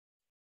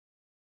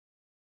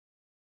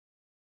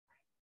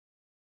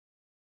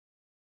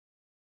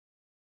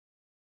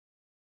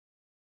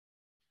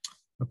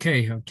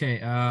Okay.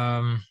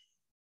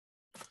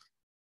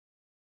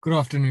 Good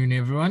afternoon,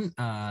 everyone.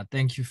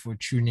 Thank you for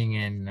tuning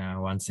in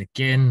once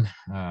again.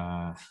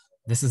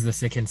 This is the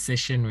second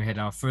session. We had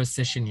our first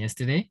session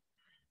yesterday.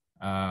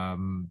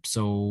 So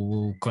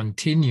we'll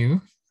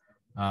continue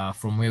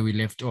from where we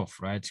left off,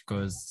 right?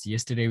 Because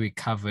yesterday we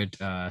covered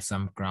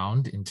some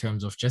ground in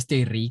terms of just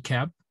a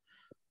recap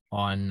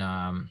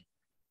on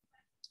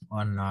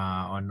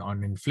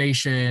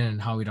inflation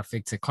and how it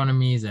affects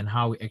economies and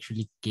how we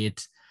actually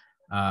get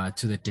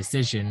to the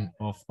decision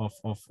of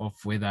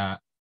whether,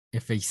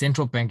 if a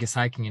central bank is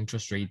hiking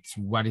interest rates,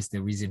 what is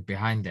the reason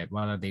behind that?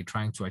 What are they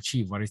trying to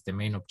achieve? What is the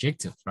main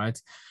objective, right?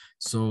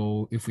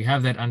 So if we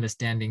have that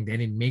understanding,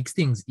 then it makes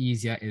things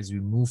easier as we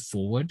move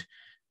forward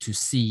to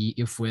see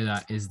if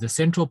whether is the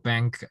central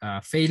bank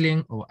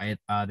failing or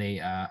are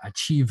they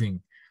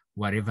achieving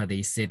whatever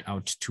they set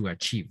out to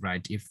achieve,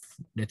 right? If,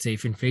 let's say,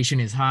 if inflation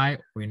is high,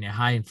 or in a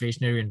high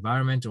inflationary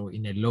environment, or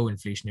in a low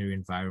inflationary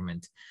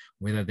environment,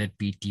 whether that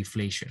be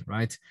deflation,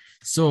 right?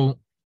 So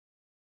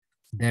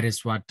that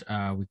is what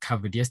we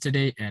covered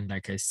yesterday. And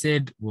like I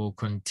said, we'll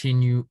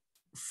continue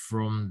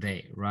from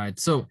there, right?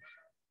 So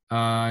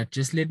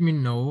just let me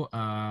know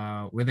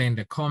whether in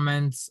the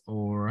comments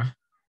or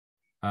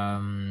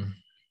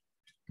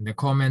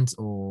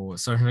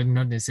sorry,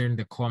 not necessarily in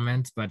the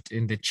comments, but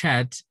in the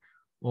chat,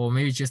 or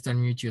maybe just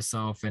unmute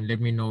yourself and let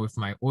me know if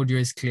my audio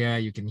is clear.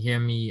 You can hear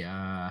me.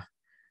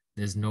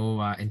 There's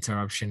no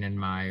interruption in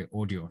my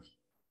audio.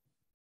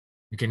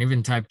 You can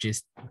even type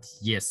just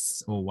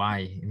yes or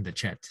Y in the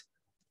chat.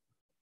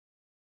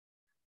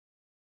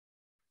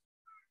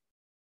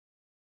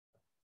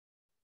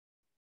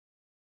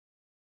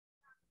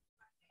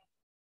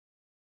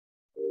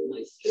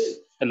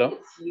 Hello?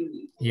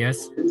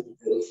 Yes?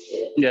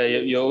 Yeah,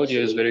 your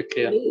audio is very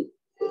clear.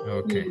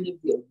 Okay.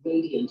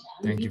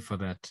 Thank you for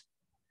that.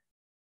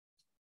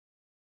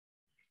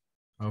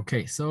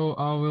 Okay, so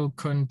I will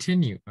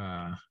continue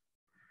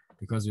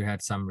because we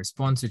had some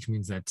response, which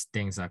means that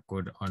things are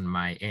good on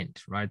my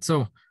end, right?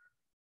 So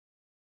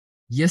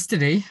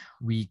yesterday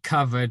we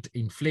covered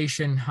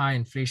inflation, high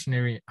inflation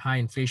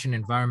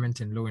environment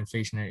and low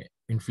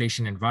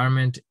inflation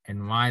environment,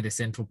 and why the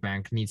central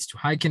bank needs to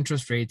hike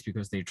interest rates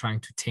because they're trying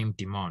to tame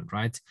demand,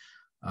 right?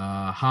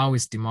 How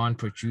is demand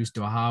produced,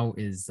 or how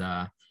is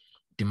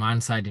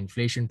demand side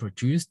inflation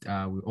produced?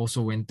 We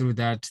also went through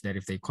that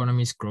if the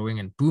economy is growing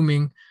and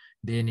booming,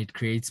 then it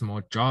creates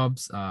more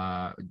jobs.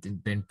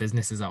 Then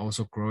businesses are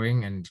also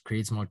growing and it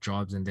creates more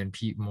jobs, and then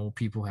more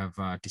people have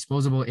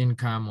disposable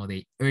income, or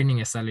they earning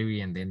a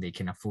salary, and then they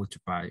can afford to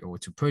buy or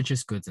to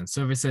purchase goods and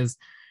services,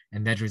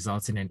 and that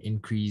results in an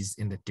increase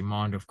in the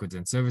demand of goods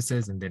and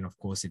services. And then, of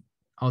course, it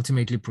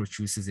ultimately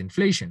produces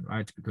inflation,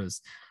 right?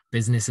 Because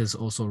businesses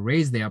also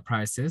raise their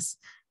prices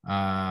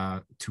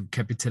to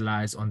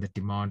capitalize on the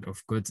demand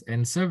of goods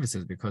and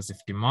services. Because if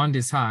demand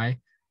is high,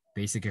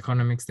 basic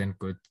economics, then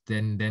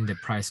the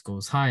price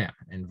goes higher,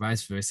 and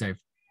vice versa.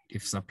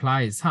 If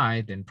supply is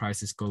high, then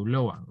prices go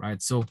lower,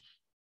 right? So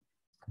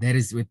that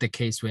is with the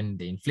case when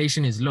the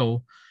inflation is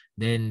low,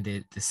 then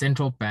the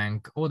central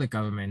bank or the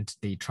government,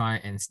 they try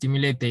and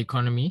stimulate the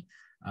economy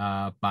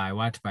by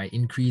what? By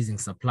increasing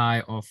supply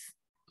of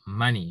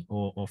money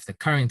or of the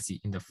currency,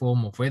 in the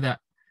form of whether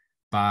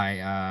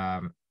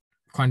by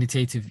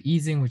quantitative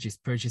easing, which is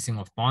purchasing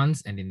of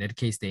bonds. And in that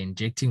case, they're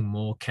injecting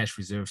more cash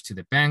reserves to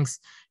the banks,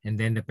 and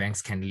then the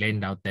banks can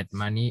lend out that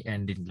money.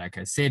 And it, like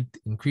I said,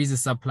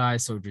 increases supply.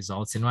 So it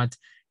results in what?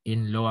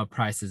 In lower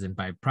prices. And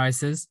by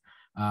prices,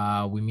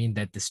 we mean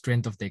that the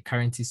strength of the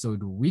currency. So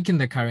it will weaken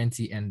the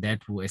currency, and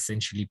that will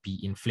essentially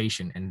be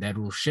inflation. And that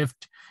will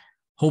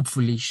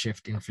hopefully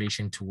shift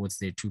inflation towards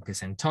their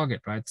 2%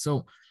 target, right?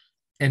 So,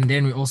 and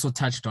then we also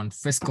touched on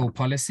fiscal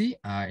policy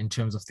in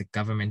terms of the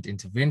government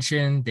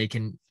intervention.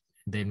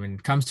 Then when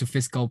it comes to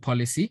fiscal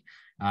policy,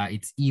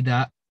 it's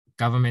either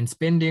government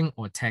spending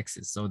or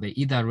taxes. So they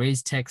either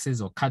raise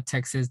taxes or cut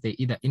taxes. They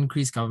either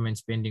increase government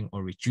spending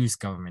or reduce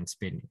government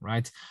spending,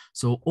 right?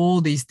 So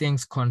all these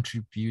things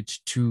contribute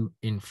to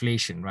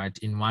inflation, right?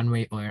 In one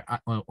way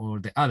or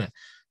the other.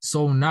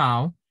 So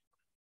now,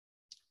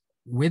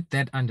 with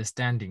that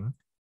understanding,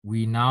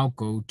 we now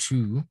go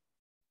to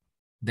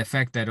the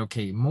fact that,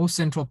 okay, most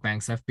central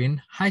banks have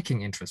been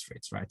hiking interest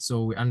rates, right?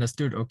 So we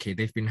understood, okay,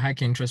 they've been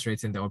hiking interest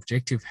rates, and the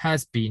objective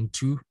has been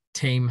to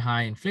tame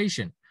high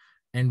inflation.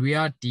 And we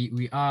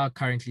are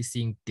currently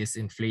seeing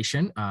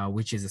disinflation,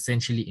 which is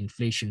essentially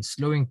inflation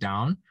slowing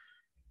down.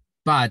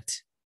 But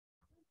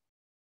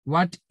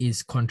what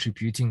is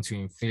contributing to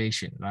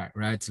inflation,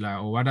 right?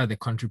 Or what are the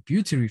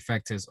contributory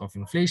factors of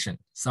inflation?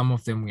 Some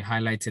of them, we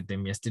highlighted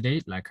them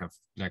yesterday, like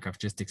I've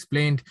just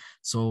explained.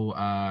 So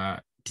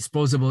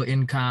disposable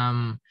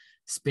income,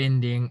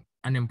 spending,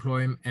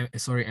 employment,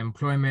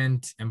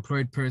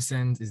 employed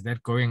persons, is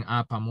that going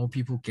up? Are more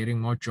people getting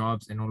more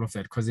jobs and all of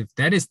that? Because if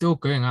that is still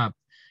going up,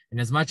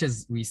 and as much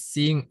as we're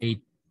seeing a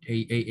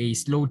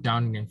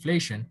slowdown in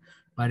inflation,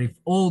 but if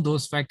all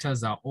those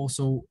factors are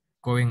also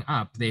going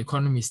up, the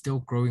economy is still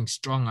growing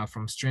stronger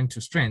from strength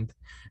to strength,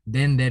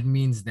 then that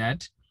means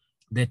that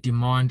the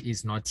demand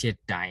is not yet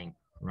dying,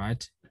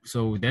 right?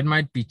 So that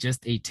might be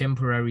just a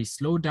temporary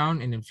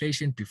slowdown in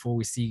inflation before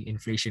we see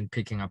inflation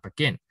picking up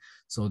again.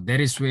 So that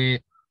is where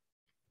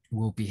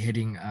we'll be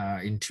heading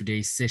in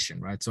today's session,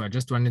 right? So I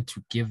just wanted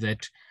to give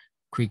that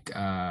quick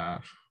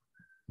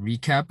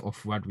recap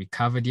of what we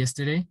covered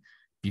yesterday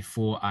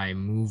before I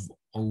move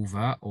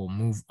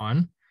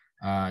on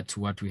to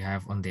what we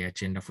have on the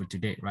agenda for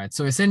today, right?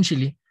 So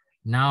essentially,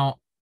 now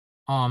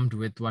armed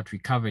with what we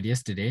covered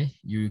yesterday,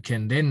 you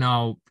can then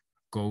now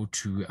go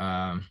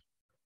to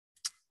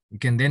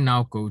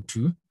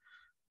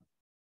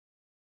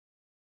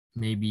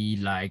maybe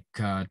like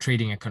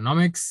trading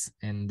economics.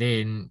 And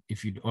then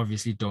if you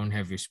obviously don't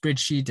have your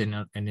spreadsheet,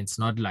 and it's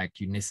not like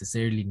you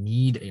necessarily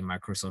need a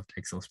Microsoft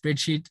Excel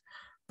spreadsheet,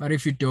 but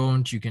if you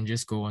don't, you can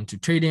just go on to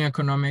trading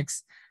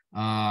economics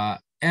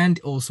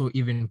and also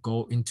even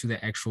go into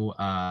the actual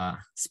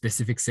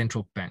specific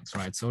central banks,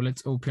 right? So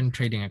let's open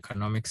trading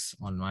economics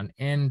on one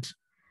end,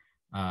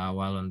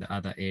 while on the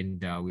other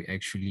end, we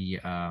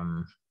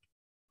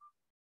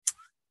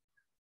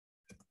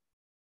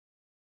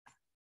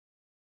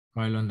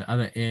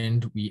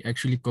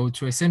actually go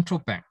to a central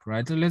bank,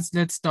 right? So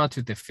let's start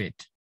with the Fed.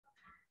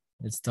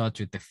 Let's start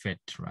with the Fed,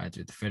 right?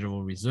 With the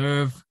Federal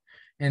Reserve,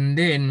 and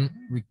then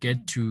we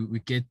get to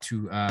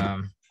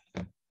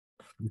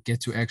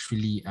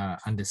actually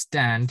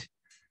understand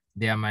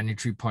their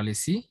monetary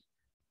policy,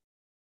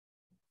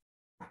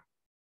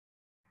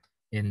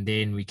 and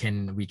then we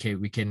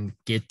can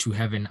get to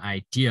have an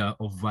idea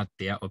of what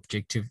their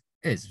objective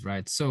is,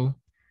 right? So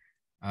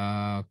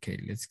okay,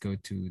 let's go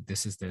to,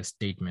 this is the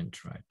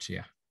statement, right?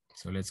 Yeah.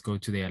 So let's go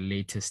to their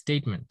latest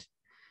statement.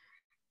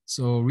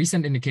 So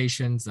recent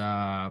indications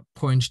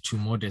point to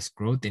modest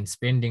growth in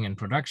spending and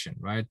production,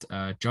 right?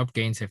 Job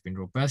gains have been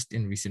robust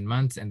in recent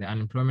months, and the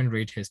unemployment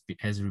rate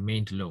has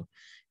remained low.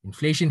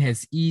 Inflation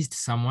has eased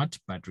somewhat,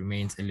 but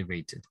remains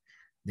elevated.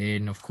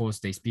 Then, of course,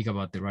 they speak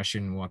about the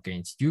Russian war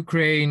against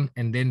Ukraine,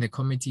 and then the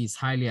committee is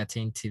highly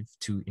attentive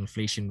to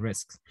inflation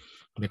risks.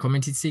 The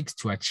committee seeks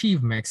to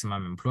achieve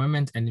maximum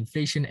employment and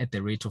inflation at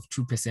the rate of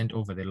 2%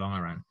 over the long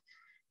run.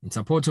 In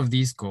support of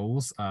these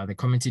goals, the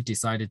committee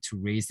decided to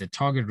raise the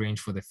target range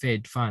for the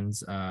Fed funds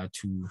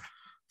to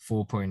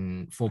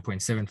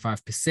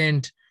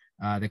 4.75%.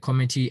 The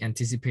committee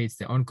anticipates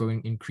the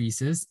ongoing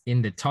increases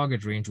in the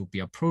target range will be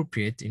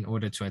appropriate in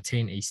order to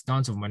attain a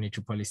stance of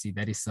monetary policy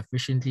that is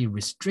sufficiently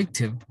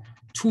restrictive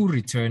to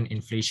return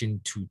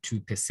inflation to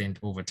 2%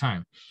 over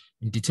time.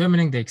 In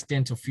determining the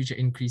extent of future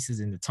increases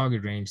in the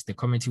target range, the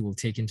committee will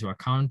take into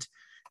account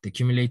the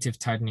cumulative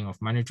tightening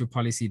of monetary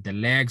policy, the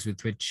lags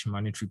with which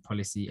monetary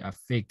policy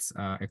affects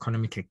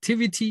economic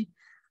activity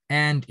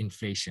and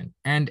inflation,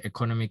 and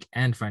economic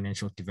and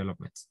financial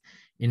developments.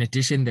 In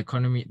addition, the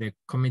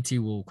committee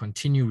will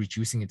continue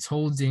reducing its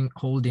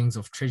holdings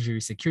of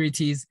treasury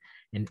securities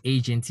and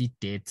agency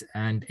debt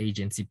and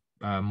agency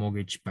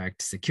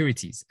mortgage-backed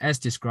securities, as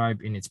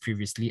described in its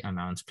previously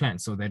announced plan.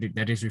 So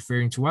that is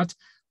referring to what?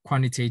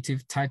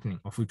 Quantitative tightening,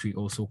 of which we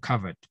also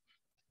covered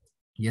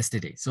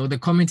yesterday. So the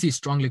committee is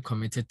strongly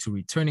committed to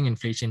returning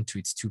inflation to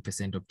its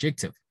 2%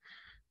 objective.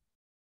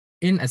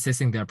 In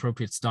assessing the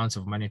appropriate stance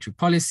of monetary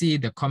policy,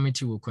 the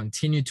committee will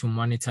continue to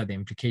monitor the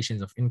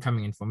implications of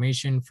incoming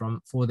information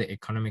for the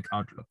economic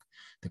outlook.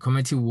 The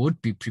committee would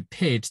be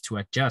prepared to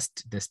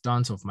adjust the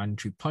stance of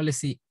monetary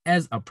policy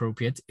as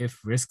appropriate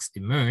if risks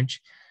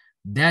emerge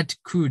that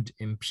could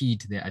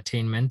impede the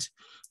attainment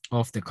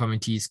of the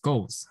committee's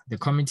goals. The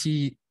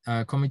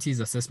committee's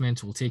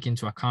assessment will take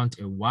into account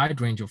a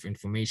wide range of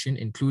information,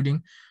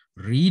 including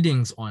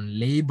readings on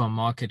labor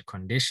market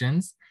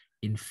conditions,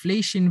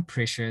 inflation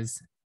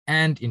pressures,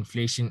 and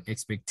inflation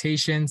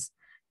expectations,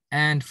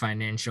 and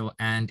financial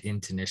and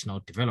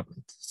international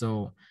development.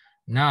 So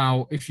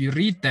now, if you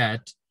read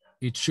that,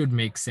 it should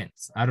make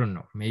sense. I don't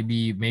know.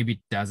 Maybe it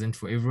doesn't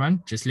for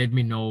everyone. Just let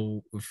me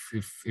know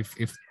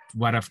if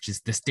what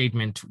the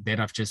statement that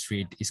I've just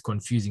read is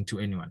confusing to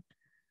anyone.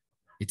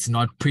 It's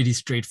not pretty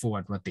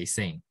straightforward what they're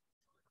saying,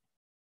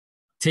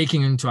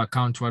 taking into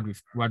account what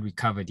we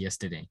covered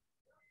yesterday.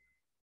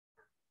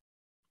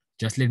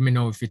 Just let me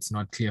know if it's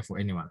not clear for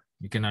anyone.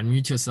 You can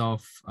unmute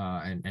yourself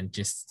and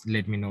just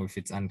let me know if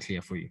it's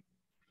unclear for you.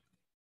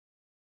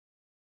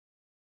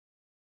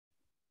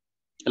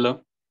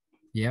 Hello.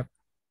 Yep.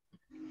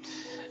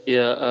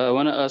 Yeah, I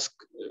want to ask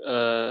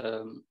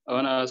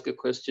a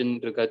question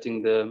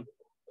regarding the,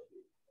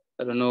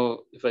 I don't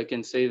know if I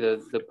can say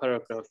the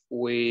paragraph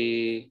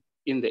where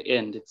in the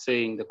end it's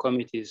saying the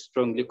committee is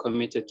strongly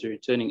committed to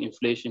returning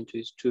inflation to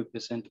its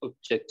 2%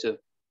 objective.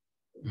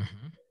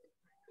 Mm-hmm.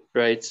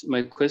 Right.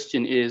 My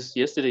question is,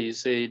 yesterday you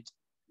said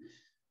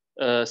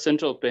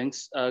central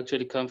banks are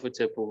actually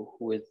comfortable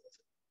with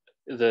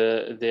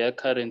their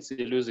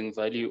currency losing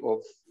value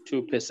of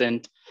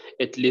 2%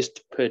 at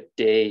least per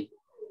day.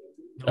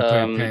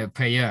 No,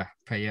 per year.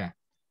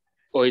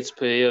 Or it's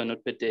per year,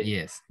 not per day.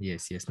 Yes.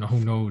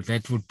 No,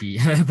 that would be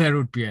that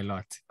would be a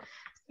lot.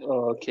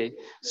 Oh, okay.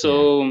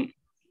 So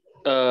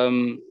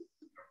and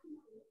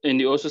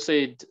you also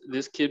said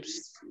this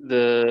keeps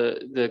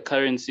the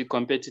currency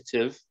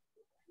competitive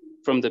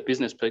from the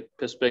business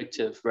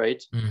perspective,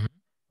 right? Mm-hmm.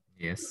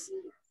 Yes.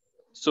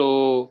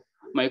 So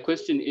my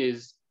question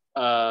is,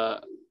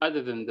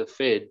 other than the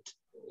Fed,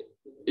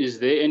 is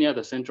there any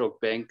other central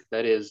bank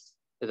that is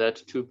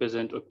that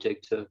 2%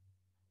 objective?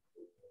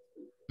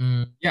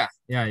 Yeah.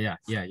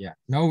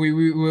 No, we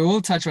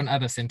will touch on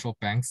other central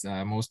banks,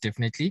 most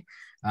definitely,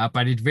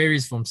 but it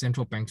varies from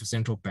central bank to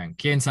central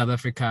bank. Here in South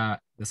Africa,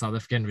 the South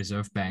African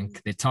Reserve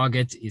Bank, the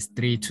target is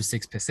 3 to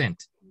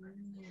 6%,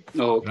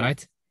 Oh, okay.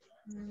 right?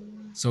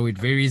 So it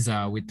varies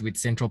with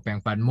central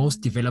bank, but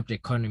most developed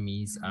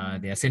economies,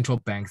 their central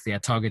banks, their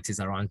target is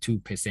around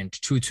 2%,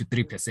 2 to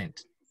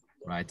 3%,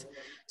 right?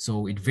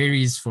 So it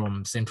varies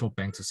from central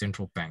bank to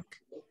central bank.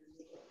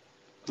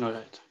 All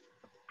right.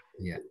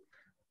 Yeah.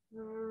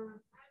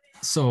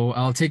 So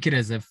I'll take it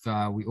as if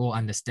we all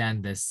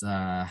understand this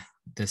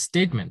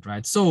statement,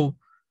 right? So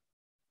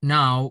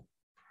now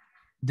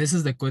this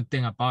is the good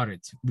thing about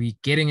it. We're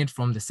getting it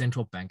from the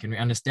central bank, and we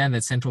understand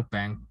that central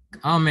bank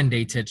are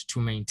mandated to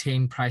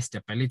maintain price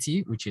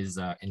stability, which is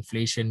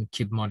inflation,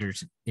 keep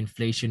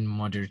inflation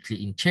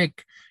moderately in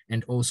check,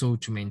 and also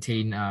to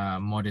maintain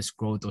modest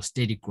growth or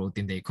steady growth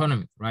in the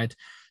economy, right?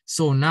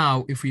 So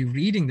now, if we're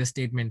reading the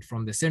statement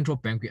from the central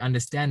bank, we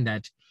understand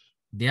that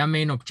their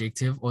main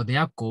objective or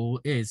their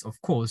goal is,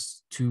 of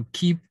course, to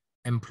keep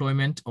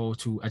employment or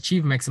to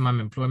achieve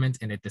maximum employment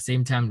and at the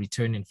same time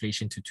return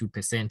inflation to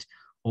 2%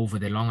 over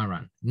the longer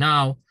run.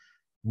 Now,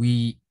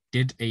 we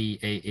did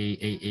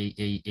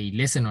a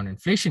lesson on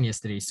inflation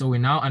yesterday. So we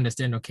now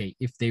understand, okay,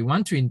 if they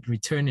want to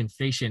return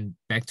inflation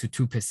back to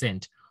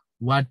 2%,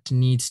 what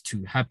needs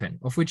to happen?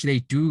 Of which they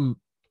do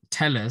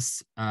tell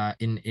us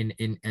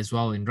in as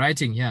well in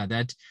writing here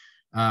that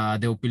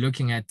they'll be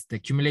looking at the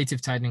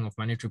cumulative tightening of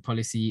monetary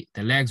policy,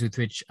 the lags with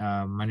which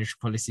monetary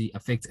policy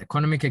affects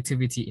economic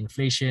activity,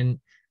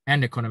 inflation,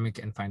 and economic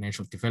and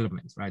financial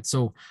development, right?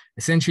 So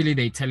essentially,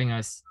 they're telling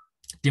us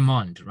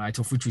demand, right,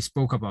 of which we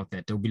spoke about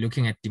that. They'll be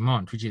looking at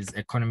demand, which is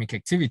economic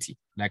activity.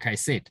 Like I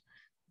said,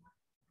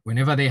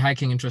 whenever they're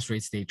hiking interest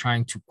rates, they're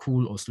trying to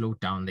cool or slow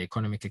down the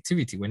economic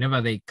activity.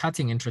 Whenever they're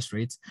cutting interest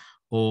rates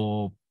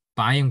or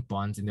buying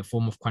bonds in the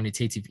form of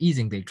quantitative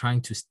easing, they're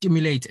trying to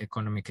stimulate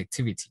economic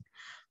activity.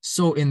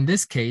 So in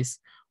this case,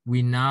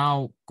 we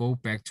now go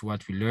back to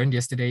what we learned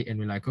yesterday and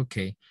we're like,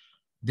 okay,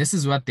 this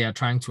is what they are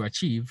trying to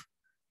achieve.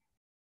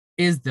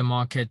 Is the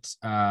market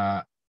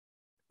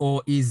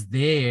or is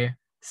there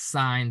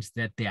signs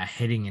that they are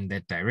heading in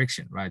that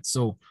direction, right?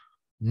 So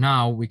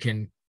now we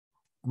can,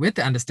 with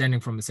the understanding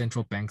from the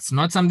central banks,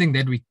 not something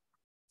that we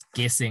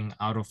guessing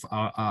out of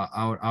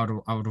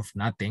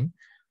nothing.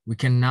 We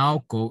can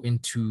now go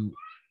into,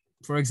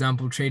 for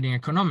example, trading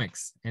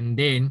economics, and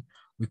then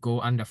we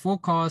go under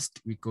forecast,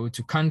 we go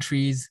to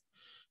countries,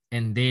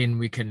 and then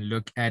we can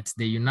look at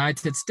the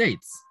United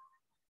States.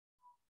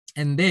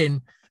 And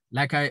then,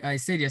 like I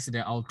said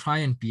yesterday, I'll try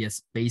and be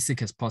as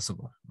basic as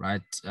possible,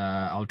 right?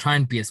 I'll try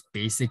and be as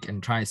basic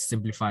and try to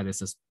simplify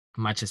this as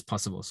much as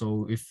possible.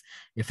 So if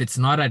it's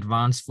not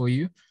advanced for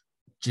you,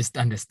 just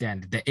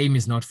understand the aim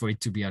is not for it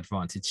to be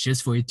advanced. It's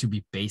just for it to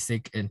be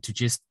basic and to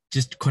just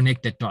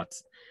connect the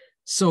dots.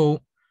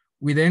 So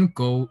we then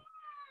go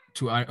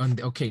to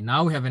okay,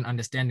 now we have an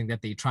understanding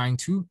that they're trying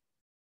to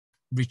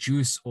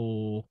reduce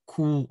or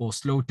cool or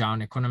slow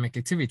down economic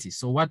activity.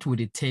 So what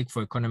would it take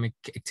for economic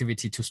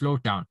activity to slow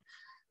down?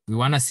 We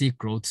want to see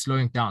growth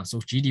slowing down. So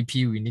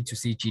GDP, we need to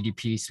see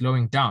GDP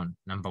slowing down,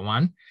 number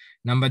one.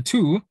 Number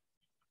two,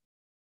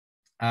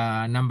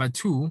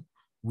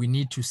 we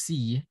need to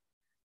see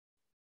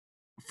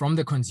from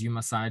the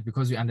consumer side,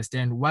 because we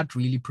understand what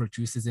really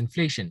produces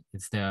inflation.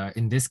 It's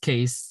in this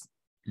case,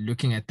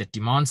 looking at the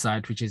demand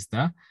side, which is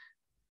the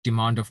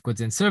demand of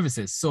goods and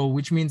services. So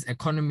which means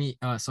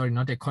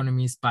not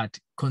economies, but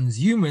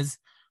consumers,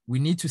 we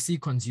need to see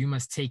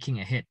consumers taking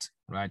a hit,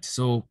 right?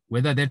 So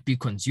whether that be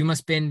consumer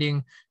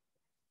spending,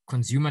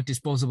 consumer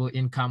disposable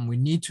income, we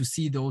need to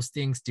see those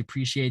things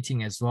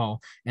depreciating as well.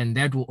 And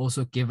that will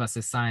also give us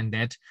a sign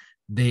that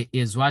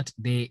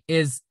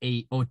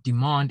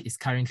demand is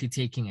currently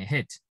taking a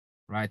hit,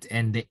 right?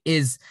 And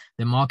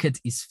the market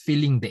is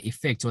feeling the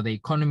effects, or the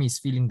economy is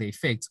feeling the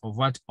effects of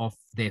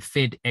the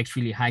Fed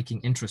actually hiking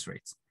interest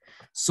rates.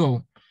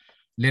 So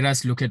let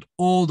us look at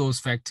all those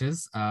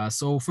factors.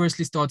 So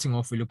firstly, starting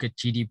off, we look at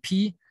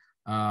GDP.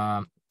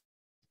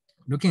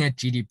 Looking at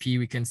GDP,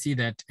 we can see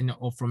that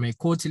from a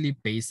quarterly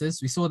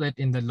basis, we saw that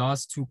in the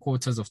last 2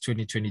 quarters of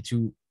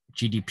 2022,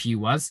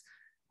 GDP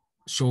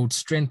showed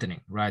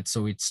strengthening, right?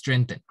 So it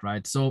strengthened,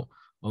 right? So,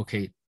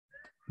 okay,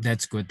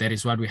 that's good. That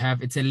is what we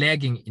have. It's a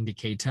lagging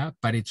indicator,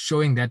 but it's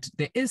showing that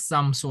there is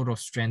some sort of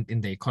strength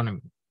in the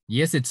economy.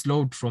 Yes, it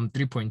slowed from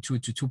 3.2 to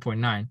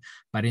 2.9,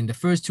 but in the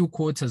first 2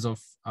 quarters of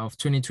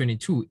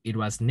 2022, it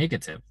was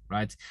negative,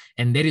 right?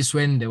 And that is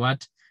when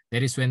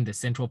the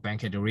central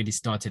bank had already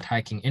started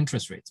hiking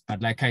interest rates.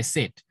 But like I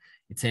said,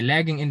 it's a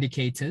lagging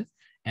indicator,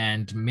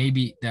 and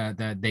maybe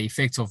the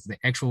effects of the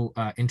actual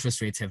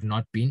interest rates have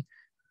not been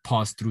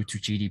passed through to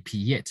GDP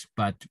yet.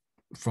 But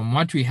from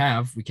what we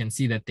have, we can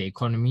see that the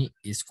economy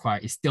is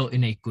still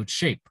in a good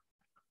shape.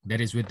 That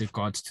is with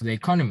regards to the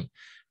economy.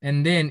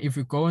 And then if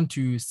we go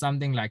into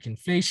something like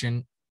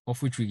inflation,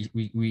 of which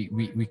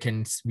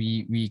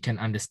we can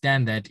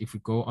understand that if we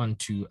go on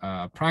to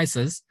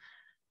prices,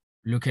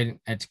 look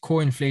at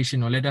core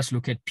inflation, or let us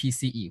look at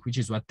PCE, which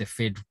is what the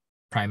Fed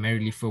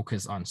primarily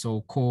focus on.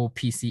 So core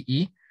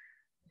PCE.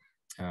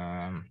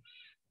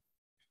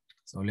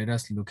 So let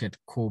us look at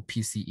core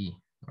PCE,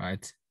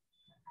 right?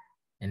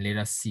 And let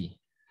us see.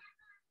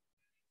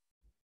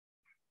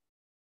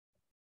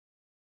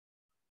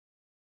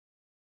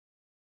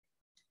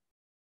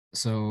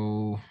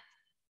 So,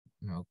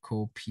 no,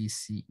 core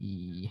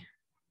PCE.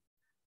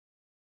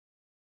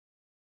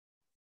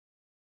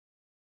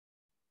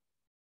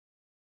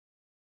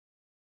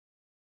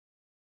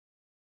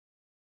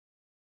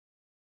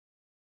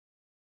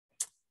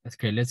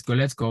 Okay,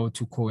 let's go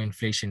to core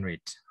inflation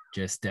rate.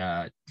 Just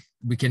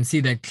we can see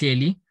that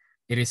clearly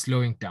it is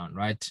slowing down,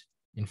 right?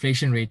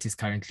 Inflation rate is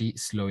currently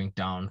slowing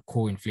down.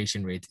 Core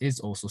inflation rate is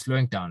also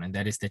slowing down, and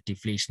that is the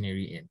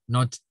deflationary,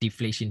 not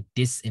deflation,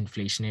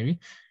 disinflationary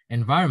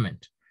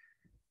environment.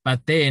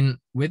 But then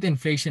with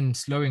inflation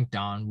slowing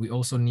down, we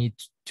also need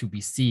to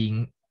be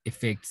seeing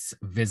effects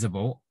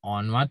visible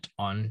on what?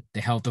 On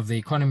the health of the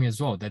economy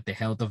as well, that the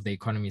health of the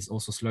economy is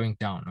also slowing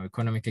down, or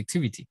economic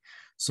activity.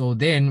 So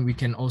then we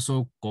can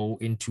also go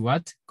into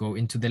what? Go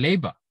into the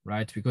labor,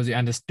 right? Because we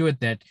understood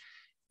that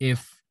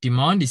if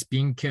demand is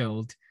being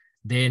killed,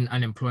 then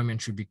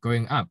unemployment should be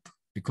going up,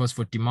 because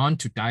for demand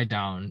to die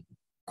down,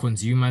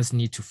 consumers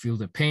need to feel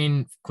the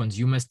pain,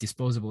 consumers'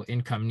 disposable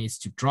income needs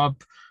to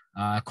drop,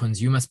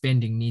 consumer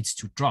spending needs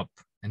to drop.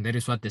 And that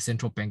is what the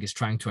central bank is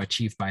trying to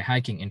achieve by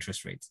hiking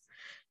interest rates.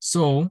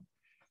 So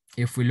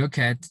if we look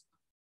at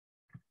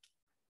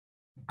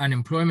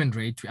unemployment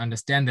rate, we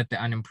understand that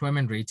the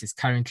unemployment rate is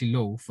currently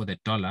low for the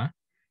dollar.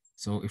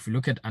 So if we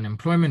look at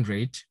unemployment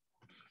rate,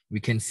 we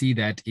can see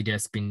that it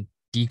has been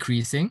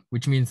decreasing,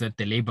 which means that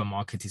the labor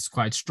market is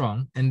quite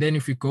strong. And then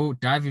if we go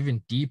dive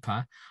even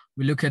deeper,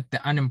 we look at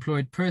the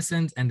unemployed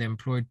persons and the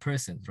employed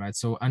persons, right?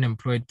 So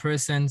unemployed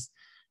persons,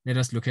 let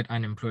us look at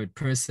unemployed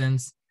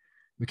persons.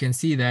 We can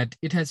see that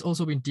it has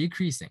also been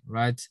decreasing,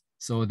 right?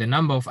 So the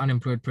number of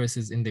unemployed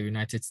persons in the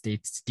United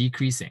States is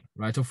decreasing,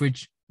 right? Of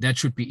which that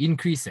should be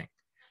increasing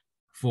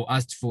for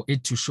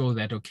it to show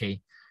that,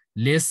 okay,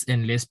 less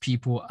and less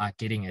people are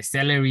getting a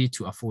salary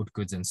to afford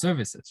goods and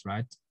services,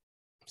 right?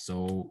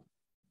 So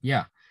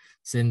yeah,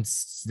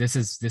 since this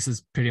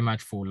is pretty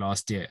much for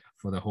last year,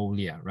 for the whole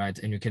year, right?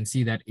 And you can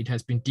see that it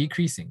has been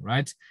decreasing,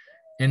 right?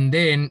 And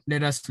then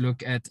let us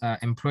look at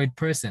employed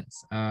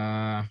persons.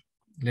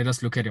 Let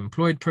us look at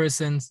employed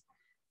persons.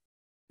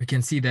 We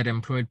can see that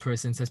employed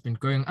persons has been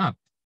going up.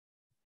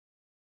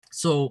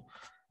 So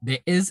there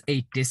is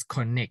a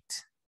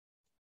disconnect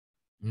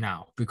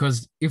now,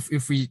 because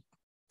if we,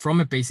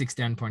 from a basic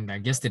standpoint,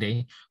 like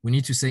yesterday, we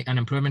need to say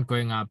unemployment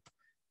going up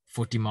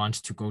for demand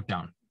to go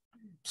down,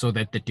 so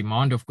that the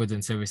demand of goods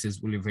and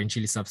services will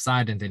eventually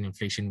subside and then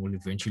inflation will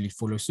eventually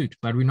follow suit.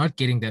 But we're not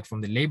getting that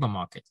from the labor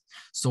market.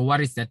 So what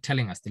is that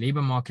telling us? The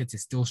labor market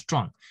is still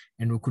strong,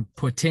 and we could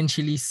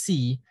potentially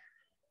see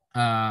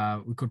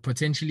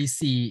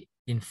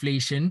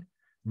inflation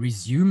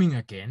resuming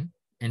again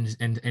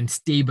and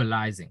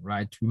stabilizing,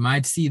 right? We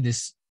might see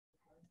this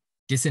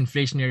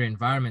disinflationary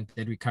environment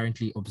that we're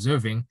currently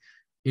observing,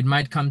 it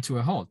might come to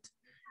a halt,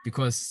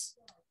 because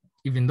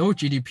even though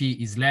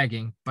GDP is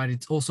lagging, but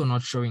it's also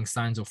not showing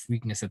signs of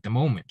weakness at the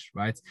moment,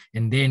 right?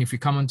 And then if we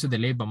come onto the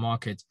labor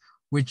market,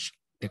 which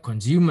the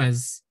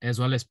consumers, as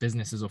well as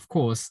businesses, of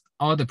course,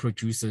 are the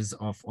producers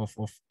of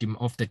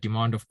the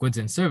demand of goods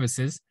and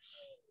services,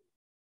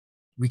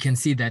 we can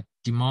see that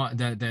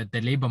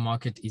the labor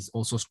market is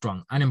also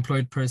strong.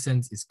 Unemployed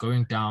persons is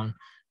going down,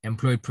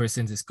 employed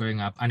persons is going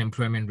up,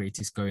 unemployment rate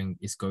is going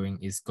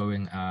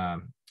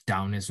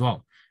down as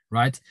well,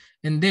 right?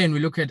 And then we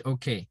look at,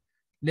 okay,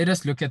 let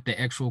us look at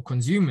the actual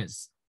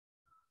consumers.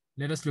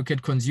 Let us look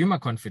at consumer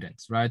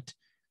confidence, right?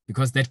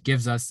 Because that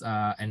gives us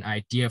an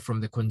idea from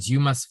the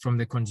consumer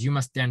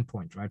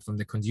standpoint, right? From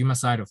the consumer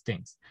side of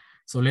things.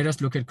 So let us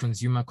look at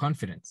consumer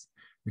confidence.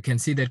 We can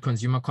see that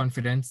consumer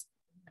confidence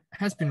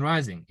has been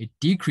rising. It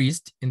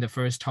decreased in the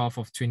first half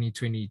of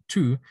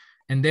 2022.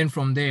 And then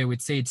from there,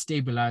 we'd say it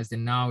stabilized,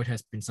 and now it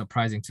has been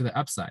surprising to the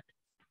upside.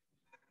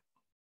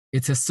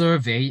 It's a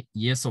survey.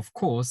 Yes, of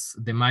course,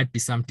 there might be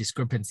some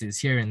discrepancies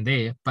here and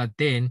there, but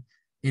then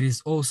it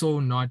is also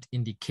not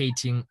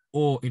indicating,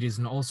 or it is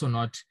also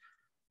not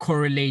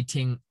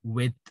correlating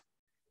with,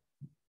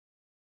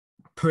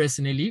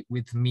 personally,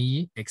 with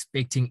me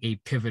expecting a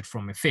pivot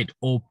from a Fed,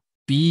 or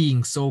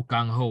being so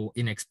gung-ho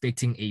in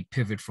expecting a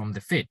pivot from the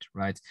Fed,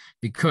 right?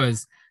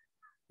 Because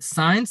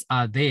signs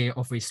are there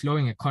of a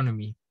slowing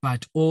economy,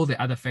 but all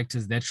the other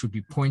factors that should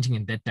be pointing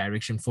in that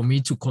direction for me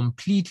to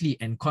completely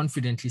and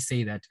confidently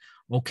say that,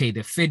 okay,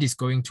 the Fed is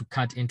going to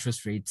cut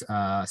interest rates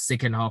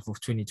second half of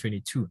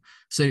 2022.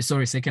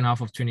 Second half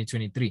of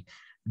 2023.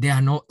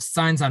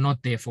 Signs are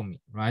not there for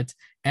me, right?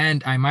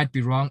 And I might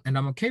be wrong, and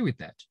I'm okay with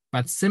that.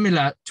 But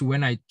similar to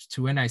when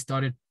I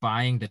started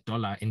buying the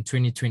dollar in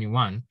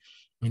 2021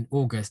 in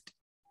August,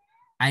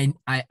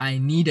 I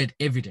needed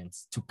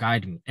evidence to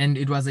guide me. And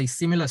it was a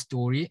similar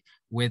story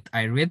with,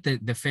 I read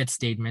the Fed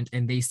statement,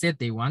 and they said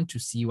they want to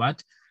see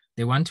what?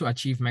 They want to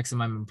achieve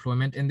maximum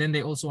employment. And then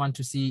they also want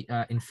to see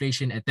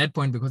inflation at that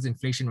point, because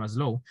inflation was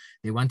low.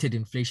 They wanted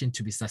inflation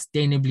to be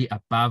sustainably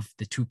above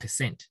the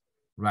 2%,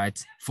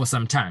 right? For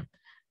some time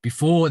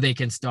before they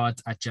can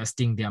start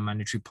adjusting their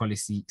monetary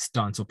policy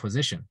stance or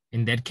position.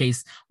 In that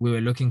case, we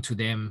were looking to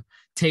them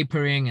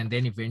tapering and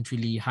then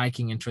eventually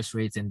hiking interest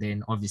rates and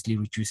then obviously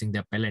reducing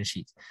their balance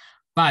sheet.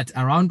 But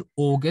around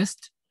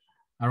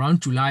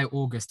July,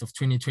 August of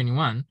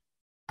 2021,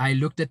 I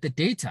looked at the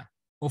data,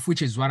 of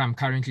which is what I'm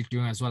currently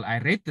doing as well. I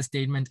read the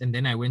statement and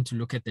then I went to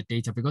look at the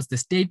data, because the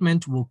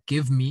statement will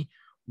give me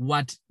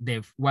what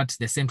the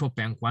central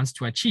bank wants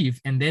to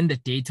achieve, and then the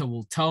data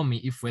will tell me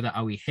if whether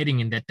are we heading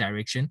in that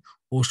direction,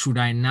 or should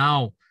I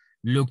now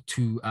look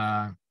to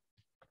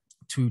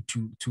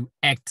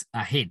act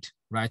ahead,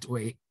 right,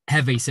 or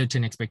have a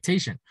certain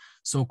expectation.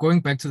 So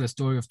going back to the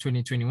story of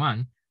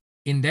 2021,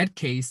 in that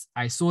case,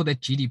 I saw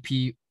that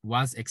GDP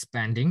was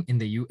expanding in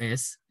the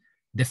US.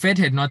 The Fed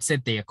had not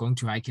said they are going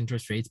to hike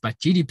interest rates, but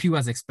GDP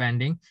was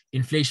expanding.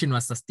 Inflation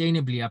was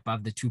sustainably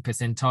above the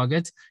 2%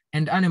 target,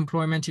 and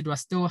unemployment, it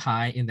was still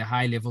high in the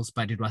high levels,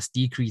 but it was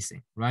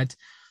decreasing, right?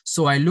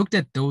 So I looked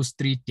at those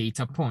three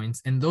data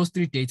points, and those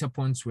three data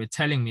points were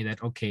telling me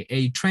that, okay,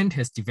 a trend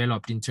has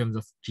developed in terms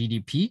of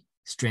GDP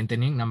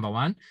strengthening, number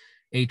one.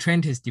 A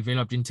trend has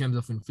developed in terms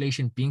of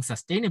inflation being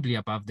sustainably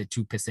above the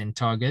 2%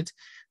 target.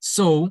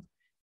 So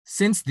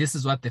since this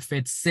is what the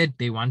Fed said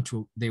they want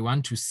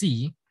to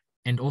see,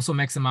 and also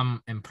maximum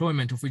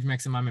employment, of which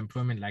maximum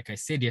employment, like I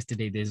said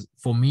yesterday, there's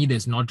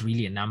not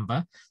really a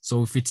number.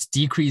 So if it's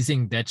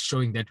decreasing, that's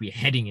showing that we're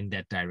heading in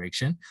that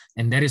direction.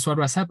 And that is what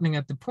was happening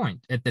at the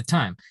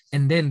time.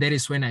 And then that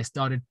is when I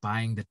started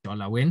buying the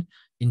dollar, when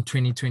in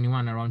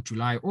 2021, around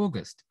July,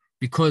 August,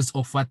 because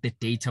of what the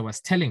data was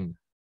telling me.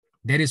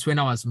 That is when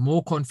I was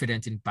more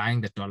confident in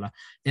buying the dollar.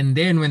 And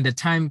then when the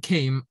time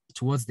came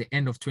towards the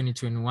end of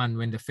 2021,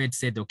 when the Fed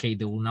said, okay,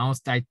 they will now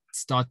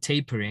start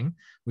tapering,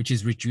 which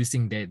is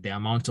reducing the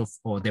amount of,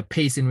 or the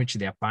pace in which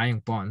they're buying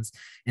bonds.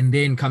 And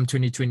then come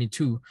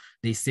 2022,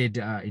 they said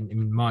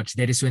in March,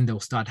 that is when they'll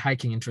start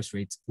hiking interest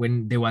rates.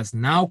 When there was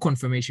now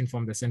confirmation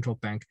from the central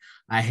bank,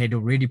 I had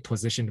already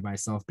positioned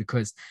myself,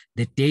 because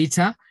the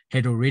data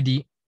had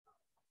already,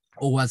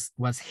 or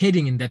was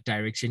heading in that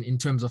direction in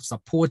terms of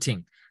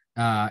supporting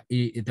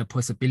the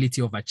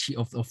possibility of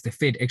the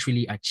Fed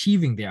actually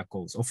achieving their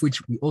goals, of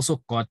which we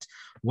also got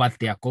what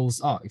their goals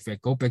are. If I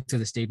go back to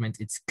the statement,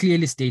 it's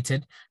clearly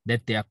stated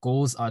that their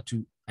goals are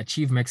to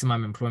achieve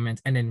maximum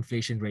employment and an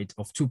inflation rate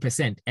of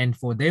 2%. And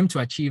for them to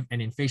achieve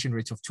an inflation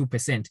rate of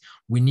 2%,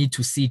 we need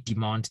to see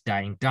demand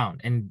dying down.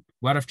 And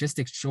what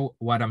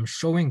I'm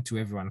showing to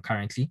everyone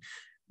currently,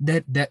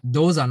 that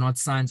those are not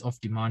signs of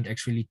demand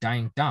actually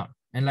dying down.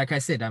 And like I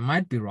said, I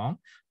might be wrong,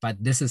 but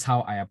this is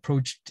how I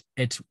approached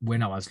it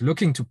when I was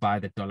looking to buy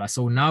the dollar.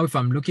 So now if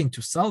I'm looking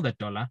to sell the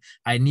dollar,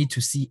 I need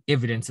to see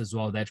evidence as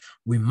well that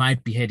we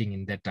might be heading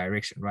in that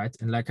direction, right?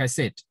 And like I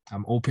said,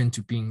 I'm open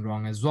to being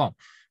wrong as well.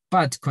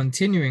 But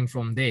continuing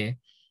from there,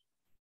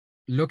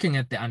 looking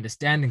at the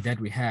understanding that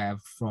we have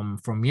from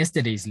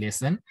yesterday's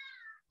lesson,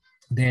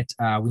 that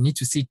we need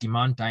to see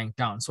demand dying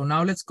down. So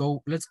now let's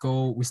go.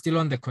 We're still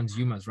on the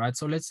consumers, right?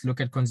 So let's look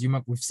at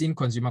consumer. We've seen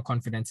consumer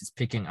confidence is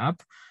picking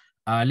up.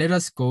 Let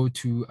us go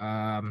to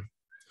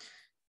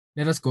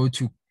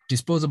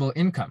disposable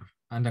income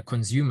under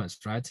consumers,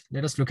 right?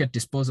 Let us look at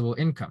disposable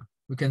income.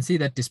 We can see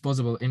that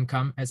disposable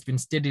income has been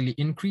steadily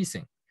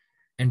increasing,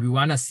 and we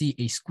want to see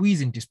a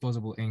squeeze in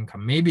disposable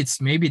income. Maybe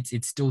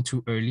it's still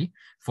too early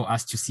for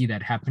us to see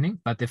that happening,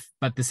 but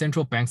the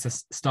central banks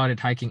has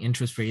started hiking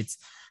interest rates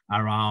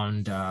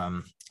around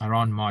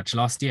March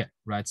last year,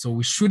 right? So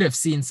we should have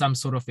seen some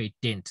sort of a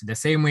dent. The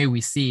same way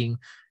we're seeing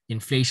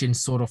inflation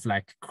sort of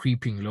like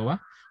creeping lower,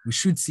 we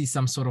should see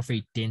some sort of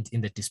a dent in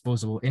the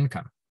disposable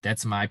income.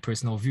 That's my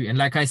personal view. And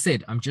like I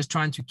said, I'm just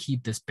trying to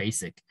keep this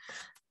basic.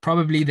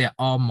 Probably there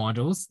are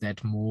models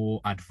that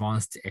more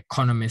advanced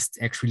economists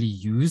actually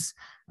use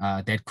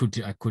that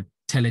could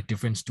tell a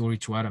different story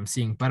to what I'm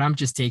seeing. But I'm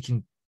just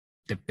taking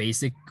the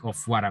basic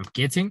of what I'm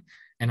getting,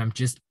 and I'm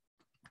just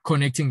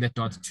connecting the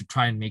dots to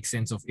try and make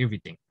sense of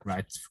everything,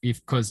 right?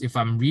 Because if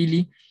I'm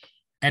really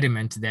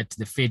adamant that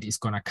the Fed is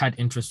going to cut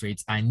interest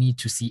rates, I need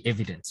to see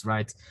evidence,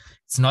 right?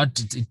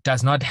 It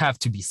does not have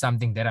to be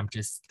something that I'm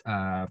just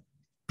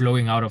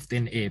blowing out of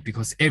thin air,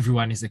 because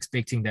everyone is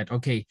expecting that,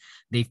 okay,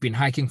 they've been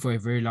hiking for a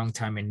very long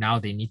time and now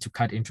they need to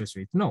cut interest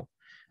rates. No,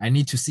 I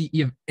need to see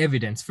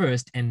evidence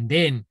first and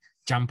then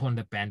jump on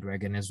the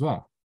bandwagon as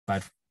well.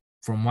 But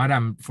from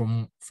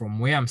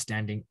where I'm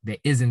standing, there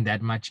isn't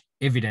that much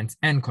evidence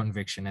and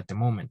conviction at the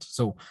moment.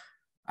 So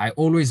I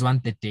always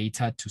want the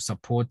data to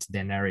support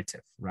the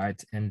narrative,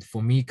 right? And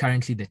for me,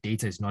 currently, the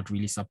data is not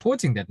really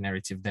supporting that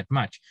narrative that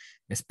much,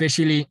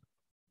 especially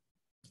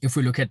if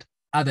we look at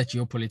other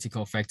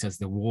geopolitical factors,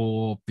 the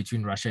war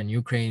between Russia and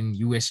Ukraine,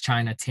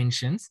 US-China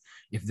tensions.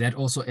 If that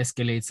also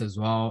escalates as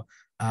well,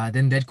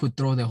 then that could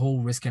throw the whole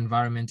risk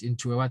environment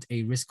into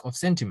a risk of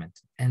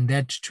sentiment. And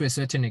that to a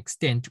certain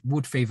extent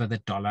would favor the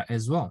dollar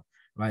as well,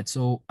 right?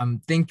 So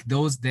think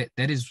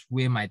that is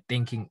where my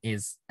thinking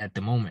is at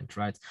the moment,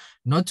 right?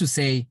 Not to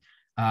say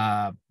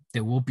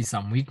there will be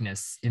some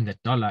weakness in the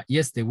dollar.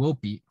 Yes, there will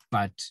be,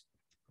 but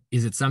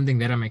is it something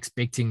that I'm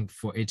expecting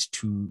for it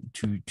to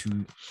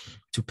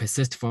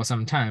persist for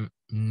some time?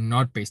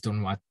 Not based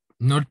on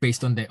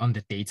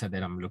the data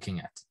that I'm looking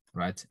at,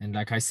 right? And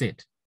like I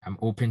said, I'm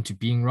open to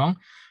being wrong,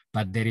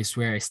 but that is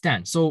where I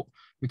stand. So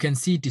we can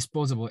see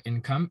disposable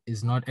income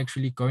is not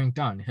actually going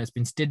down. It has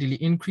been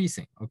steadily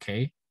increasing.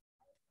 Okay.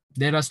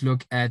 Let us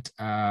look at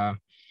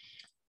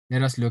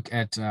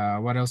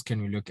what else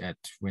can we look at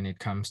when it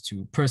comes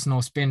to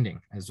personal spending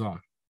as well.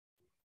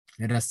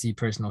 Let us see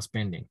personal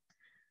spending.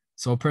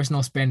 So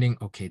personal spending,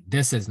 okay,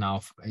 this has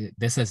now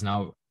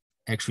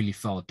actually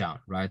fell down,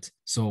 right?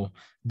 So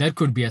that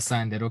could be a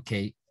sign that,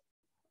 okay,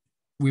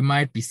 we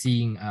might be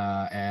seeing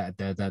a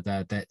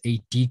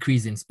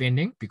decrease in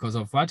spending because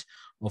of what?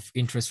 Of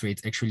interest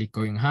rates actually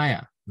going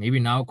higher. Maybe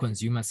now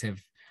consumers have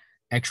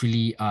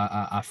actually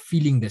are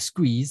feeling the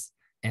squeeze,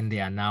 and they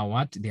are now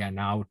what? They are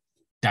now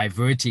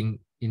diverting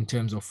in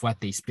terms of what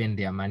they spend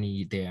their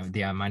money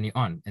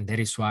on. And that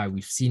is why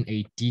we've seen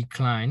a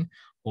decline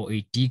or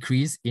a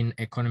decrease in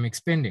economic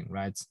spending,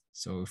 right?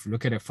 So if you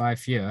look at a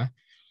 5-year,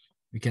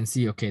 we can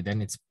see, okay,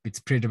 then it's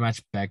pretty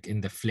much back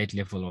in the flat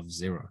level of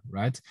 0,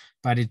 right?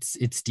 But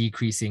it's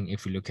decreasing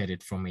if we look at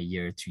it from a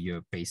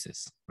year-to-year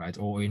basis, right?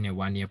 Or in a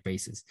 1-year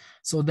basis.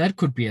 So that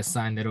could be a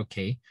sign that,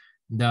 okay,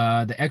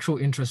 the actual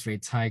interest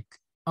rates hike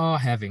are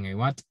having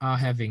an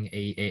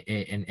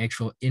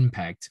actual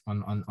impact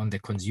on the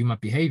consumer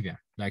behavior.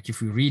 Like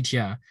if we read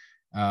here,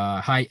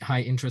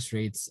 high interest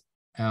rates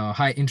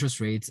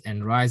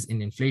and rise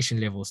in inflation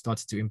levels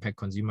started to impact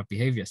consumer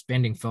behavior.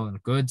 Spending fell on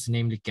goods,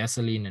 namely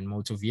gasoline and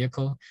motor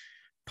vehicle,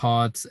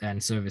 parts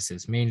and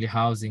services, mainly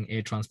housing,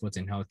 air transport,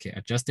 and healthcare.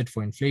 Adjusted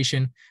for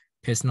inflation,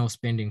 personal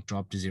spending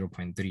dropped to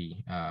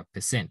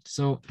 0.3%.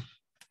 So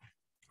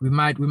we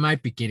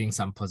might be getting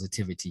some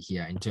positivity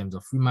here in terms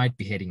of we might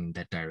be heading in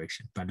that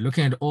direction. But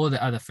looking at all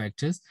the other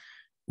factors,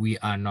 we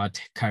are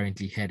not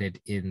currently headed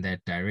in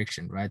that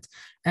direction, right?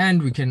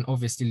 And we can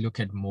obviously look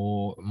at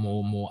more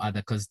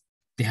other, because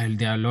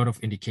there are a lot of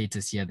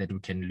indicators here that we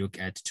can look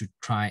at to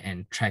try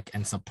and track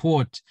and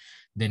support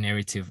the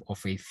narrative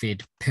of a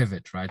Fed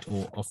pivot, right?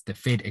 Or of the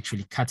Fed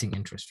actually cutting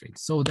interest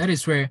rates. So that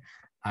is where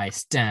I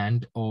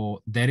stand, or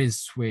that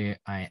is where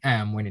I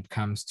am when it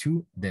comes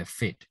to the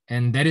Fed.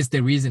 And that is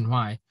the reason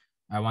why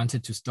I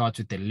wanted to start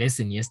with the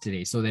lesson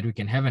yesterday, so that we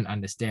can have an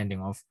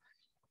understanding of,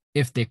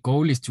 if the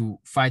goal is to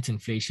fight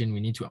inflation, we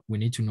need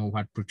to know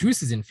what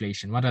produces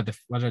inflation. What are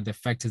the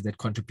factors that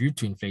contribute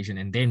to inflation?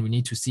 And then we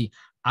need to see,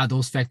 are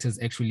those factors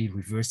actually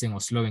reversing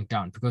or slowing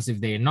down? Because if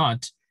they're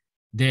not,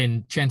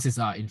 then chances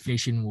are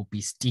inflation will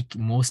be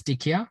more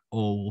stickier,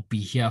 or will be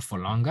here for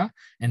longer.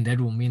 And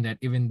that will mean that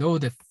even though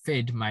the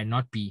Fed might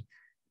not be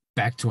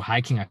back to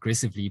hiking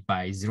aggressively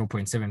by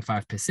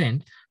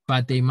 0.75%,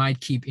 but they might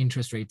keep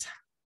interest rates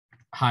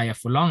higher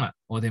for longer,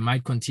 or they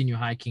might continue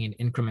hiking in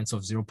increments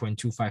of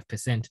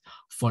 0.25%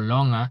 for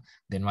longer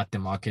than what the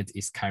market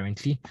is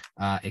currently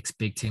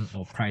expecting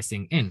or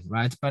pricing in,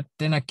 right? But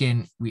then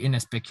again, we're in a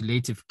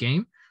speculative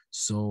game,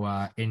 so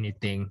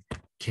anything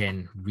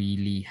can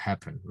really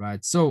happen,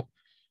 right? So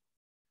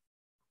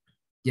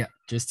yeah,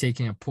 just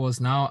taking a pause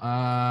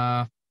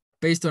now.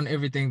 Based on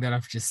everything that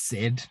I've just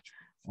said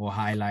or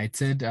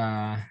highlighted,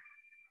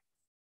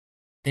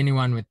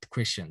 anyone with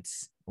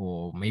questions,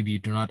 or maybe you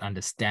do not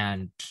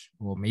understand,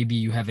 or maybe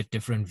you have a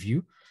different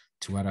view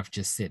to what I've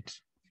just said,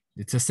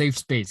 it's a safe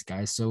space,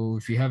 guys. So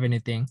if you have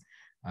anything,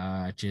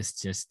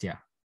 just yeah,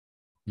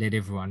 let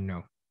everyone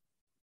know.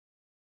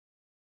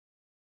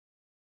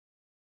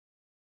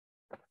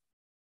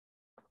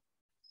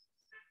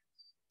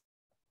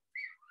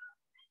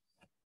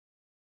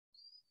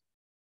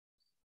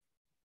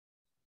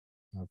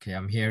 Okay,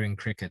 I'm hearing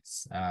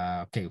crickets.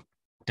 Okay,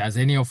 does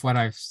any of what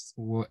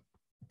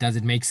does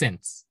it make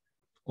sense?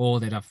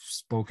 All that I've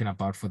spoken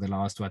about for the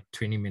last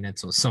 20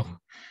 minutes or so,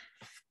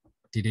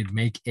 did it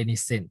make any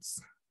sense?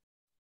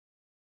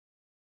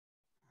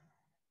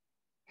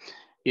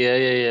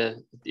 Yeah.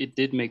 It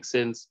did make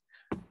sense.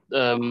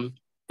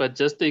 But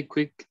just a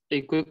quick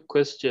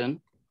question.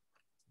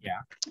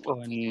 Yeah.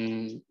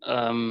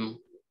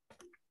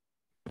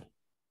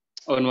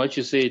 On what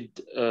you said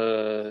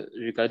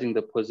regarding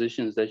the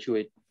positions that you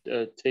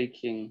were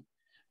taking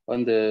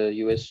on the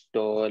US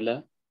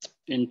dollar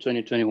in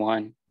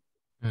 2021.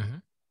 Mm-hmm.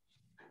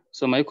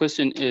 So my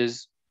question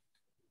is,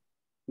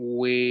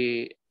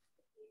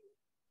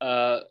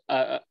 are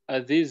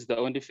these the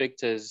only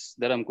factors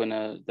that I'm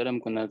gonna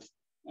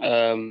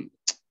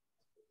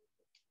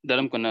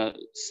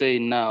say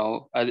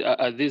now?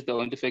 Are these the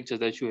only factors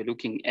that you were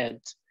looking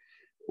at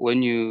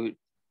when you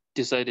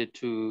decided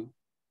to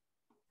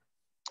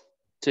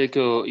take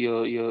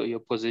your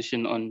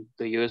position on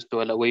the US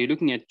dollar? Were you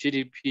looking at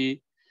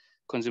GDP,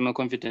 consumer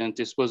confidence,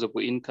 disposable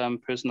income,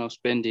 personal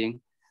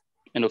spending,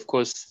 and of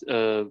course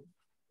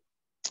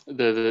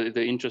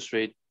the interest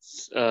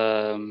rates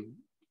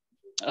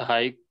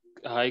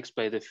hikes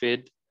by the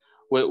Fed,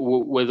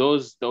 were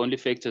those the only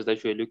factors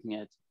that you were looking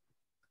at?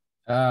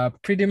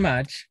 Pretty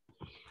much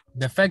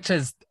the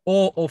factors,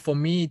 or for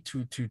me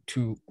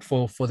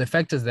for the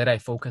factors that I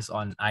focus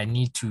on, I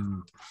need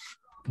to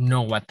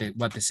know what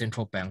the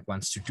central bank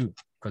wants to do.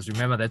 Because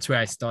remember, that's where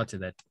I started.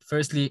 That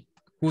firstly,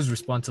 who's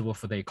responsible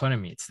for the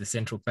economy? It's the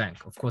central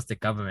bank. Of course, the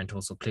government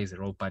also plays a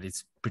role, but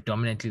it's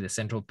predominantly the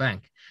central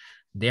bank.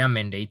 They are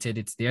mandated.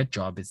 It's their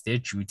job. It's their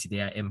duty. They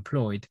are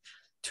employed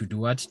to do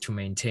what? To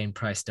maintain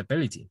price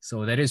stability.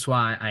 So that is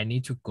why I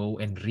need to go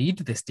and read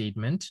the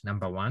statement,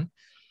 number one.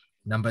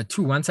 Number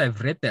two, once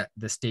I've read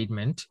the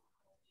statement,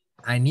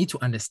 I need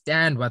to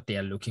understand what they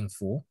are looking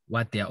for,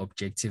 what their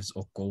objectives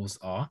or goals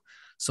are,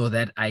 so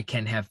that I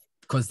can have,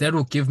 because that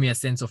will give me a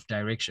sense of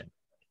direction.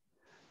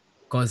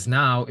 Because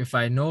now, if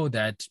I know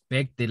that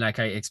back then, like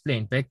I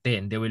explained, back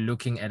then they were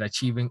looking at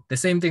achieving the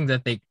same thing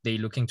that they're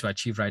looking to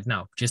achieve right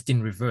now, just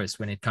in reverse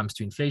when it comes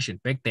to inflation.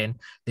 Back then,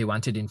 they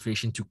wanted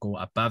inflation to go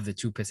above the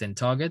 2%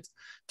 target,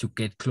 to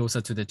get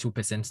closer to the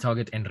 2%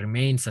 target and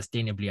remain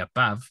sustainably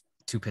above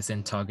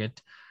 2% target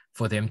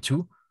for them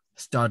to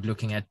start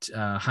looking at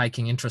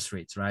hiking interest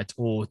rates, right?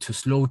 Or to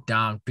slow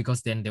down,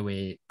 because then they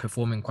were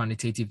performing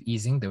quantitative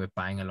easing. They were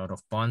buying a lot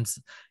of bonds,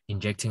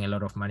 injecting a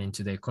lot of money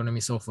into the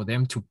economy. So for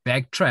them to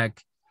backtrack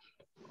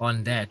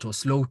on that or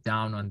slow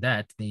down on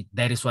that,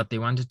 that is what they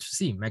wanted to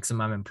see: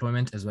 maximum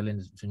employment as well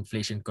as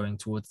inflation going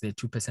towards their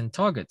 2%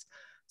 targets.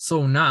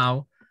 So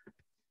now,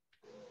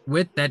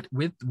 with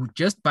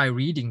just by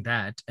reading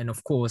that, and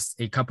of course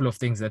a couple of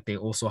things that they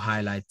also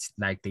highlight,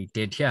 like they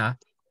did here,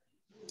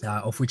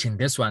 of which in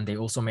this one they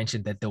also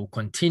mentioned that they'll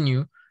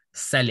continue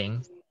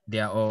selling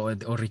their or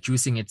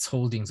reducing its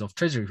holdings of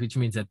treasury, which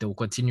means that they'll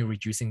continue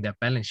reducing their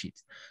balance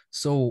sheets.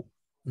 So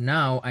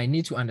now I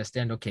need to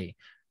understand, okay,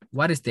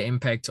 what is the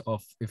impact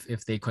of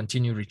if they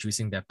continue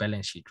reducing their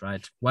balance sheet,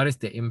 right? What is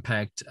the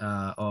impact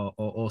and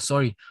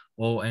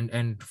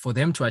for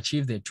them to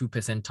achieve their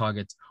 2%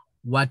 targets,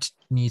 what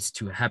needs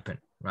to happen,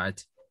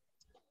 right?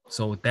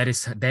 So that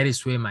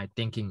is where my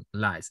thinking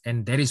lies.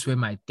 And that is where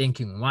my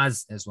thinking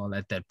was as well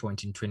at that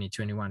point in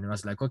 2021. It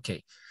was like,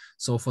 okay,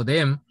 so for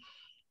them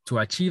to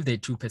achieve their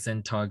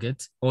 2%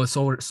 target, or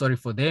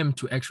for them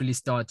to actually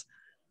start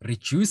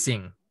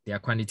reducing their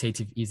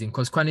quantitative easing,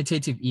 because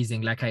quantitative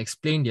easing, like I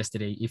explained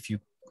yesterday, if you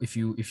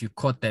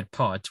caught that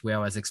part where I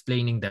was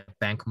explaining the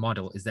bank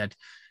model, is that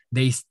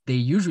they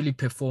usually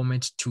perform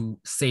it to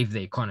save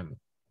the economy,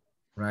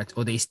 right?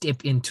 Or they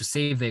step in to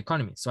save the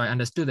economy. So I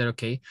understood that,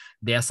 okay,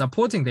 they are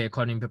supporting the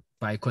economy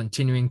by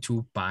continuing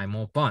to buy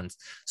more bonds.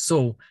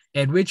 So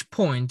at which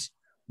point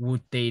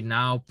would they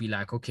now be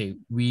like, okay,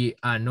 we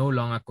are no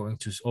longer going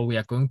to, or we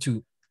are going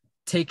to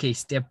take a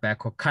step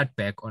back or cut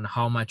back on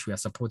how much we are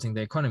supporting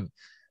the economy?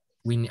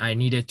 I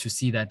needed to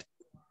see that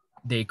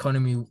the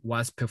economy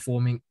was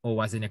performing or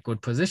was in a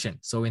good position.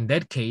 So in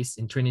that case,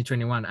 in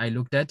 2021, I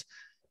looked at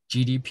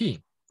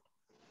GDP.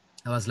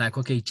 I was like,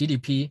 okay,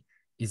 GDP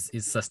is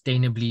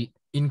sustainably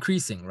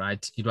increasing,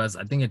 right? It was,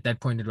 I think at that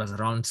point, it was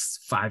around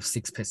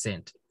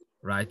 5-6%,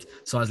 right?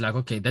 So I was like,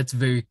 okay, that's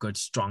very good,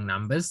 strong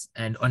numbers.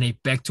 And on a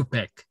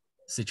back-to-back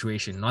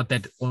situation, not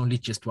that only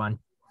just one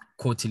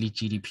quarterly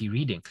GDP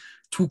reading,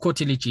 2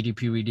 quarterly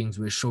GDP readings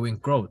were showing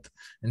growth.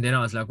 And then I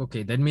was like,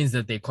 okay, that means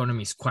that the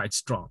economy is quite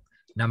strong.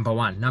 Number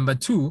one. Number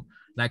two,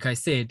 like I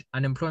said,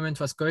 unemployment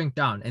was going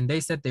down, and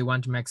they said they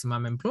want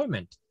maximum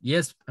employment.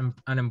 Yes,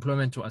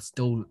 unemployment was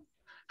still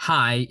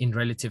high in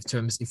relative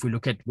terms if we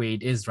look at where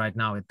it is right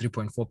now at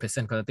 3.4%,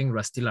 because I think it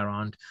was still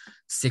around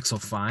 6 or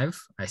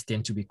 5. I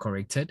stand to be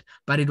corrected,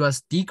 but it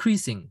was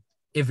decreasing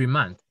every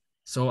month.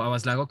 So I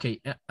was like,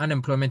 okay,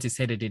 unemployment is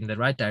headed in the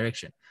right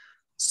direction.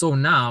 So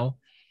now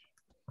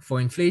for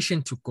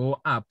inflation to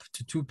go up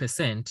to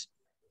 2%,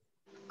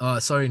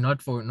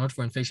 not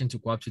for inflation to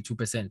go up to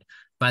 2%,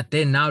 but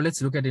then now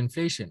let's look at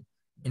inflation.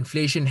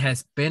 Inflation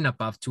has been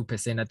above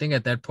 2%. I think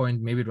at that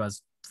point, maybe it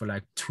was for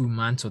like 2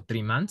 months or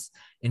 3 months,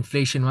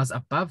 inflation was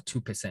above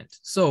 2%.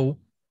 So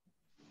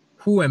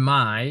who am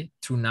I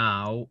to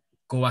now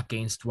go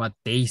against what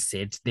they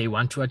said they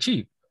want to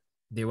achieve?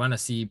 They want to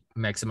see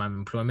maximum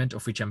employment,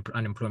 of which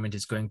unemployment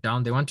is going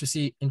down. They want to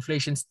see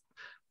inflation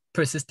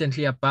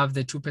persistently above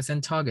the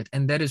 2% target.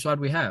 And that is what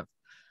we have.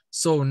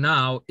 So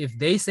now, if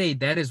they say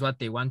that is what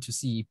they want to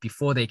see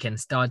before they can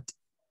start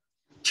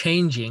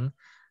changing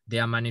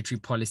their monetary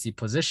policy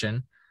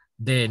position,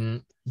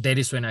 then that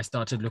is when I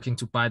started looking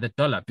to buy the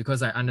dollar,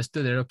 because I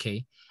understood that,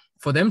 okay,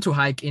 for them to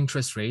hike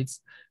interest rates,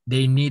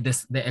 they need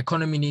this, the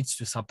economy needs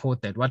to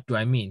support that. What do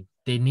I mean?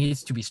 They need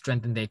to be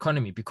strengthened the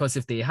economy, because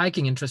if they're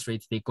hiking interest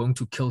rates, they're going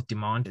to kill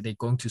demand. They're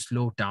going to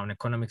slow down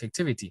economic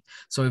activity.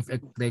 So if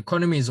the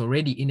economy is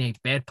already in a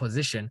bad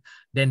position,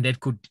 then that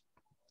could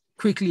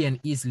quickly and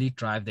easily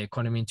drive the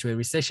economy into a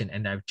recession.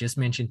 And I've just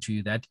mentioned to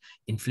you that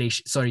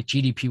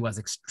GDP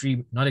was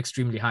not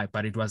extremely high,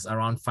 but it was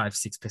around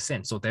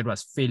 5-6%. So that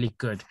was fairly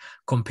good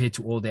compared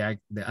to all the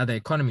other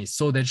economies.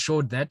 So that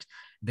showed that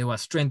there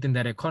was strength in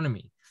that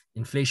economy.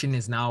 Inflation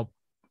is now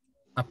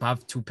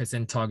above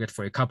 2% target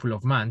for a couple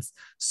of months.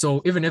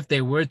 So even if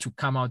they were to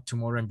come out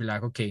tomorrow and be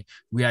like, okay,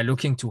 we are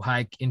looking to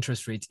hike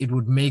interest rates, it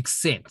would make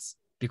sense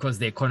because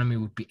the economy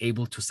would be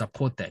able to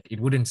support that. It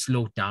wouldn't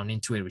slow down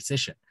into a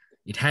recession.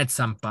 It had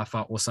some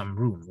buffer or some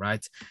room,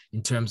 right,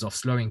 in terms of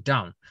slowing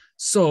down.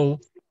 So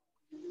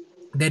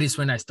that is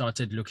when I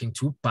started looking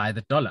to buy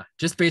the dollar,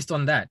 just based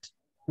on that,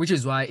 which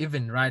is why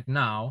even right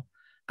now,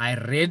 I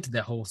read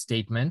the whole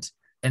statement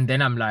and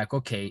then I'm like,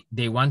 okay,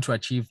 they want to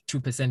achieve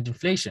 2%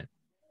 inflation.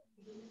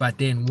 But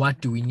then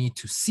what do we need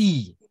to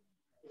see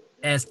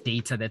as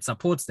data that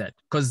supports that?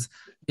 Because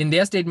in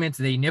their statements,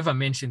 they never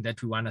mentioned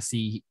that we want to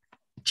see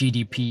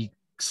GDP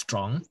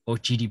strong or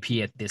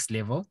GDP at this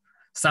level.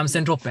 Some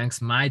central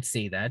banks might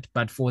say that,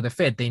 but for the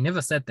Fed, they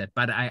never said that.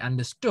 But I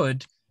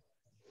understood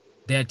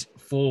that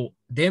for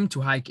them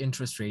to hike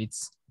interest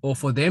rates or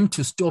for them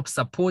to stop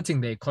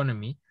supporting the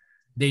economy,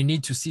 they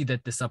need to see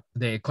that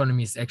the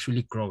economy is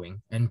actually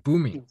growing and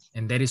booming.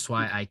 And that is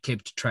why I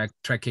kept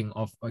tracking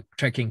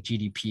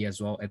GDP as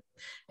well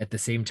at the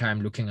same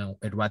time, looking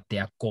at what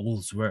their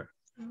goals were.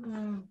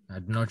 I'm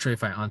not sure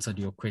if I answered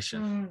your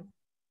question.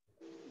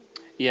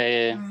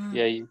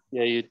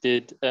 You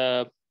did.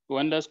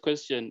 One last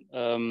question.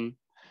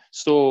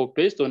 So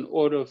based on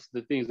all of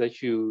the things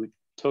that you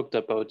talked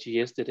about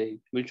yesterday,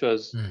 which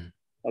was,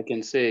 I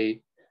can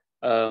say,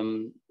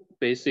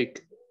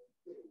 basic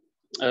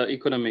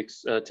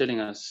economics telling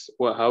us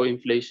how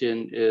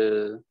inflation,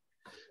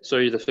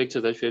 the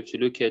factors that you have to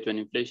look at when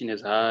inflation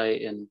is high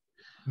and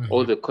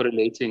all the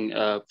correlating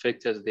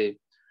factors there.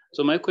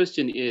 So my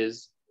question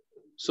is,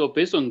 so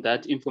based on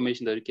that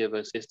information that you gave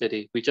us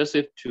yesterday, we just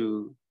have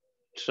to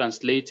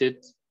translate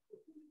it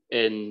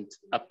and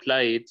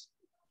apply it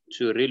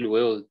to real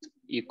world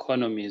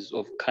economies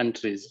of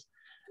countries.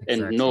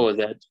 Exactly. And know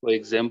that, for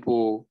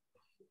example,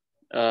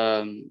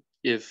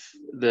 if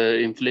the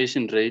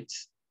inflation rate,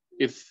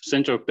 if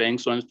central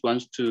banks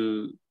wants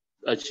to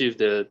achieve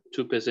the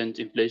 2%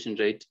 inflation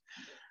rate,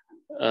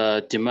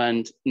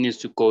 demand needs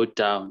to go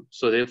down.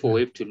 So therefore,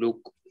 we have to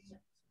look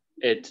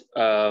at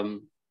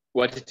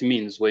what it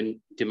means when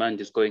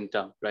demand is going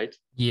down, right?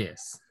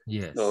 Yes,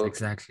 so,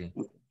 exactly.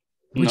 No,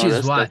 which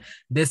is why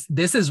this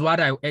is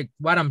what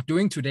I'm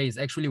doing today is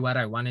actually what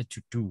I wanted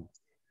to do.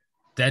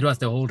 That was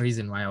the whole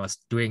reason why I was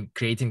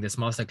creating this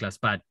masterclass,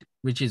 but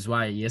which is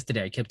why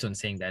yesterday I kept on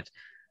saying that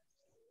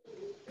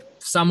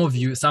some of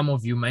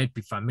you might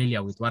be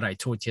familiar with what I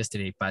taught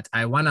yesterday, but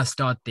I want to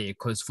start there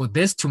because for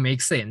this to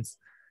make sense,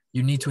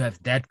 you need to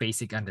have that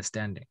basic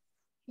understanding.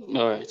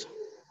 All right.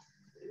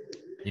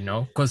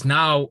 Because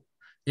now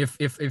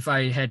if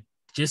I had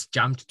just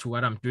jumped to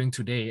what I'm doing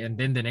today, and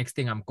then the next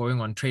thing I'm going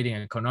on trading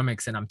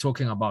economics and I'm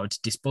talking about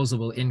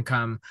disposable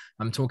income,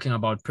 I'm talking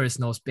about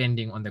personal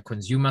spending on the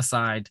consumer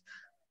side,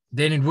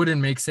 then it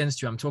wouldn't make sense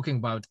to you. I'm talking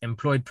about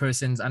employed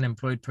persons,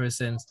 unemployed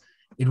persons.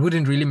 It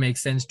wouldn't really make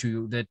sense to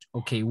you that,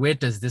 okay, where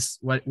does this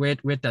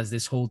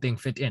whole thing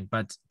fit in?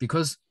 But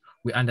because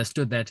we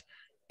understood that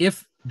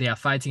if they are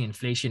fighting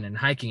inflation and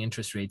hiking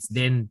interest rates,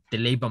 then the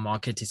labor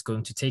market is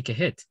going to take a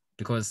hit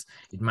because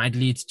it might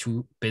lead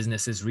to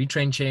businesses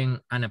retrenching,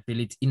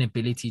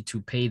 inability to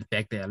pay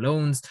back their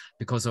loans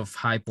because of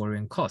high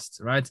borrowing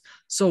costs, right?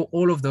 So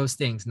all of those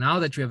things, now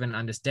that you have an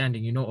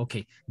understanding,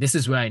 okay, this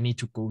is where I need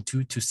to go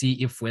to see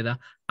if whether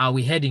are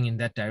we heading in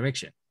that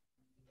direction.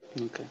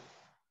 Okay.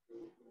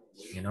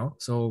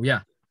 So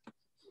yeah.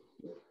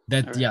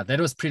 That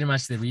was pretty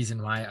much the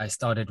reason why I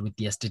started with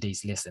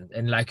yesterday's lesson.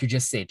 And like you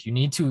just said, you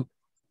need to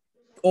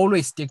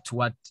always stick to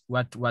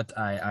what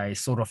I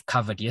sort of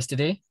covered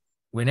yesterday.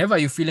 Whenever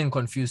you're feeling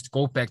confused,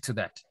 go back to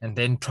that and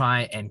then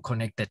try and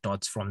connect the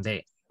dots from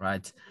there,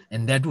 right?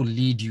 And that will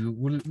lead you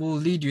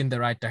in the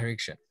right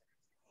direction.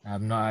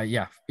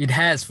 It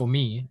has for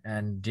me,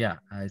 and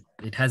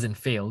it hasn't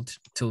failed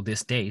till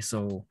this day.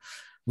 So,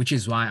 which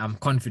is why I'm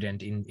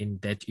confident in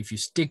that if you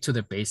stick to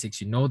the basics,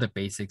 the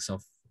basics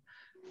of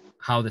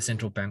how the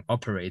central bank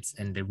operates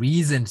and the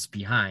reasons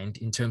behind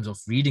in terms of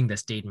reading the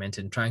statement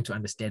and trying to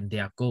understand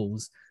their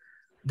goals,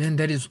 then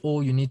that is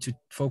all you need to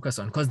focus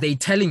on because they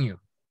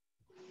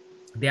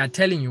are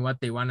telling you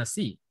what they want to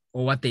see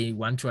or what they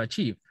want to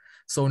achieve.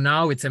 So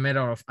now it's a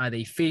matter of, are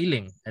they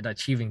failing at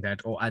achieving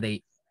that or are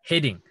they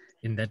heading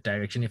in that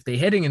direction? If they're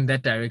heading in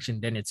that direction,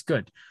 then it's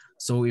good.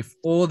 So if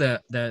all the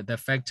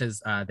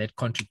factors that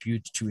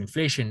contribute to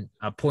inflation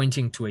are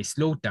pointing to a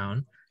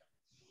slowdown,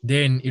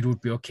 then it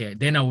would be okay.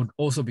 Then I would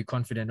also be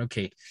confident,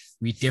 okay,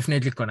 we're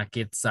definitely going to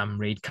get some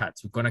rate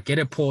cuts. We're going to get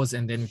a pause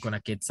and then we're going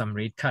to get some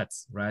rate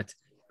cuts, right,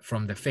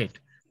 from the Fed.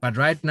 But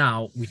right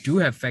now, we do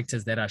have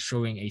factors that are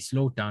showing a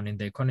slowdown in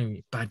the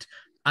economy, but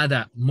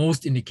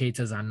most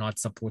indicators are not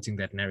supporting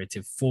that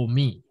narrative for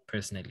me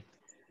personally.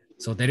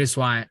 So that is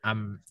why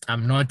I'm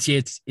not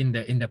yet in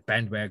the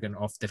bandwagon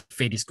of the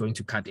Fed is going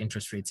to cut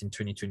interest rates in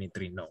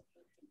 2023. No.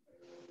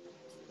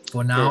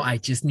 For now, I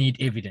just need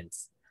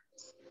evidence.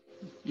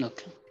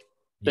 Okay.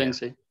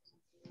 Thanks.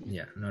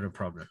 Yeah, not a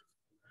problem.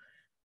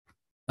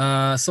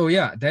 So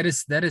yeah, that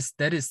is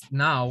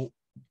now.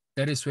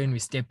 That is when we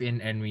step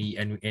in and we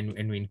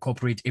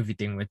incorporate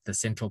everything with the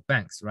central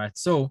banks, right?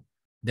 So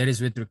that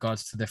is with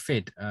regards to the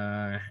Fed.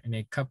 In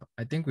a couple,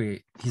 I think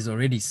he's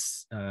already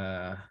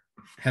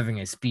having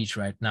a speech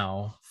right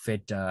now,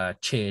 Fed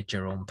Chair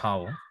Jerome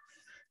Powell.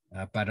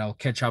 But I'll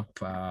catch up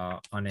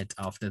on it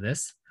after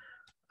this.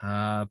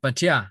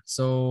 But yeah,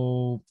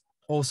 so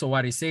also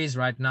what he says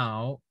right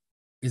now,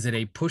 is it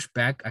a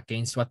pushback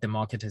against what the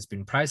market has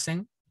been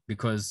pricing?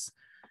 Because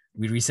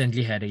we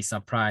recently had a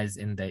surprise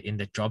in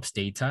the jobs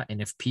data,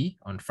 NFP,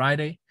 on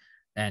Friday,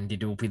 and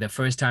it will be the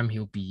first time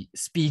he'll be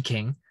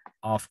speaking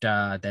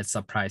after that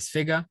surprise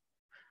figure.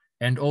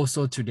 And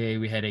also today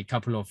we had a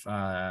couple of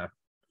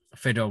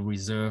Federal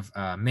Reserve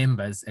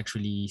members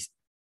actually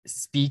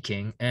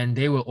speaking, and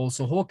they were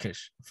also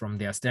hawkish from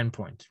their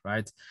standpoint,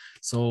 right?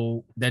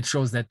 So that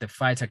shows that the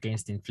fight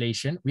against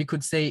inflation, we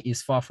could say,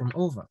 is far from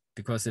over,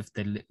 because if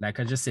like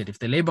I just said, if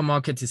the labor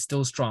market is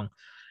still strong,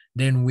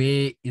 then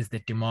where is the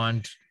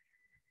demand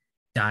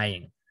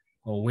dying?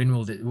 Or when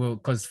will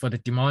because for the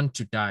demand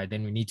to die,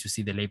 then we need to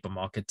see the labor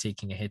market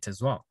taking a hit as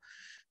well.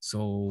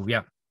 So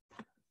yeah,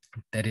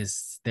 that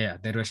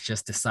was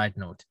just a side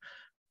note.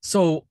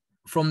 So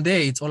from there,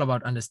 it's all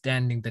about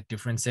understanding the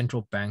different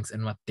central banks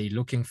and what they're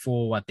looking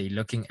for, what they're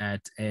looking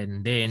at,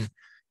 and then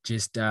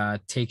just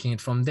taking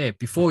it from there.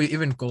 Before you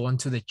even go on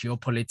to the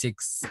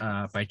geopolitics,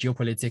 by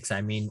geopolitics,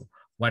 I mean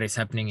what is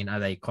happening in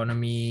other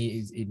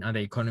economies.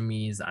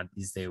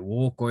 Is there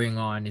war going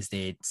on? Is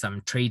there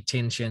some trade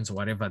tensions or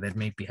whatever that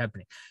may be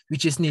happening? We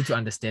just need to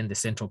understand the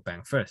central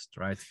bank first,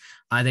 right?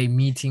 Are they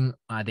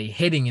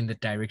heading in the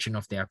direction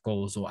of their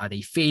goals, or are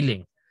they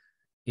failing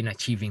in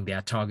achieving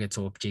their targets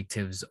or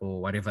objectives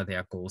or whatever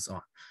their goals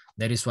are?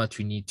 That is what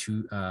we need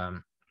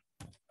to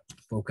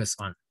focus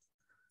on.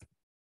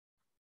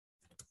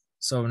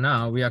 So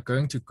now we are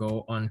going to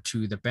go on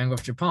to the Bank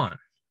of Japan.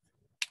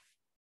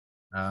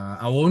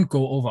 I won't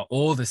go over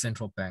all the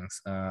central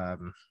banks.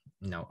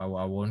 No, I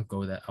won't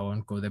go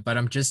there. But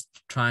I'm just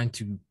trying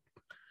to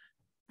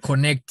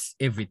connect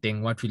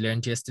everything, what we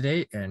learned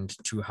yesterday, and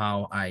to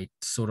how I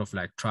sort of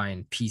like try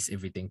and piece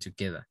everything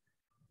together.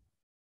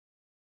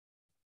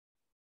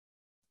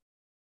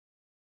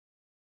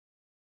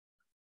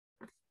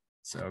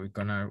 So we're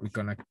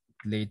gonna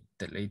late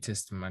the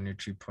latest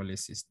monetary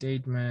policy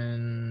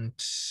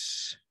statement.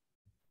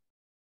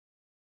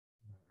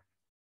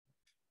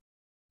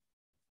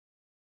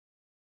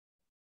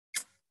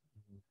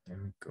 Let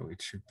me go.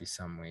 It should be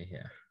somewhere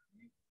here.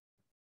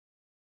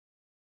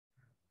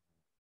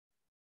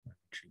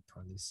 Monetary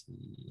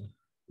policy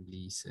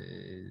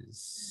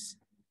releases.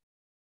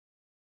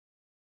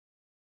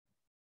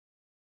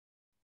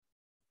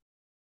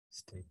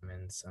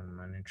 Statements on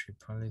monetary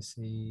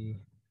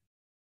policy.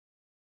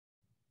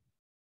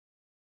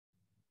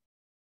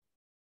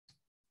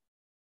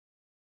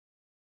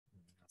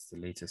 That's the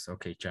latest.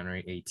 Okay,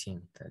 January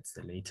 18th. That's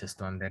the latest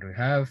one that we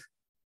have.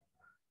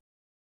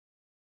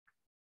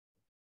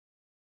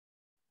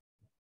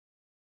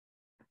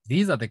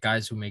 These are the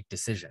guys who make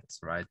decisions,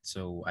 right?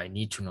 So I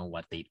need to know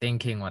what they're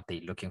thinking, what they're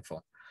looking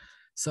for.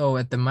 So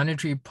at the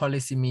monetary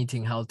policy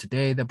meeting held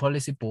today, the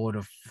policy board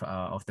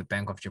of the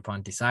Bank of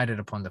Japan decided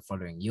upon the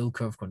following: yield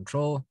curve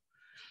control.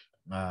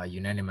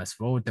 Unanimous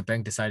vote. The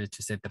bank decided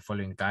to set the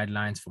following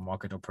guidelines for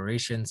market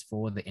operations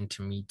for the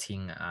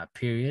intermeeting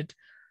period.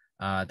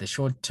 The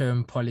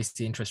short-term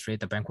policy interest rate,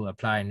 the bank will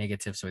apply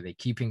negative, so they're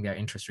keeping their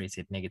interest rates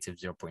at negative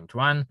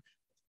 0.1.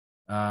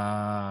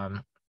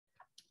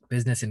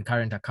 Business in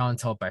current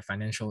accounts held by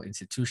financial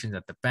institutions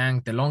at the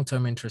bank. The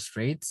long-term interest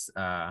rates,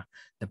 the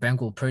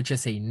bank will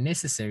purchase a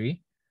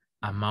necessary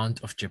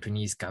amount of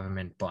Japanese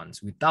government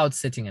bonds without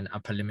setting an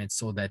upper limit,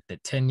 so that the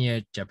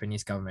 10-year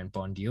Japanese government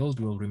bond yield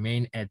will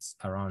remain at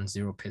around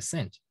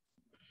 0%.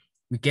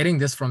 We're getting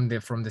this from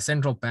the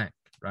central bank,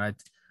 right?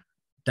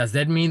 Does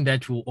that mean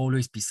that we'll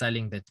always be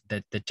selling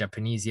the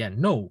Japanese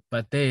yen? No,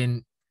 but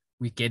then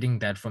we're getting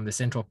that from the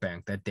central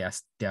bank, that they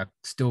are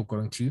still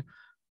going to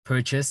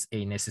purchase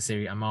a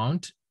necessary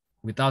amount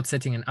without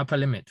setting an upper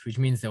limit, which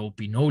means there will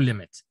be no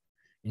limit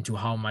into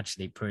how much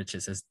they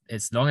purchase.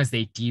 As long as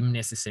they deem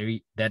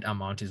necessary, that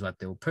amount is what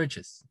they will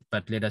purchase.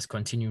 But let us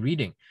continue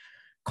reading.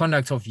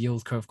 Conduct of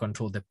yield curve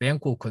control. The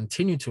bank will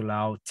continue to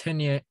allow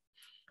 10-year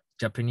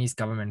Japanese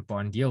government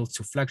bond yields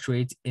to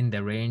fluctuate in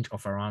the range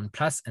of around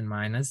plus and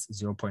minus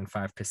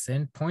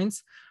 0.5%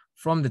 points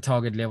from the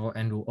target level,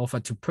 and will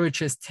offer to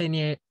purchase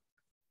 10-year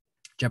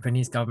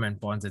Japanese government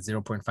bonds at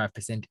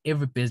 0.5%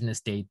 every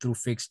business day through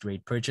fixed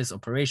rate purchase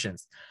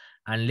operations,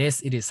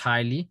 unless it is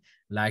highly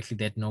likely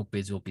that no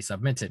bids will be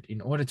submitted.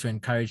 In order to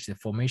encourage the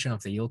formation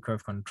of the yield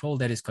curve control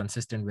that is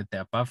consistent with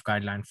the above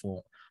guideline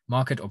for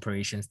market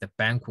operations, the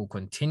bank will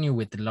continue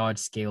with the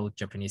large-scale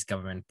Japanese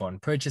government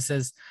bond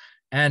purchases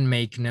and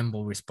make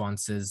nimble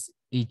responses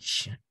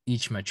each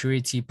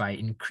maturity by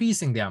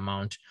increasing the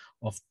amount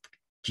of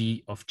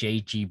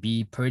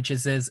JGB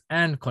purchases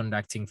and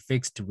conducting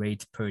fixed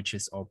rate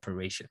purchase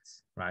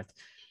operations, right?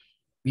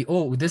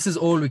 This is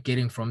all we're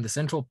getting from the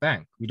central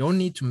bank. We don't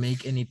need to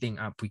make anything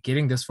up. We're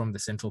getting this from the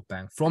central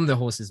bank, from the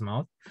horse's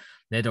mouth,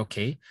 that,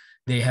 okay,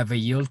 they have a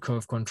yield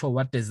curve control.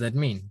 What does that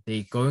mean?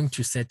 They're going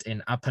to set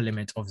an upper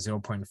limit of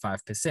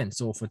 0.5%.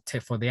 So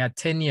for their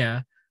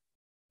 10-year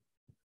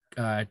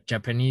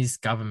Japanese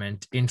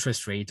government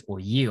interest rate or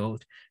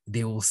yield,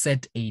 they will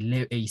set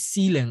a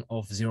ceiling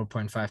of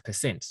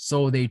 0.5%.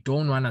 So they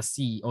don't want to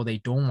see, or they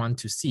don't want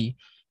to see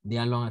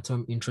their longer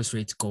term interest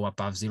rates go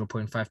above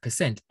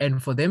 0.5%.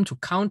 And for them to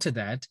counter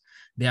that,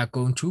 they are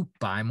going to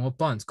buy more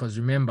bonds. Because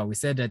remember, we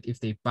said that if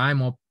they buy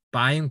more,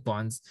 buying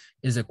bonds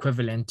is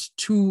equivalent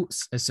to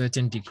a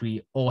certain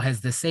degree, or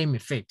has the same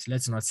effect.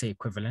 Let's not say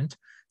equivalent.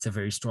 It's a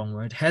very strong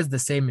word. Has the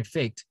same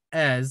effect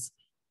as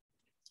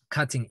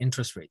cutting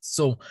interest rates.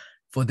 So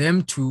for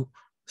them to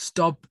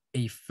stop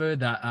a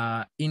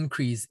further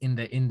increase in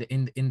the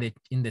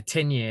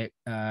 10-year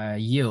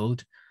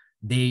yield,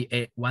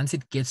 they once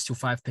it gets to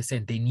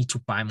 5%, they need to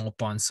buy more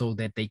bonds so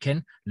that they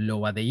can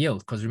lower the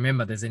yield. Because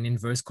remember, there's an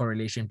inverse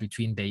correlation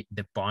between the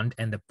bond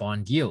and the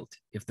bond yield.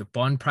 If the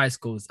bond price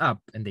goes up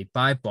and they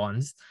buy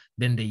bonds,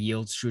 then the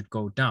yields should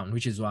go down,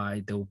 which is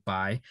why they'll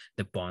buy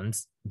the bond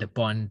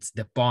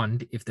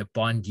if the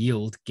bond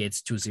yield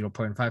gets to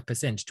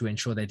 0.5% to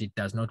ensure that it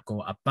does not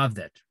go above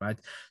that, right?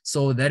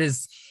 So that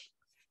is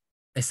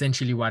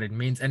essentially what it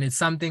means. And it's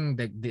something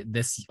that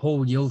this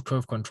whole yield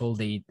curve control,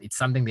 it's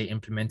something they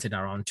implemented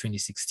around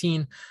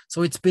 2016.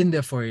 So it's been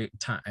there for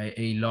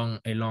a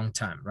long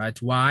time, right?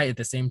 Why at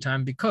the same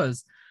time?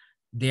 Because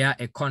their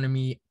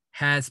economy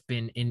has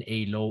been in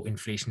a low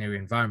inflationary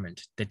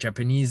environment. The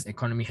Japanese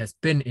economy has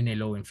been in a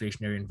low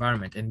inflationary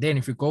environment. And then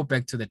if you go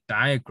back to the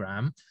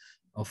diagram,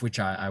 of which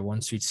I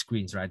won't switch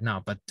screens right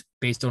now, but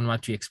based on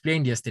what we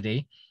explained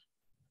yesterday,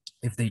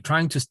 if they're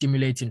trying to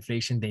stimulate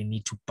inflation, they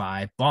need to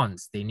buy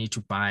bonds. They need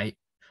to buy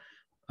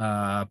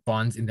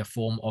bonds in the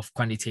form of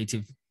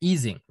quantitative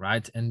easing,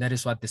 right? And that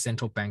is what the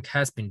central bank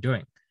has been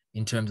doing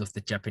in terms of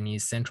the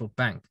Japanese central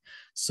bank.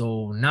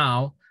 So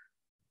now,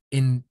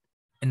 in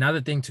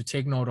another thing to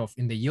take note of,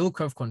 in the yield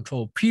curve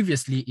control,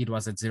 previously it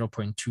was at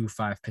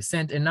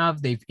 0.25%, and now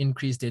they've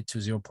increased it to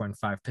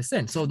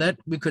 0.5%. So that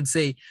we could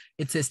say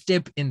it's a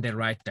step in the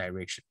right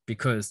direction,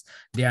 because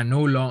they are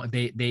no longer,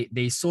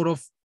 they sort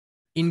of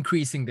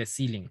increasing the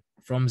ceiling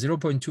from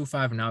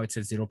 0.25, now it's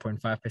at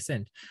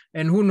 0.5%.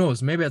 And who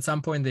knows, maybe at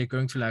some point they're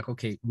going to like,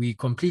 okay, we're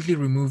completely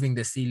removing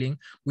the ceiling,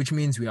 which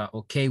means we are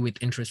okay with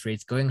interest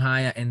rates going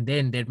higher. And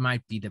then that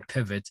might be the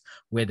pivot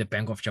where the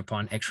Bank of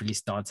Japan actually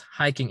starts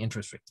hiking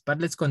interest rates. But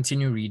let's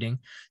continue reading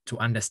to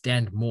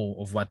understand more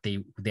of what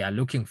they are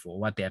looking for,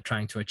 what they are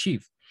trying to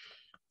achieve.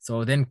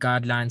 So then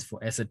guidelines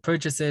for asset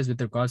purchases.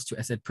 With regards to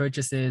asset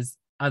purchases,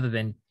 other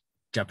than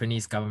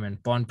Japanese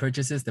government bond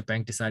purchases, the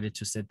bank decided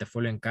to set the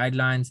following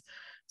guidelines.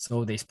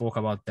 So they spoke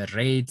about the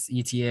rates,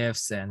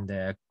 ETFs, and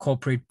the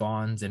corporate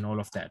bonds and all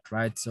of that,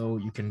 right? So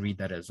you can read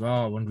that as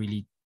well. I won't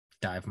really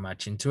dive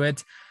much into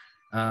it.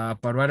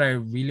 But what I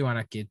really want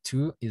to get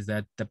to is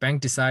that the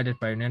bank decided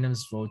by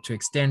unanimous vote to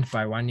extend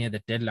by 1 year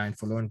the deadline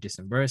for loan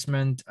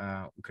disbursement.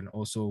 We can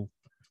also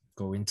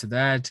go into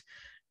that.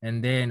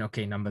 And then,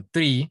 okay, number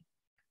 3,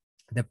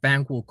 the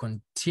bank will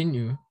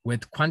continue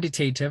with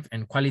quantitative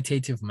and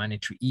qualitative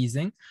monetary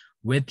easing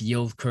with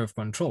yield curve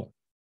control.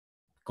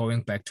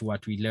 Going back to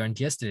what we learned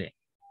yesterday,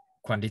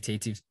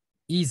 quantitative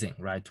easing,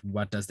 right?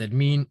 What does that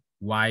mean?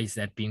 Why is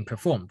that being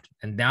performed?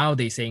 And now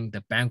they're saying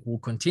the bank will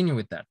continue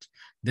with that.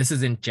 This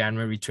is in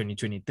January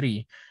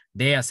 2023.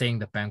 They are saying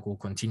the bank will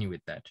continue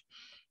with that.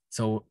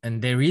 So,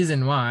 and the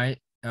reason why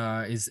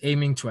is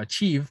aiming to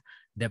achieve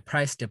the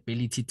price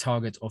stability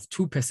target of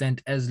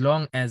 2% as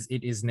long as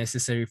it is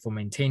necessary for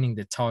maintaining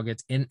the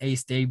target in a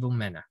stable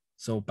manner.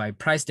 So by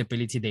price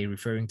stability, they're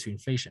referring to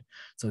inflation.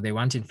 So they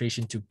want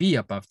inflation to be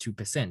above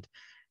 2%.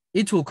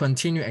 It will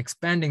continue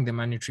expanding the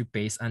monetary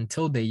base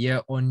until the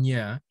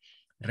year-on-year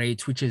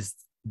rate, which is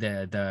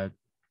the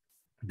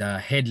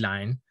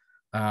headline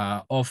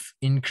of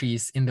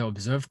increase in the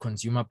observed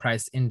consumer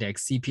price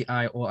index,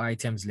 CPI, or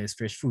items less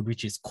fresh food,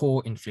 which is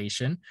core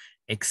inflation,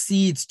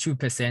 exceeds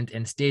 2%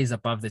 and stays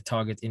above the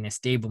target in a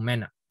stable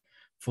manner.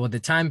 For the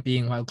time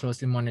being, while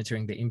closely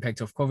monitoring the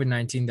impact of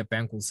COVID-19, the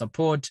bank will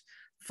support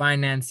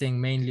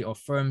financing mainly of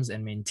firms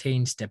and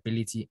maintain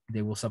stability.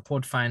 They will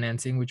support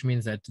financing, which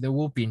means that they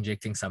will be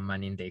injecting some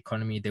money in the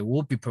economy. They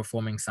will be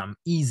performing some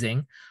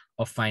easing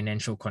of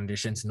financial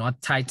conditions,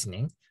 not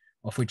tightening,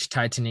 of which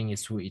tightening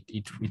is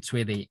it's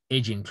where they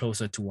edging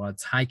closer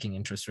towards hiking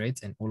interest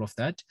rates and all of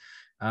that.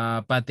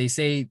 But they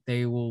say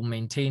they will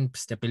maintain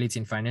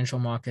stability in financial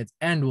markets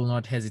and will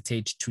not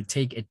hesitate to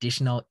take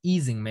additional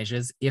easing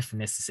measures if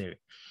necessary.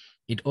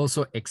 It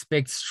also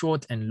expects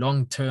short and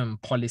long-term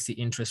policy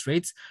interest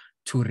rates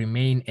to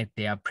remain at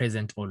their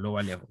present or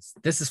lower levels.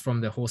 This is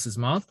from the horse's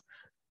mouth.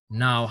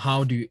 Now,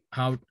 how do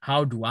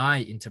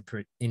I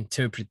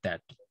interpret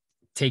that?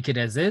 Take it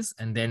as is,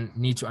 and then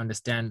need to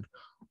understand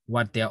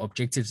what their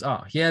objectives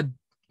are. Here,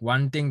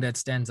 one thing that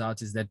stands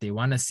out is that they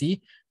want to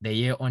see the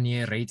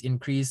year-on-year rate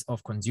increase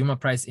of consumer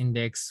price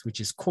index, which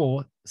is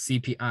core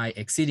CPI,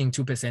 exceeding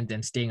 2%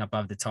 and staying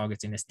above the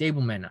target in a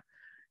stable manner.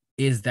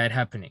 Is that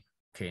happening?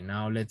 Okay,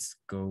 now let's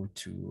go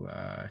to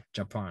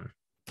Japan.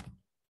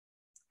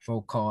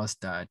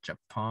 forecast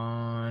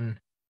Japan,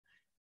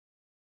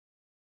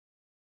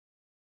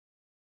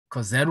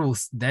 because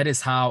that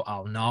is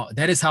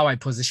how I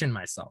position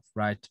myself,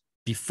 right?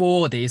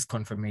 Before there is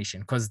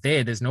confirmation, because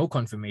there's no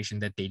confirmation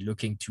that they're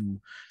looking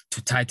to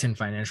tighten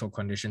financial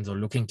conditions or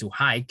looking to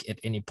hike at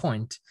any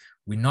point.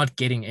 We're not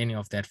getting any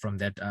of that from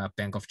that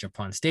Bank of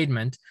Japan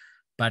statement.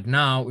 But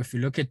now, if you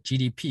look at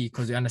GDP,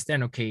 because you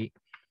understand, okay,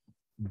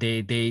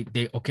 they're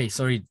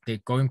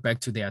going back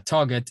to their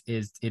target,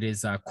 it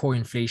is core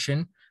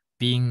inflation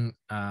being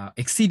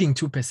exceeding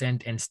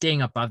 2% and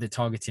staying above the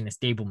target in a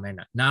stable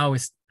manner. Now,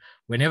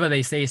 whenever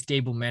they say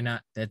stable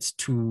manner, that's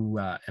too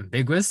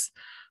ambiguous.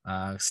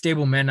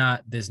 Stable manner,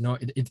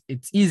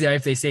 it's easier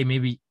if they say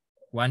maybe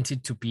want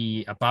it to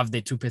be above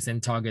the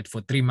 2% target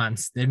for 3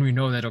 months. Then we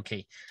know that,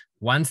 okay,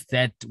 once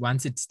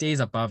it stays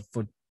above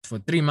for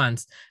 3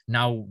 months,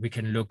 now we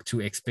can look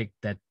to expect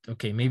that,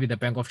 okay, maybe the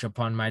Bank of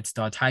Japan might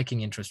start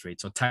hiking interest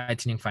rates or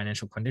tightening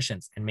financial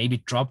conditions and maybe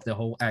drop the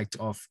whole act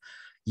of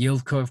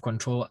yield curve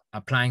control,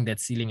 applying that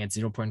ceiling at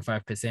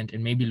 0.5%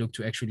 and maybe look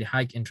to actually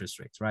hike interest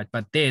rates, right?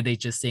 But they're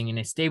just saying in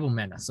a stable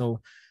manner. So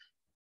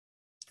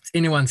it's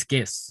anyone's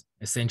guess,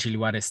 essentially,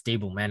 what a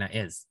stable manner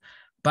is.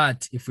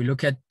 But if we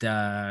look at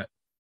the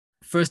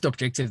first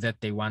objective that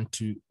they want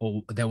to,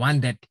 or the one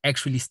that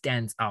actually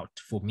stands out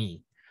for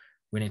me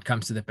when it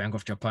comes to the Bank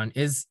of Japan,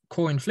 is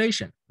core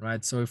inflation,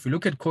 right? So if we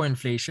look at core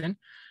inflation,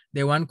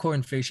 they want core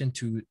inflation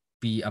to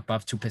be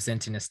above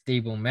 2% in a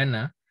stable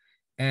manner.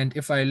 And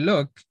if I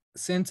look,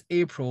 since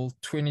April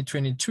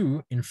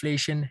 2022,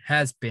 inflation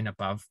has been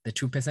above the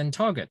 2%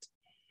 target.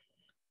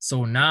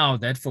 So now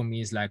that for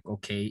me is like,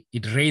 okay,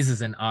 it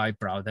raises an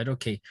eyebrow that,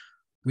 okay,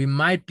 we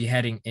might be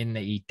heading in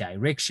a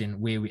direction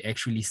where we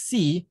actually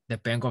see the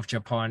Bank of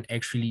Japan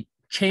actually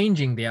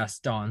changing their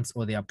stance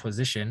or their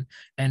position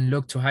and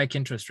look to hike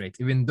interest rates,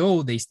 even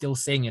though they're still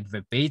saying it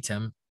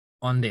verbatim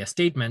on their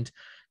statement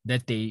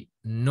that they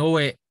know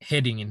it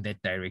heading in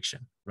that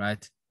direction,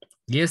 right?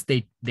 Yes,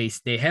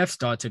 they have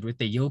started with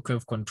the yield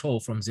curve control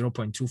from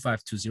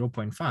 0.25 to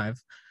 0.5.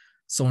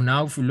 So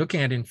now if we're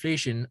looking at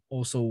inflation,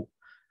 also,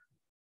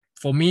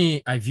 for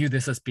me, I view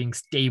this as being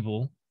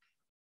stable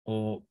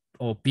or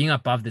being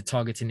above the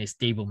target in a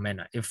stable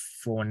manner. If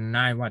for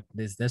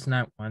that's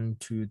not 1,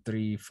 2,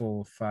 3,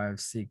 4, 5,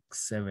 6,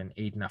 7,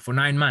 8, 9. For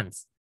 9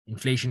 months,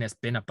 inflation has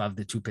been above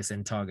the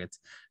 2% target.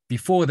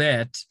 Before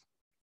that,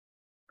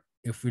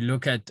 if we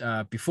look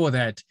at before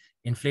that,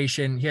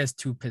 inflation, here's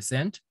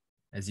 2%,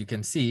 as you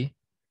can see.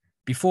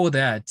 Before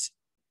that,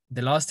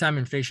 the last time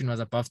inflation was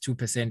above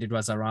 2%, it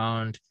was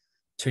around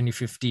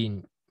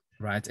 2015,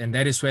 right? And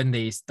that is when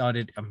they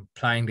started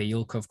applying the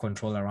yield curve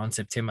control around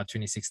September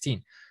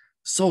 2016.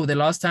 So the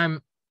last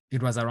time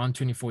it was around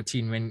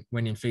 2014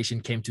 when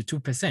inflation came to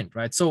 2%,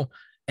 right? So,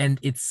 and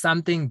it's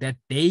something that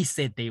they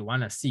said they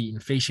want to see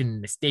inflation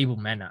in a stable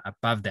manner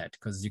above that,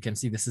 because you can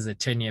see this is a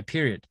 10-year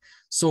period.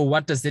 So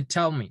what does it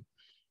tell me?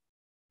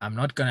 I'm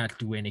not going to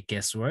do any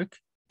guesswork,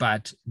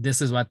 but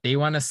this is what they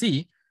want to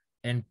see.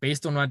 And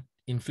based on what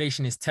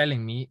inflation is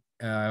telling me,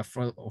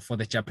 for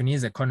the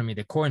Japanese economy,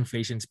 the core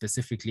inflation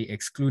specifically,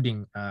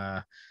 excluding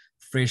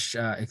fresh,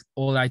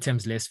 all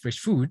items less fresh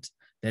food,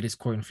 that is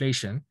core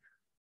inflation,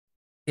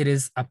 it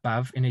is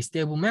above in a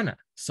stable manner.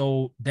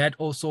 So that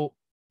also,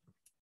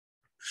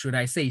 should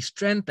I say,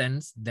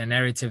 strengthens the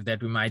narrative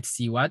that we might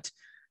see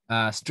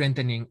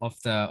strengthening of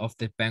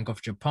the Bank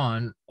of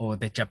Japan or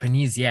the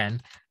Japanese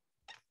yen,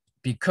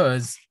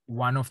 because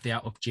one of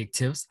their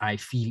objectives, I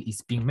feel,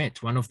 is being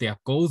met. One of their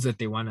goals that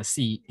they want to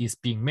see is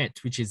being met,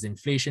 which is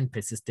inflation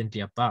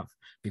persistently above.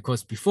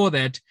 Because before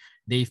that,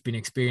 they've been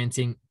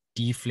experiencing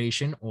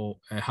deflation or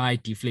a high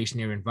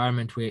deflationary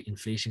environment where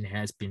inflation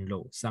has been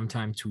low,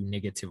 sometime to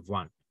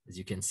 -1, as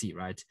you can see,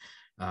 right?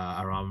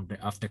 Around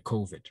after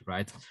COVID,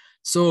 right?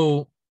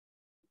 So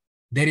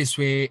that is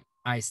where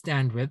I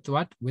stand with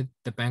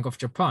the Bank of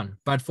Japan.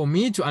 But for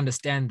me to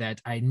understand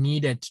that, I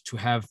needed to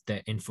have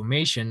the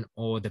information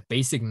or the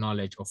basic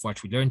knowledge of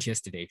what we learned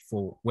yesterday.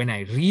 For when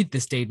I read the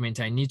statement,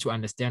 I need to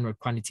understand what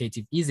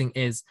quantitative easing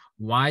is,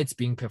 why it's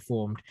being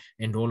performed,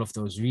 and all of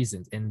those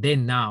reasons. And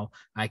then now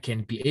I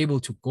can be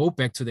able to go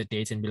back to the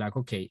data and be like,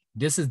 okay,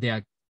 this is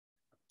their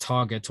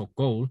target or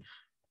goal.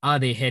 Are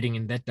they heading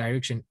in that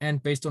direction?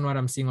 And based on what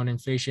I'm seeing on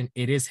inflation,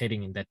 it is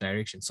heading in that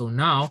direction. So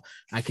now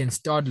I can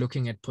start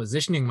looking at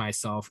positioning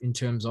myself in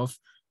terms of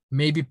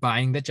maybe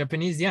buying the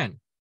Japanese yen,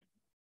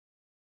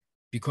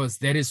 because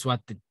that is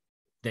what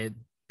the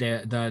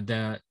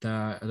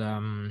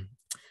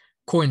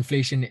core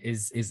inflation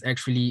is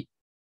actually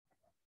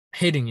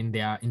heading in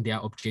their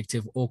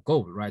objective or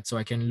goal, right? So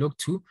I can look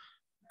to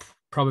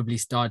probably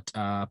start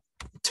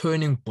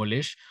turning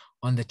bullish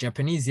on the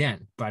Japanese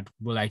yen. But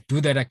will I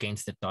do that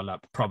against the dollar?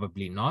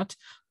 Probably not.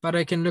 But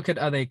I can look at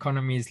other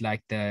economies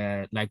like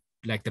the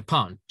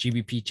pound,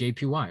 GBP,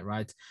 JPY,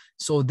 right?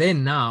 So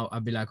then now I'll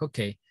be like,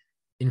 okay,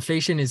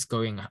 inflation is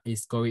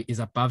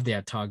above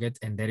their target,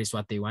 and that is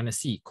what they want to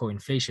see. Core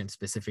inflation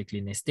specifically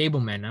in a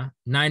stable manner,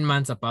 9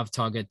 months above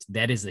target.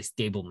 That is a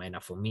stable manner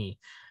for me.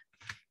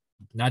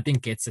 Nothing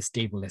gets as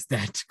stable as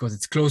that because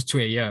it's close to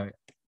a year.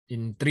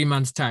 in 3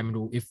 months'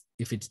 time,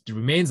 if it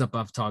remains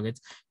above target,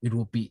 it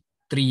will be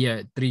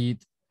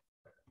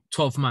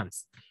 12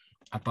 months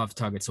above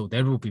target. So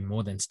that will be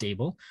more than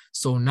stable.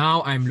 So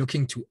now I'm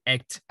looking to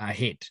act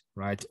ahead,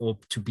 right? Or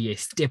to be a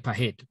step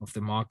ahead of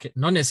the market,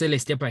 not necessarily a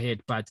step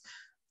ahead, but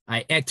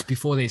I act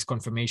before there's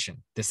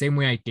confirmation, the same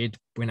way I did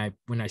when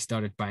I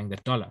started buying the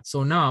dollar.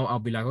 So now I'll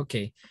be like,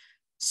 okay,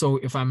 so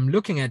if I'm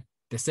looking at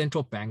the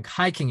central bank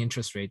hiking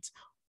interest rates,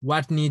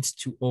 what needs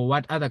to, or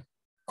what other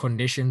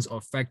conditions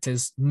or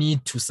factors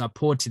need to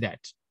support that?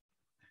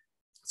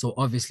 So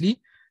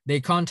obviously, they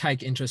can't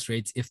hike interest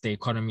rates if the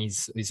economy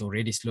is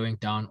already slowing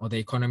down, or the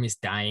economy is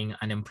dying,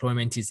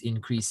 unemployment is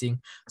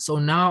increasing. So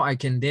now I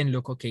can then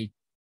look, okay,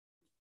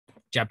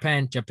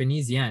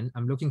 Japanese yen,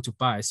 I'm looking to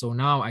buy. So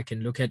now I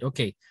can look at,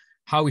 okay,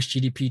 how is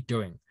GDP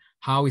doing?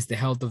 How is the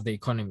health of the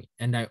economy?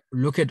 And I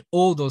look at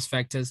all those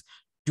factors.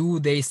 Do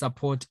they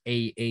support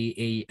a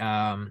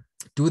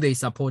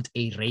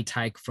rate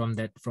hike from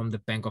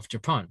the Bank of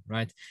Japan,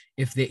 right?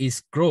 If there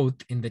is growth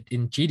in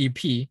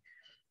GDP,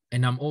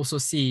 and I'm also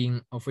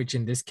seeing, of which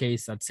in this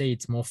case, I'd say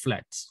it's more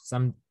flat.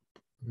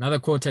 Another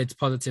quarter, it's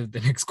positive. The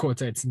next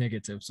quarter, it's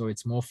negative. So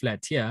it's more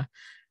flat here.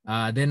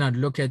 Then I'd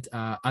look at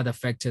other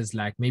factors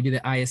like maybe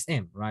the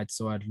ISM, right?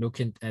 So I'd look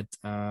at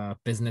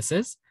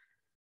businesses.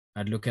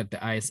 I'd look at the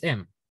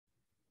ISM.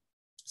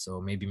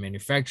 So maybe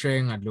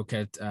manufacturing. I'd look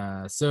at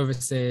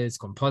services,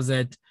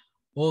 composite,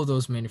 all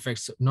those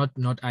manufacturers.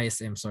 Not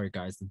ISM. Sorry,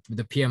 guys.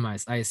 The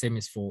PMIs. ISM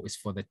is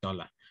for the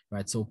dollar,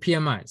 right? So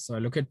PMIs. So I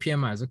look at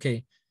PMIs.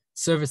 Okay.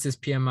 Services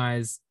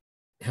PMIs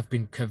have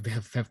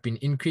been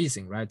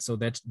increasing, right? So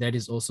that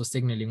is also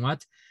signaling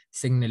what?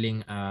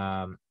 Signaling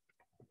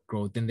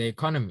growth in the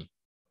economy,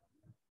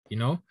 you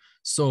know?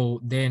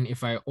 So then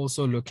if I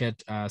also look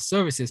at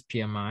services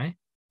PMI,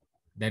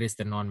 that is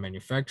the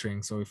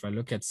non-manufacturing. So if I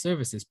look at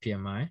services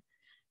PMI,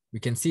 we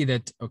can see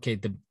that, okay,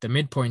 the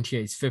midpoint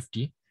here is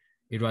 50.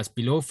 It was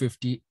below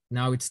 50.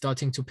 Now it's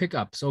starting to pick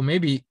up. So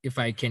maybe if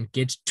I can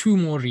get 2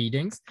 more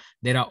readings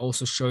that are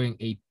also showing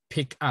a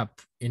pick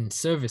up in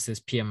services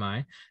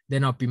PMI,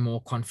 then I'll be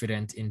more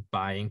confident in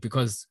buying,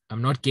 because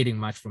I'm not getting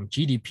much from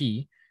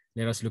GDP.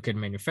 Let us look at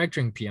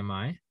manufacturing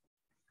PMI.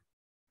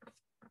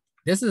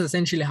 This is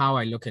essentially how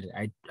I look at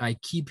it. I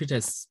keep it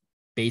as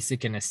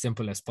basic and as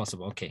simple as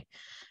possible. Okay.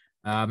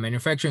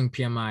 Manufacturing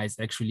PMI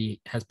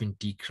has been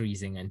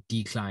decreasing and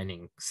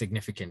declining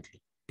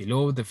significantly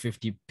below the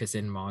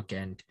 50% mark,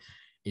 and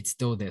it's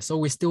still there. So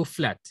we're still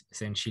flat,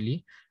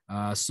 essentially.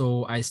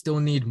 So I still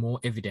need more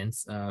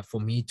evidence for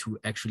me to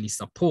actually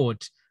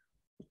support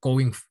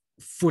going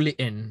fully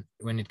in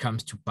when it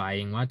comes to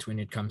buying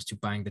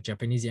the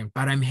Japanese yen.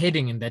 But I'm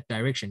heading in that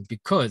direction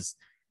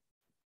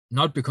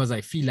not because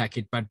I feel like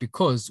it, but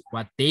because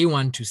what they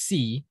want to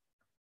see,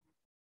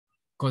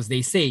 because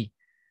they say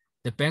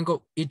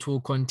it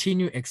will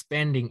continue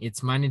expanding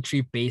its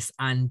monetary base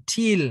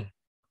until,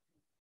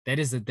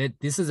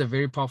 this is a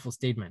very powerful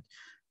statement.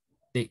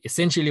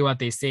 Essentially what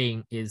they're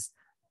saying is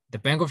the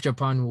Bank of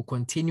Japan will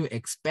continue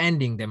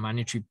expanding the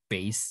monetary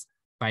base.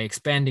 By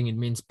expanding, it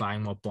means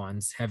buying more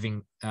bonds,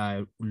 having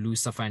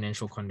looser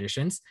financial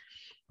conditions,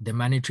 the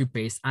monetary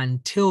base,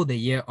 until the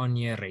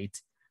year-on-year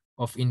rate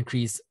of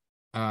increase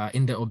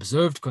in the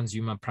observed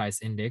consumer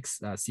price index,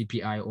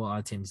 CPI, or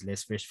other terms,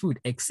 less fresh food,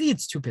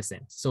 exceeds 2%.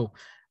 So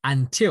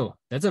until,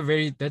 that's a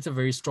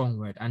very strong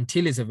word.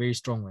 Until is a very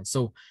strong word.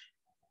 So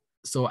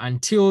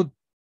until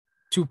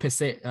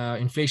 2%,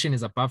 inflation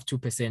is above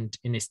 2%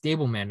 in a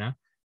stable manner,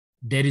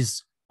 that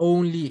is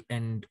only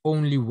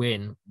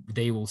when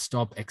they will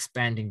stop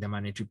expanding the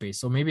monetary base.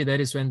 So maybe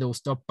that is when they'll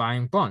stop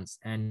buying bonds.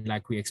 And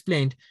like we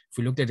explained, if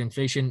we looked at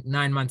inflation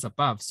 9 months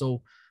above,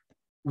 so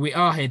we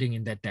are heading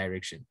in that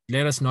direction.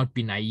 Let us not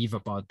be naive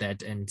about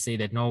that and say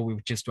that, no, we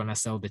just want to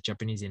sell the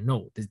Japanese yen.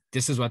 No,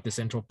 this is what the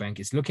central bank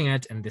is looking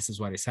at, and this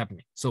is what is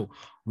happening. So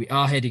we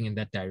are heading in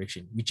that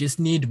direction. We just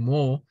need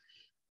more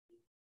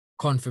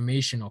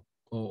confirmation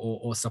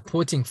or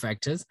supporting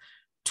factors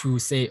to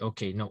say,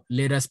 okay, no,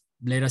 let us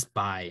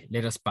buy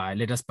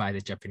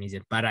the Japanese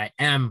yen. But I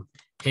am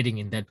heading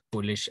in that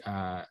bullish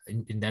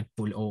in that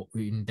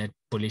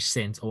bullish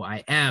sense, or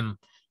I am,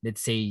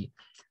 let's say,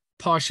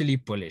 partially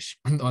bullish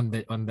on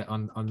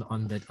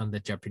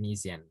the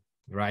Japanese yen,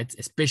 right?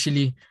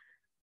 Especially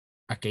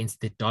against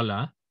the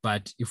dollar.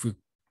 But if we're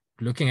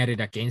looking at it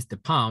against the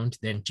pound,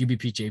 then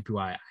GBP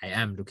JPY, I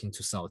am looking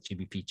to sell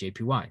GBP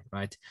JPY,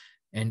 right?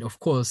 And of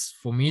course,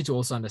 for me to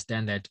also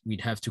understand that,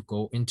 we'd have to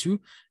go into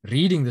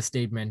reading the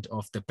statement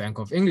of the Bank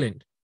of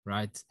England,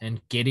 right? And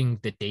getting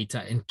the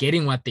data and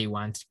getting what they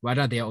want, what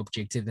are their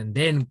objectives, and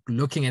then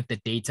looking at the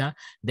data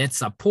that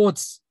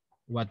supports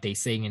what they're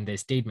saying in their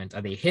statement.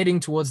 Are they heading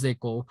towards their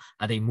goal?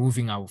 Are they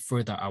moving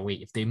further away?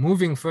 If they're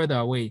moving further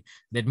away,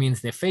 that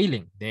means they're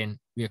failing. Then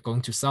we are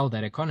going to sell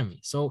that economy.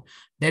 So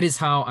that is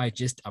how I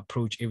just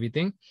approach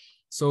everything.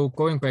 So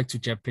going back to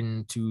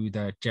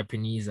the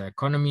Japanese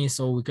economy,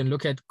 so we can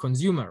look at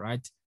consumer,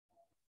 right?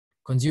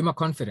 Consumer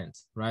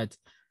confidence, right?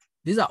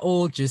 These are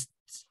all just,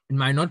 it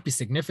might not be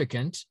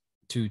significant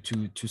to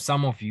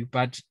some of you,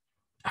 but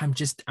I'm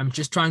just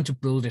trying to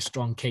build a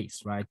strong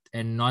case, right?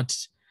 And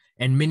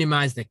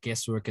minimize the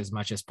guesswork as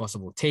much as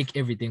possible. Take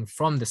everything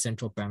from the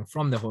central bank,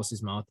 from the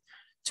horse's mouth,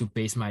 to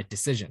base my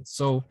decisions.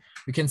 So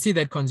we can see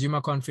that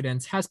consumer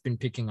confidence has been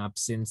picking up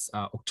since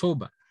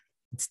October.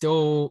 It's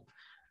still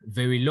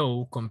very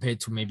low compared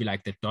to maybe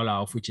like the dollar,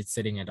 of which it's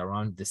sitting at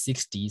around the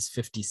 60s,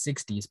 50s,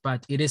 60s,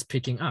 but it is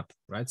picking up,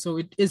 right? So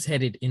it is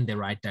headed in the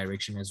right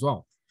direction as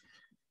well.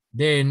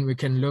 Then we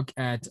can look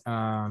at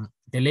the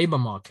labor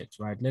market,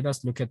 right? Let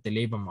us look at the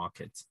labor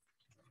market.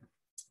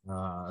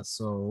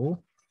 The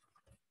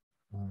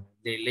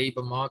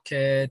labor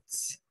market.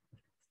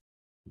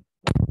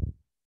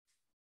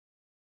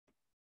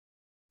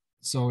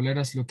 So let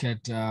us look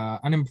at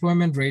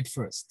unemployment rate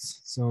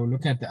first. So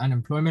look at the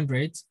unemployment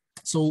rate.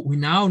 So we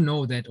now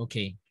know that,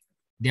 okay,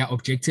 their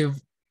objective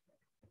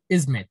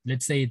is met.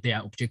 Let's say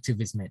their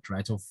objective is met,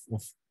 right? Of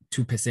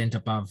 2%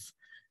 above,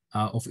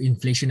 of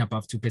inflation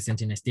above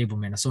 2% in a stable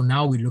manner. So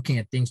now we're looking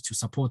at things to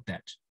support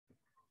that.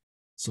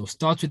 So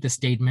start with the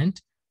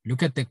statement,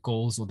 look at the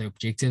goals or the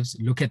objectives,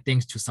 look at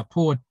things to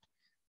support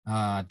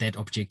that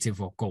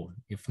objective or goal.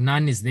 If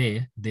none is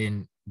there,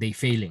 then they're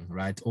failing,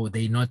 right? Or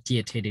they're not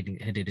yet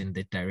headed in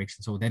that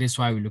direction. So that is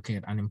why we're looking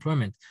at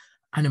unemployment.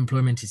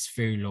 Unemployment is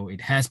very low.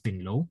 It has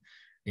been low.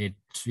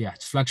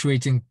 It's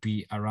fluctuating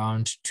be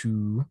around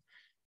 2.5,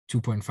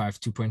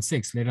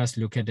 2.6. Let us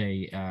look at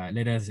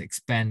let us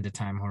expand the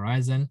time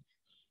horizon.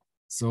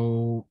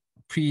 So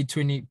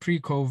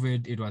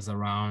pre-COVID, it was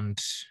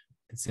around,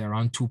 let's say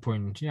around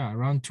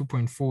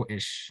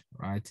 2.4-ish,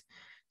 right?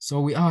 So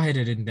we are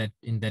headed in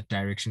that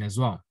direction as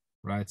well,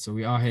 right? So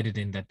we are headed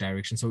in that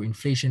direction. So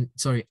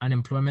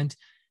unemployment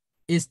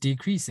is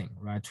decreasing,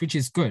 right? Which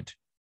is good.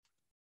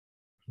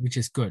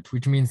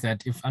 Which means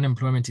that if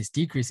unemployment is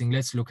decreasing,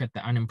 let's look at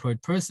the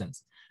unemployed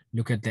persons,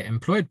 look at the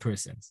employed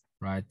persons,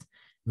 right?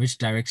 Which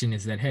direction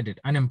is that headed?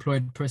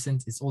 Unemployed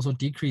persons is also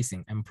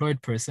decreasing.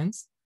 Employed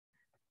persons,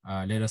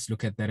 let us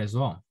look at that as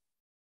well.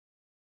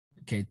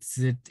 Okay,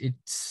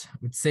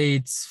 would say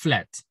it's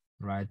flat,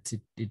 right?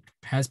 It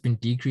has been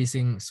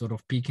decreasing, sort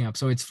of peaking up.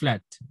 So it's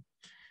flat,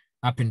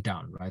 up and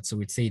down, right? So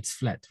we'd say it's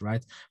flat,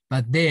 right?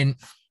 But then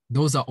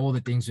those are all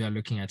the things we are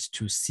looking at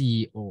to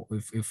see, or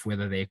if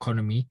whether the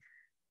economy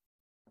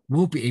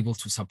will be able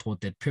to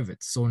support that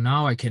pivot. So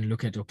now I can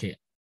look at, okay,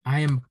 I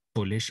am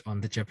bullish on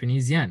the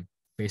Japanese yen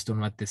based on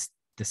what the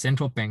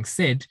central bank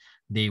said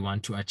they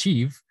want to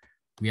achieve.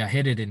 We are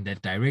headed in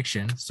that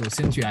direction. So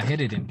since we are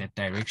headed in that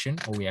direction,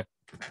 or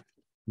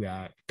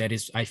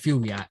I feel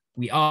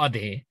we are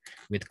there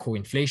with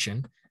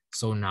co-inflation.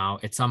 So now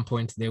at some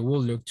point they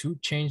will look to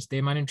change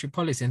their monetary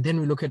policy. And then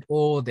we look at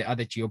all the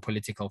other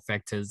geopolitical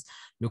factors,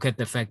 look at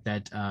the fact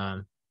that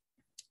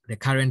the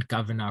current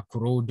governor,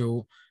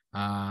 Kuroda,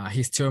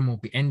 his term will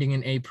be ending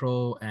in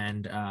April.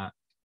 And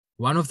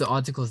one of the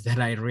articles that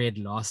I read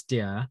last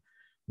year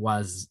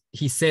was,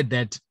 he said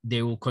that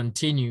they will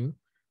continue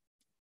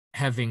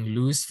having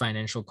loose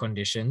financial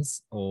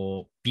conditions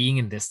or being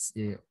in this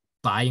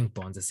buying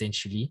bonds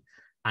essentially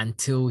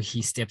until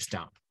he steps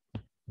down.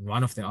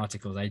 One of the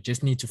articles, I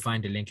just need to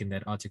find a link in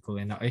that article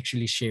and I'll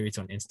actually share it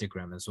on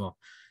Instagram as well.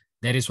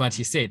 That is what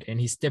he said. And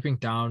he's stepping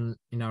down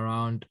in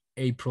around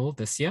April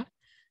this year.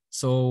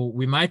 So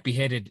we might be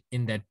headed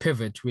in that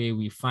pivot where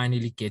we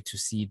finally get to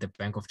see the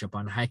Bank of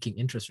Japan hiking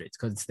interest rates,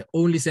 because it's the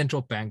only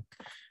central bank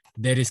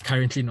that is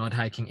currently not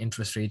hiking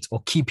interest rates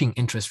or keeping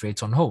interest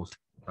rates on hold,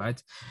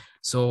 right?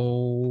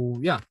 So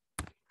yeah,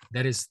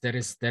 that is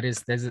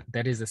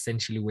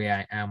essentially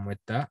where I am with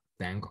the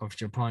Bank of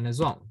Japan as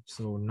well.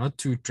 So not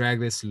to drag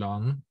this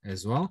long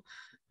as well,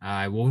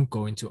 I won't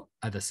go into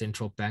other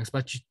central banks,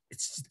 but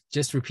it's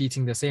just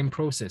repeating the same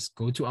process.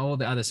 Go to all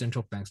the other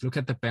central banks. Look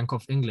at the Bank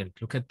of England.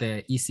 Look at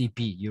the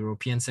ECB,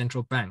 European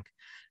Central Bank.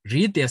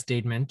 Read their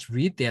statement,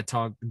 read their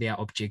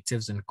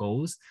objectives and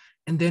goals,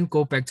 and then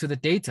go back to the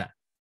data.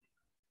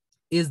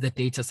 Is the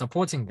data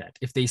supporting that?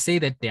 If they say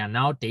that they are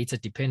now data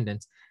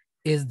dependent,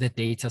 is the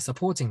data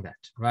supporting that,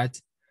 right?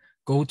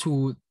 Go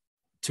to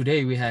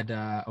today, we had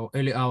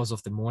early hours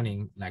of the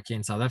morning, like here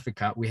in South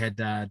Africa, we had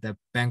the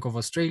Bank of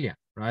Australia,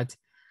 right?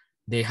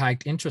 They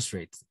hiked interest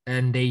rates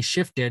and they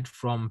shifted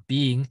from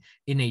being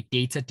in a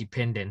data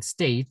dependent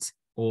state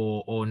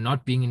or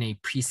not being in a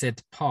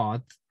preset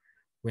path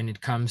when it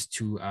comes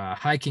to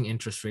hiking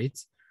interest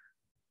rates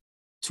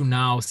to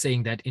now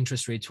saying that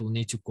interest rates will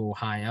need to go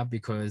higher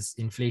because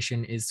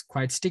inflation is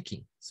quite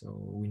sticky. So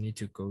we need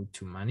to go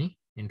to money,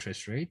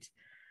 interest rate.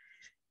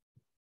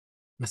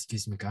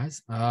 Excuse me,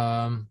 guys.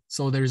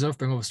 So the Reserve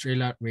Bank of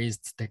Australia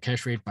raised the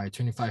cash rate by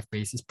 25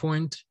 basis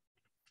points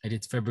at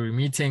its February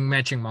meeting,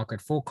 matching market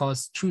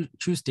forecasts.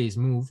 Tuesday's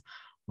move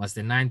was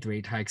the 9th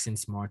rate hike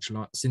since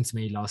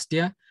May last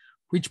year,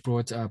 which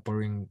brought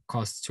borrowing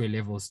costs to a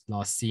level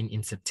last seen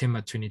in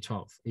September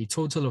 2012. A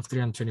total of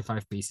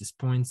 325 basis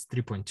points,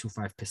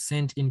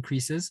 3.25%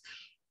 increases,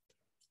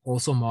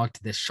 also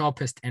marked the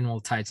sharpest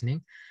annual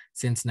tightening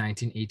since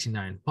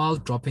 1989, while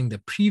dropping the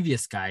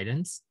previous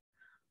guidance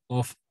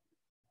of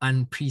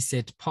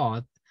unpreset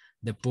path.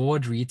 The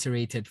board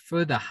reiterated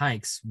further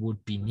hikes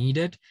would be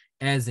needed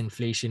as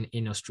inflation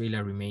in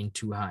Australia remained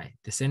too high.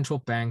 The central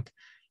bank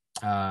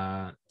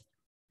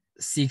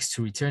seeks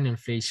to return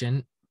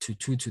inflation to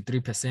 2 to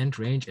 3%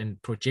 range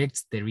and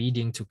projects the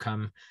reading to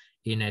come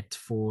in at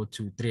 4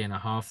 to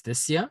 3.5%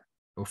 this year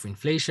of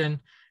inflation,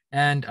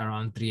 and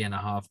around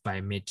 3.5%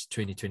 by mid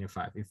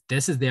 2025. If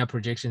this is their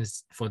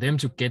projections, for them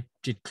to get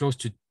it close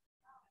to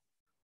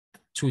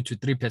 2 to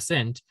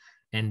 3%,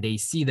 and they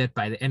see that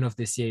by the end of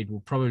this year it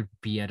will probably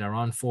be at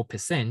around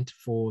 4%,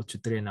 4 to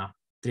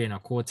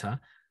 3.25%,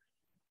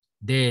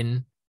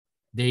 then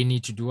they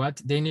need to do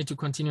what? They need to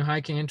continue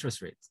hiking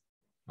interest rates.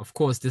 Of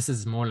course, this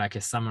is more like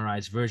a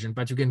summarized version,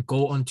 but you can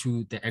go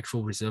onto the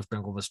actual Reserve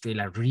Bank of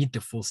Australia, read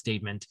the full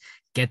statement,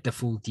 get the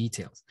full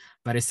details.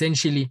 But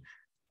essentially,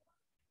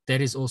 that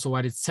is also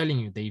what it's telling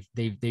you.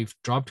 They've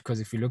dropped, because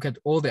if you look at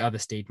all the other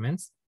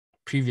statements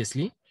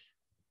previously,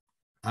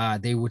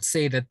 they would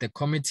say that the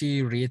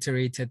committee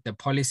reiterated the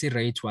policy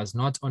rate was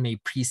not on a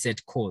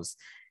preset course,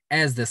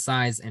 as the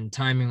size and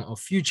timing of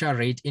future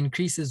rate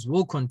increases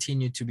will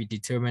continue to be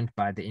determined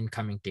by the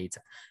incoming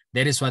data.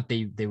 That is what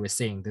they were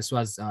saying. This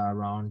was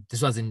in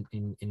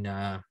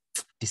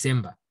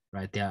December,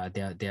 right?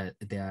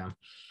 Their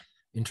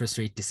interest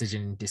rate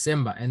decision in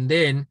December. And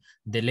then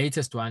the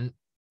latest one,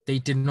 they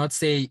did not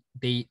say,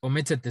 they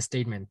omitted the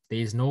statement. There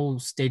is no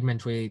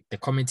statement where the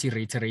committee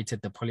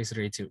reiterated the policy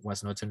rate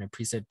was not on a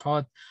preset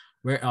path.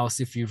 Where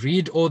else, if you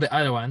read all the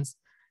other ones,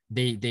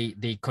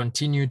 they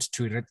continued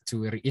to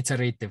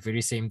reiterate the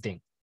very same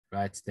thing,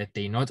 right? That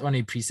they're not on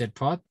a preset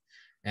path,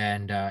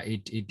 and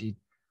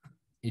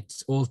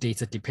it's all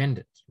data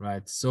dependent,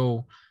 right?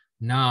 So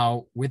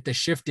now with the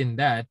shift in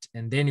that,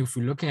 and then if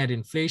we're looking at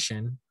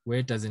inflation,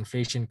 where does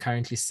inflation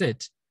currently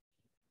sit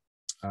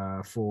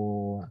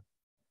for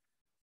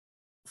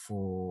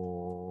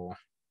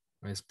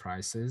where's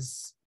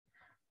prices?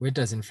 Where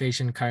does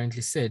inflation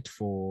currently sit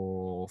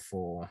for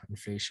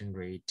inflation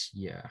rate?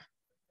 Yeah.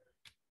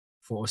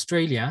 For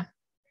Australia,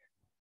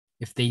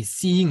 if they're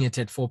seeing it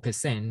at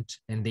 4%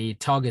 and the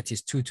target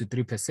is 2 to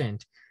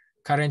 3%,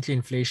 currently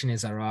inflation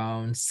is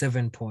around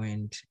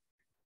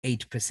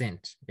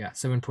 7.8%. Yeah,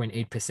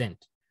 7.8%.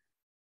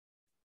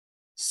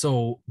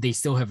 So they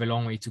still have a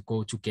long way to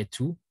go to get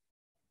to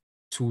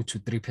 2 to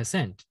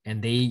 3%.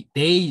 And they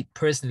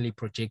personally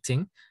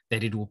projecting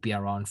that it will be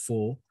around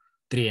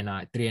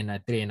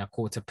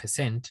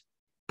 3.25%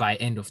 by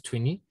end of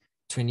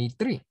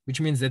 2023,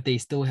 which means that they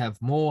still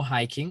have more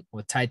hiking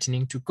or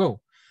tightening to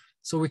go.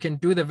 So we can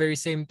do the very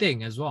same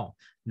thing as well.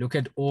 Look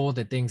at all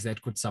the things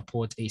that could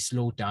support a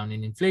slowdown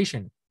in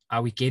inflation.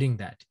 Are we getting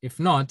that? If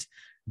not,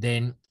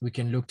 then we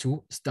can look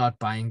to start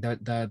buying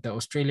the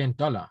Australian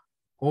dollar.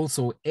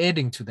 Also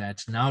adding to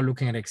that, now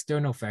looking at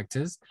external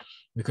factors,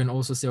 we can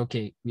also say,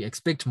 okay, we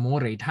expect more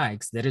rate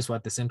hikes. That is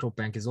what the central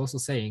bank is also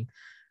saying.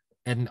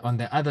 And on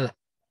the other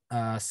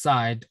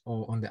side,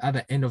 or on the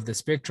other end of the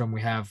spectrum,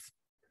 we have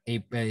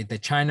the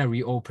China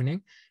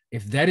reopening.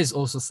 If that is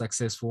also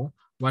successful,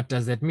 what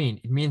does that mean?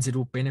 It means it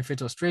will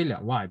benefit Australia.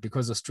 Why?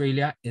 Because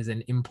Australia is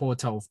an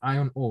importer of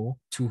iron ore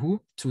to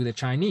who? To the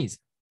Chinese.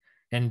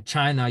 And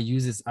China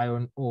uses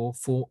iron ore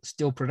for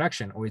steel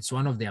production, or it's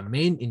one of their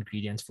main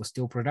ingredients for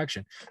steel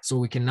production. So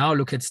we can now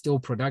look at steel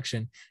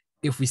production.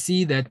 If we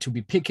see that to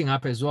be picking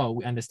up as well,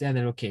 we understand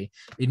that, okay,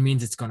 it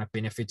means it's going to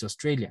benefit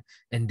Australia.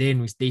 And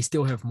then they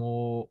still have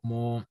more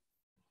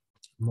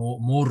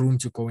room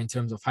to go in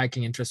terms of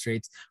hiking interest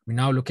rates. We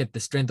now look at the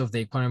strength of the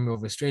economy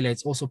of Australia.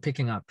 It's also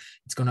picking up.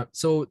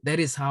 So that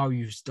is how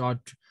you start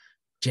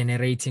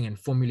generating and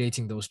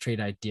formulating those trade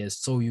ideas.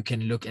 So you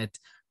can look at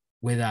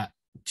whether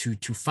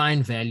to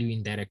find value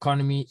in that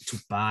economy, to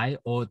buy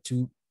or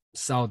to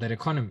sell that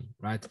economy,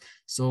 right?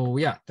 So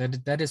yeah,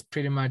 that is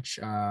pretty much,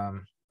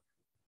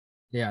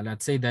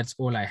 let's say that's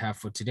all I have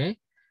for today.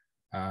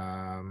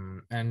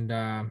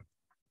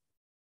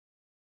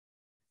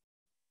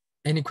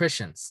 Any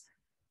questions?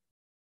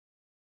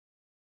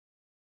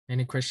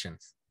 Any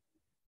questions?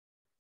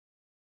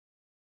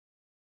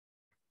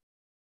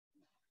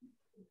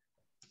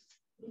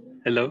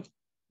 Hello.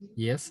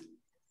 Yes.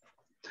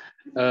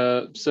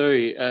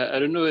 Sorry, I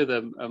don't know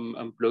whether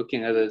I'm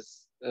blocking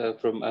others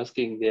from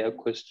asking their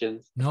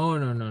questions. No.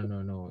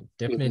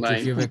 Definitely,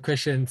 if you have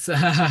questions,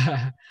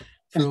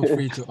 feel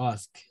free to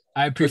ask.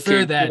 I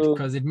prefer that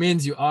because it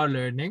means you are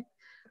learning.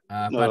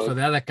 But for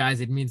the other guys,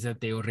 it means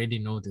that they already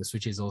know this,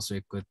 which is also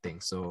a good thing.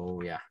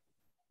 So yeah.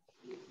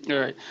 All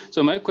right.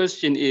 So my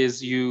question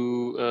is,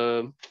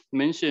 you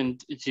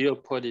mentioned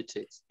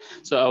geopolitics.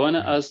 So I want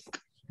to ask.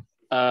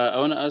 I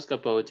want to ask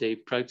about a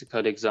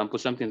practical example,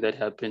 something that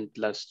happened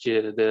last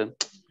year,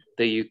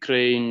 the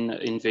Ukraine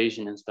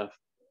invasion and stuff.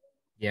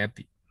 Yep.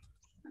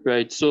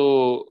 Right.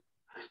 So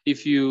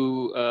if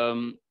you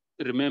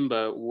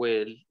remember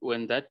well,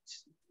 when that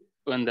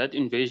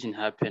invasion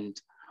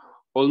happened,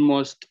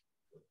 almost,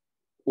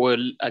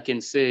 well, I can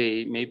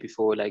say maybe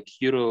for like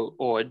Euro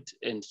odd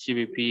and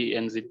GBP,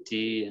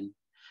 NZD and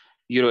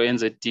Euro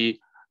NZD,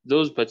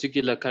 those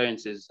particular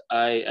currencies,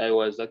 I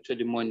was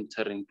actually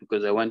monitoring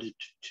because I wanted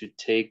to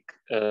take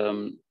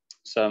some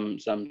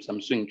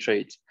swing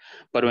trades.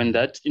 But when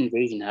that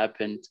invasion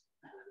happened,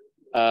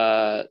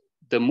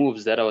 the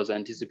moves that I was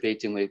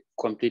anticipating were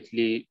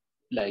completely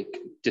like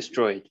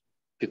destroyed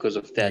because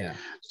of that. Yeah.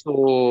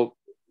 So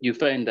you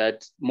find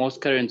that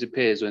most currency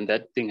pairs, when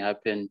that thing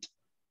happened,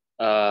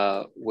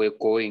 were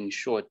going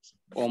short,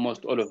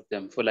 almost all of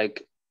them, for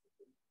like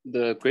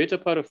the greater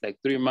part of like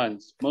 3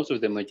 months. Most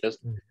of them were just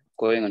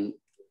going on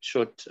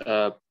short,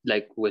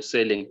 like we're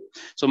selling.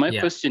 So my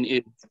Yeah. question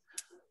is,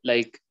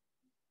 like,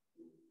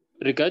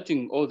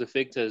 regarding all the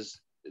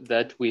factors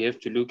that we have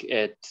to look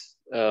at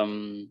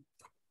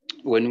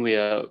when we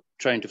are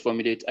trying to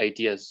formulate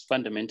ideas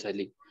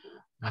fundamentally,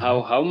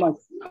 how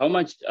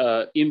much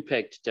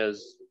impact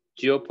does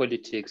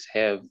geopolitics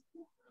have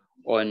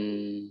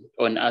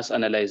on us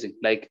analyzing?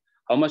 Like,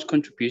 how much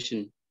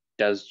contribution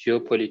does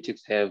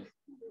geopolitics have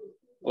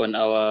on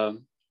our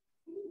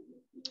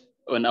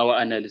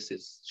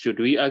analysis? Should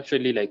we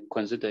actually like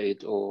consider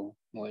it, or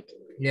what?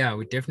 Yeah,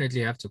 we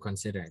definitely have to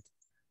consider it.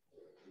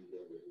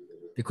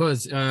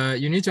 Because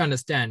you need to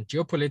understand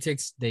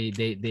geopolitics, they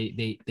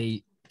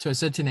to a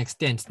certain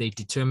extent, they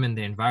determine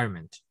the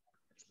environment.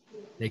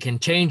 They can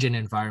change an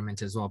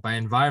environment as well. By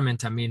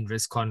environment, I mean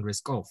risk on,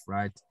 risk off,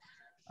 right?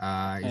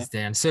 Is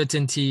there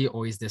uncertainty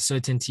or is there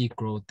certainty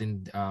growth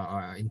in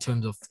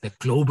terms of the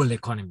global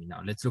economy?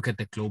 Now, let's look at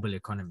the global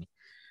economy.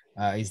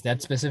 Is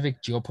that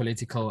specific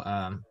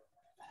geopolitical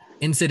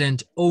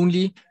incident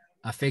only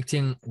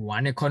affecting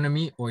one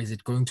economy, or is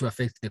it going to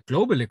affect the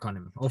global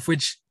economy, of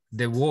which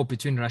the war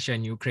between Russia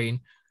and Ukraine,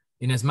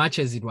 in as much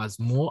as it was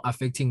more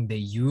affecting the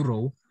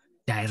euro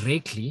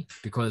directly,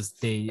 because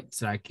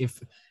it's like if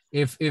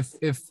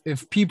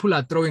people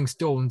are throwing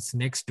stones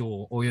next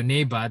door, or your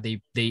neighbor,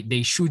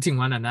 they shooting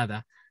one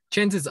another,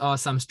 chances are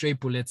some stray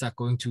bullets are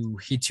going to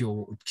hit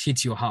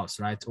your house,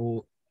 right?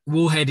 Or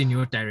will head in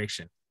your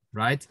direction,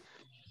 right?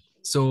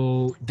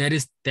 So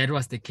that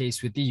was the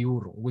case with the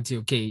euro. Would say,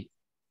 okay,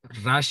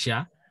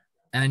 Russia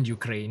and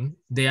Ukraine,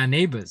 they are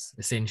neighbors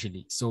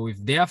essentially. So if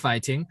they are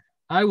fighting,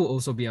 I will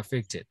also be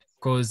affected,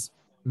 because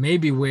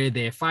maybe where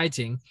they're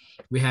fighting,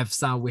 we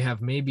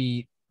have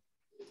maybe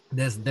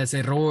there's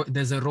a road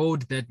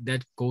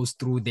that goes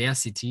through their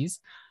cities,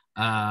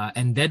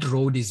 and that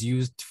road is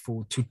used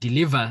to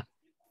deliver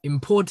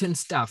important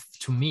stuff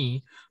to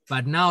me.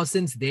 But now,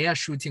 since they are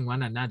shooting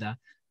one another,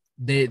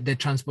 the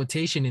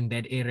transportation in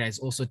that area is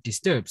also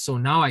disturbed. So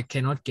now I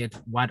cannot get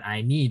what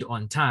I need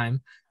on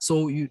time.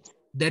 So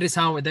that is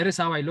how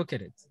I look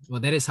at it. Well,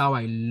 that is how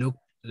I look.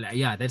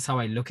 Yeah, that's how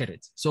I look at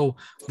it. So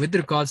with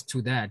regards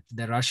to that,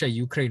 the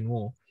Russia-Ukraine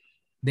war,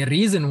 the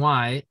reason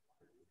why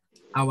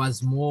I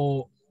was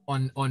more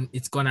on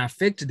it's gonna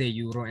affect the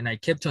euro, and I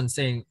kept on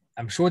saying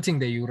I'm shorting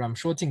the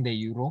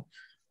euro.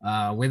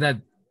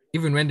 Whether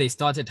even when they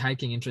started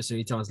hiking interest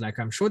rates, I was like,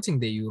 I'm shorting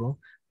the euro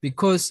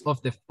because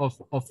of the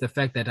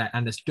fact that I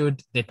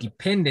understood the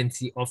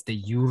dependency of the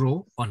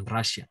euro on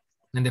Russia,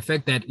 and the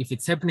fact that if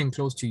it's happening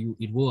close to you,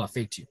 it will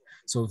affect you.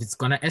 So if it's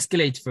gonna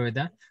escalate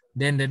further,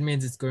 then that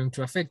means it's going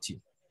to affect you.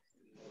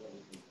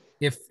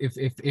 If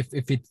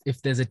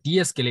there's a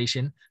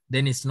de-escalation,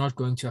 then it's not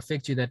going to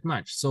affect you that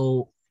much.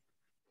 So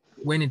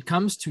when it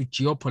comes to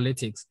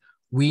geopolitics,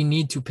 we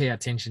need to pay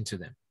attention to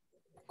them,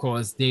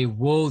 because they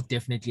will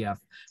definitely have.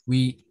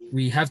 We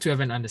have to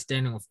have an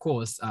understanding, of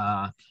course,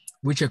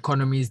 which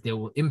economies they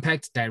will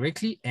impact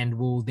directly, and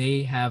will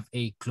they have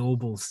a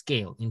global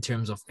scale in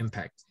terms of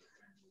impact.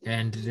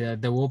 And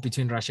the war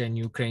between Russia and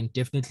Ukraine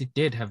definitely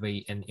did have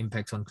an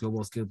impact on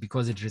global scale,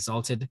 because it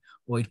resulted,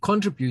 or it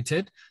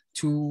contributed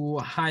to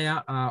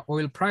higher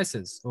oil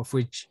prices, of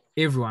which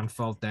everyone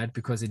felt that,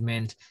 because it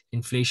meant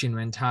inflation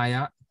went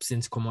higher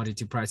since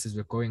commodity prices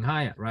were going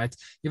higher, right?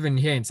 Even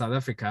here in South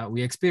Africa,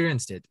 we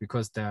experienced it,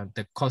 because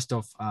the cost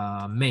of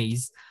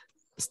maize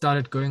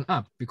started going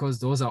up, because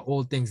those are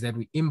all things that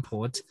we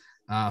import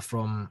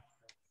from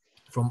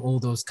all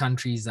those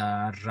countries,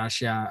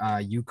 Russia,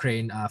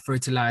 Ukraine,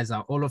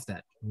 fertilizer, all of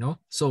that,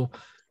 So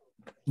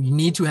we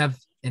need to have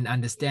an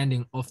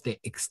understanding of the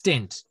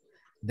extent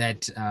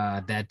that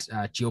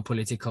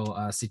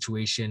geopolitical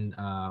situation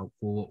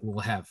will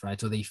have,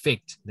 right? Or the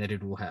effect that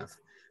it will have.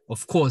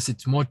 Of course,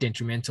 it's more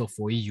detrimental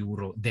for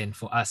euro than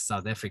for us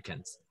South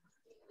Africans,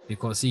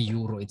 because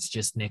euro, it's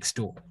just next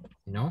door,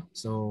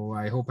 So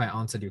I hope I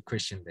answered your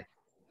question there.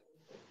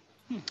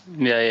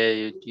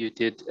 Yeah, you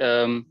did.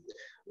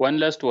 One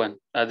last one.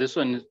 This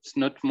one is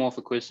not more of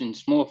a question.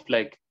 It's more of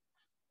like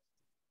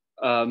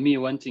me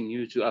wanting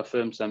you to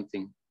affirm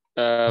something.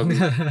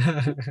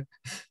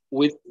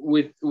 With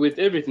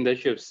everything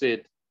that you have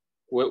said,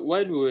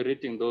 while we were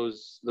reading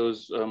those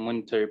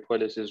monetary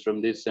policies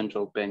from these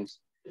central banks,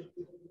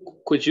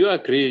 could you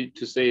agree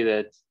to say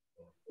that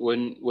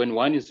when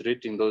one is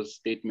reading those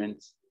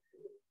statements,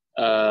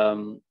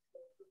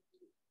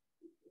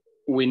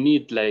 we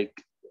need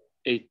like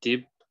a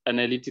deep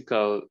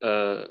analytical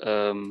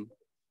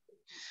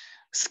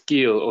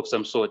skill of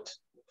some sort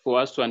for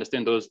us to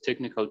understand those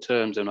technical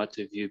terms and what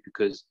have you,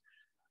 because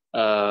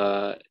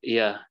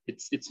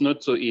it's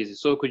not so easy.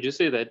 So could you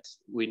say that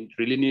we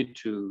really need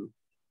to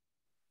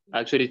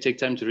actually take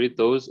time to read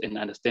those and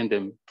understand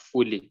them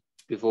fully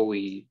before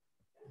we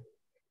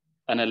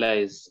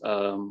analyze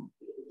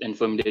and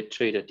formulate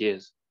trade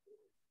ideas?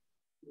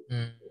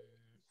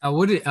 I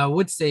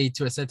would say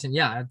to a certain,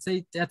 yeah,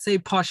 I'd say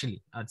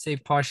partially. I'd say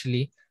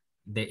partially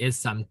there is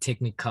some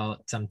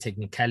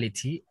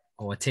technicality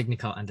or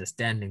technical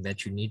understanding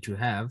that you need to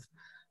have,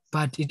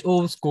 but it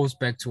always goes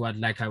back to what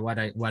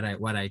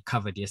I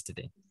covered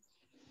yesterday.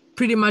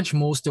 Pretty much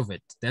most of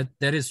it.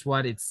 That is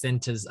what it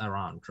centers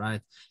around,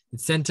 right? It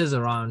centers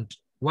around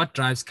what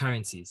drives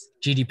currencies,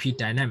 GDP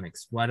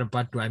dynamics. What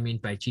do I mean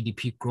by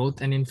GDP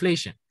growth and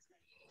inflation?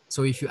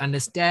 So if you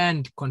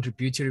understand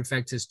contributory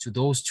factors to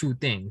those two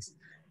things,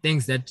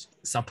 things that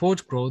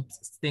support growth,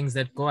 things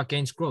that go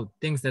against growth,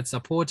 things that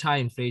support high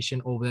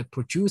inflation or that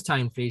produce high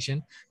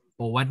inflation,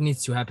 or what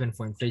needs to happen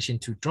for inflation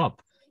to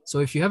drop. So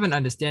if you have an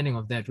understanding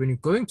of that, when you're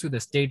going to the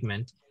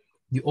statement,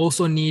 you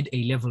also need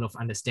a level of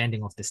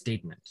understanding of the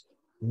statement.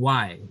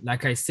 Why?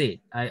 Like I said,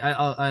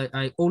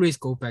 I always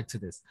go back to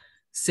this.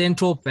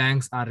 Central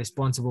banks are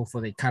responsible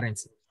for the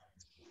currency.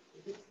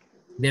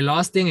 The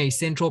last thing a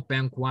central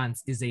bank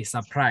wants is a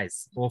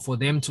surprise or for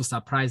them to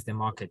surprise the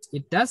market.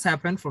 It does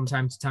happen from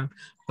time to time,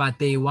 but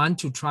they want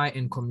to try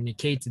and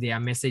communicate their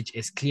message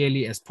as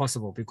clearly as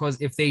possible,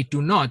 because if they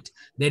do not,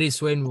 that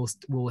is when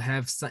we'll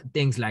have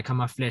things like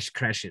hammer flash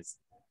crashes,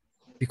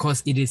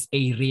 because it is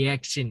a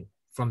reaction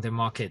from the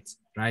market,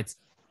 right?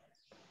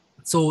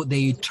 So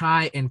they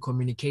try and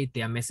communicate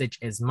their message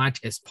as much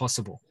as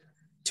possible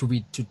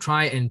to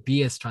try and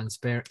be as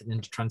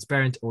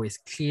transparent or as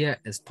clear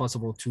as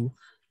possible to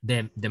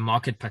the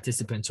market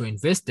participants or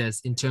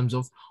investors in terms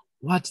of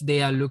what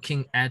they are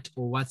looking at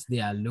or what they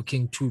are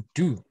looking to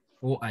do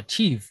or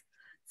achieve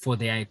for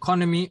their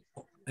economy,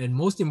 and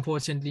most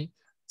importantly,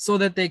 so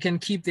that they can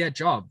keep their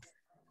job,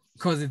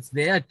 because it's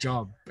their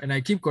job. And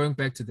I keep going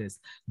back to this.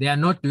 They are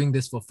not doing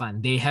this for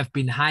fun. They have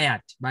been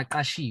hired.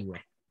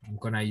 I'm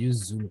gonna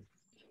use Zulu.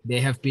 They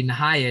have been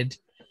hired.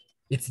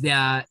 It's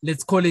their,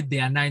 let's call it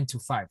their 9 to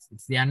 5.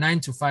 It's their 9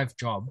 to 5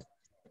 job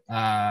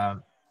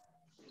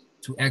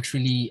to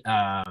actually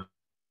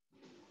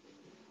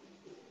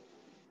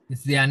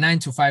it's their 9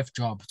 to 5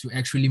 job to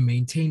actually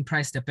maintain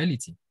price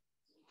stability.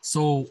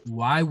 So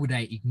why would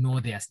I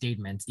ignore their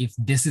statements if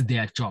this is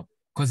their job?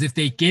 Because if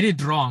they get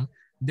it wrong,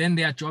 then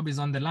their job is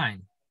on the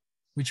line,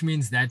 which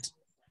means that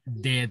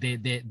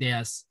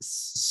their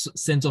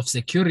sense of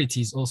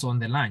security is also on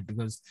the line,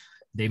 because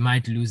they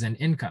might lose an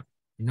income,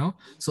 you know?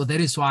 So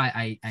that is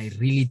why I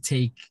really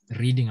take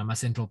reading a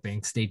central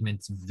bank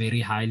statements very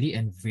highly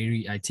and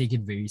I take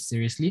it very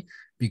seriously,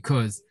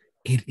 because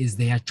it is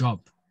their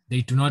job.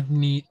 They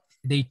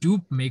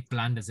do make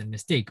blunders and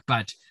mistakes,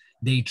 but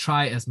they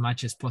try as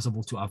much as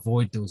possible to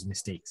avoid those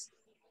mistakes.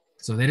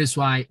 So that is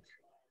why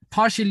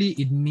partially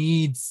it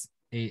needs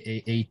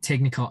a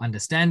technical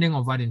understanding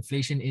of what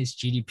inflation is,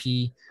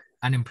 GDP,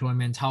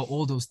 unemployment, how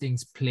all those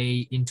things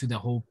play into the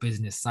whole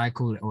business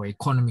cycle or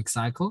economic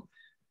cycle.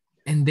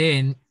 And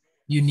then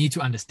you need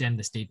to understand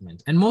the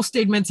statement. And most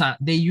statements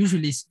they're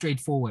usually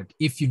straightforward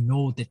if you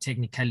know the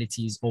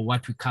technicalities or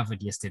what we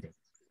covered yesterday.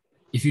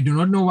 If you do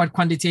not know what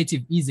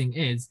quantitative easing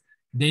is,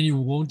 then you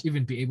won't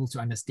even be able to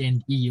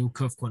understand yield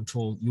curve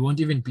control. You won't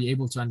even be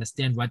able to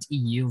understand what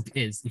yield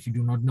is if you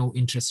do not know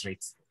interest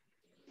rates.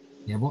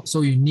 Yeah, so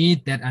you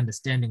need that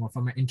understanding of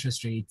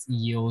interest rates,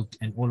 yield,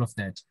 and all of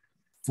that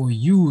for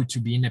you to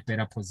be in a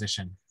better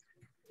position.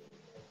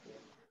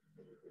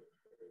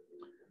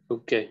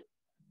 Okay.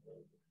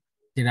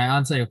 Did I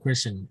answer your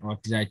question, or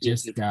did I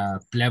just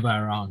blabber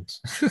around?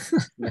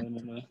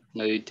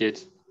 No, you did.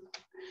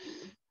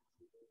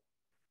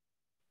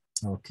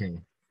 Okay.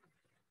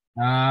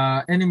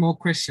 Any more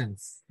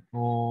questions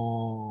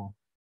or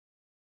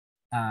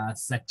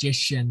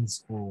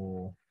suggestions,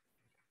 or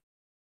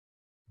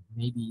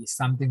maybe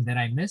something that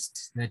I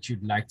missed that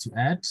you'd like to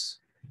add?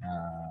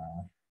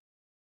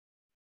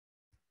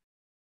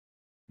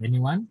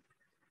 Anyone?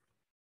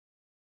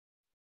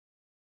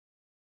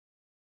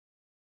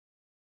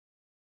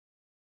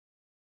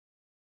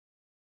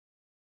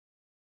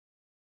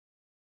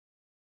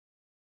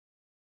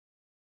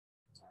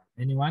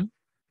 Anyone?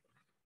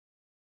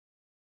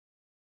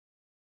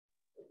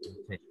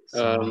 Okay.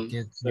 So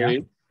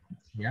sorry.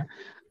 Yeah.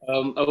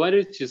 I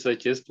wanted to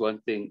suggest one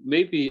thing.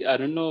 Maybe, I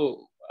don't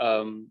know,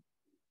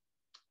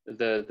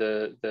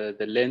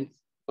 the length,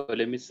 or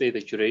let me say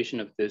the duration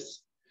of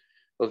this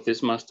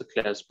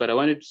masterclass, but I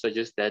wanted to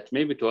suggest that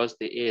maybe towards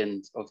the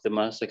end of the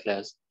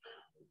masterclass,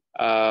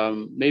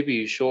 maybe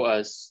you show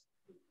us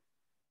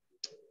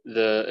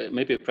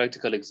maybe a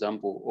practical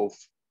example of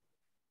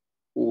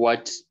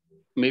what,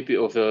 maybe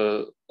of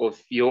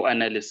your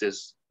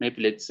analysis.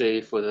 Maybe let's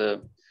say for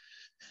the,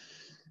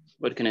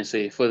 what can I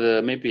say? For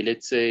the, maybe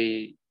let's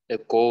say a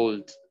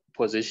gold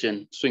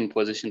position, swing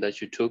position that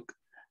you took,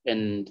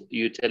 and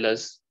you tell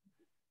us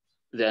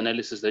the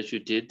analysis that you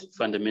did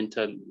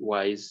fundamental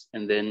wise,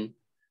 and then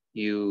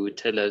you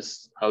tell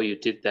us how you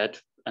did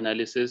that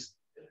analysis,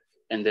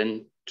 and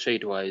then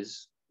trade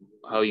wise,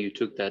 how you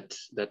took that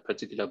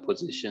particular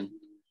position,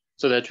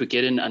 so that we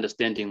get an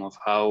understanding of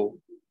how,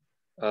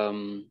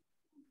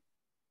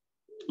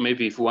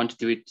 maybe if we want to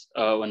do it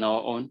on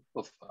our own,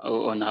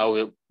 on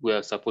how we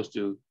are supposed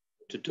to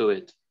do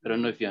it. I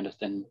don't know if you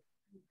understand.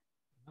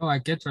 Oh, I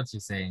get what you're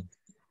saying.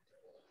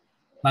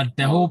 But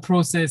the whole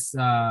process,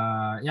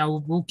 yeah,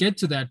 we'll get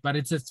to that. But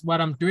it's just what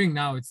I'm doing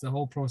now. It's the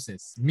whole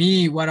process.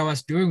 Me, what I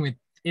was doing with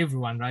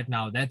everyone right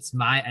now, that's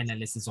my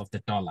analysis of the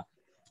dollar.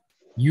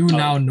 You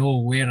now know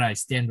where I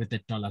stand with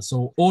the dollar.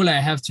 So all I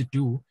have to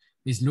do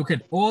is look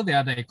at all the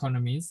other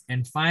economies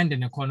and find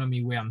an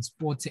economy where I'm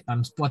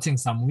spotting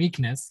some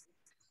weakness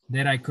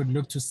that I could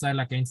look to sell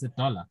against the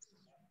dollar.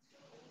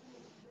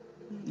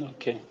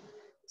 Okay.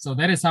 So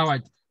that is how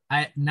I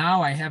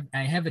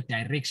have a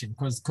direction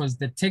because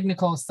the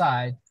technical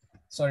side,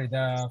 sorry,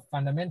 the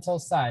fundamental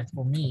side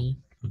for me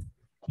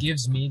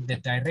gives me the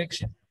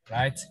direction,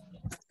 right?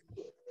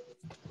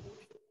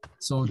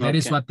 So that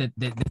is what the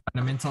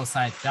fundamental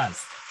side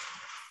does.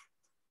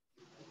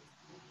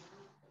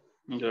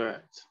 All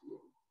right.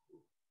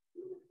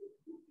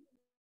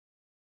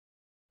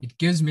 It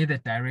gives me the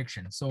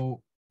direction.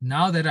 So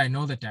now that I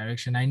know the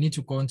direction, I need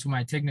to go into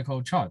my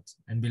technical chart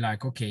and be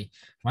like, okay,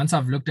 once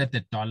I've looked at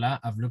the dollar,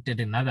 I've looked at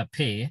another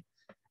pair,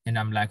 and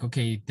I'm like,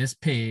 okay, this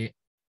pair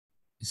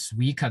is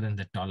weaker than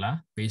the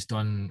dollar based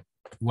on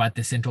what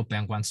the central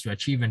bank wants to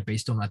achieve and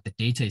based on what the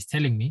data is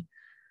telling me.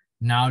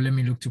 Now let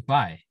me look to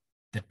buy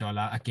the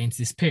dollar against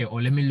this pair,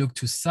 or let me look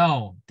to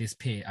sell this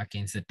pair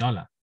against the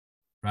dollar,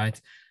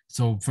 right?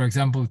 So for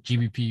example,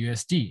 GBP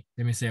USD,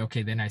 let me say,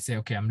 okay, then I say,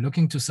 okay, I'm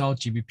looking to sell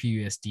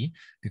GBP USD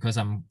because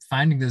I'm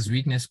finding this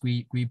weakness,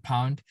 we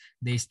pound,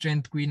 they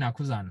strength, we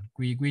nakuzan,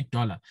 we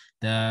dollar.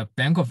 The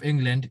Bank of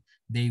England,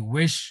 they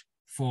wish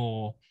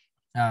for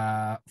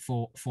them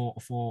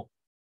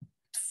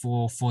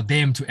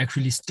to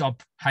actually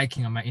stop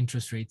hiking on my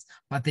interest rates,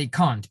 but they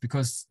can't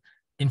because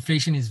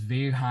inflation is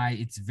very high,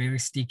 it's very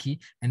sticky,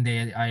 and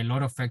there are a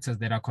lot of factors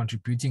that are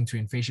contributing to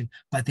inflation,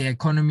 but the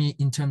economy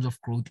in terms of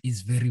growth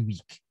is very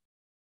weak.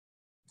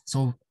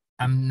 So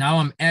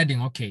I'm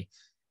adding, okay,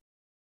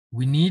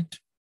 we need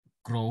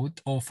growth,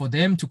 or for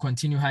them to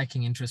continue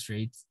hiking interest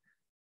rates,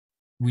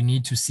 we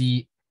need to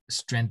see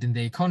strength in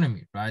the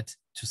economy, right?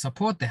 To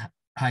support the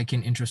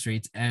hiking interest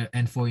rates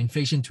and for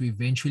inflation to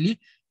eventually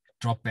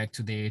drop back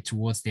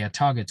towards their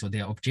target or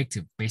their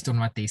objective based on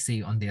what they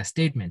say on their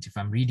statement, if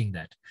I'm reading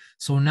that.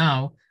 So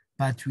now,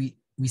 but we're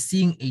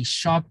seeing a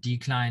sharp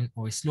decline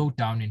or a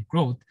slowdown in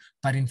growth,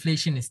 but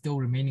inflation is still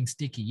remaining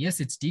sticky. Yes,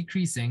 it's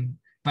decreasing,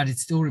 but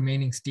it's still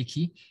remaining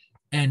sticky,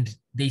 and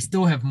they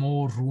still have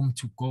more room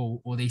to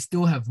go, or they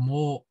still have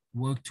more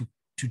work to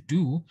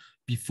do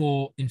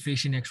before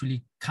inflation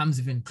actually comes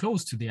even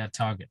close to their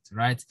target,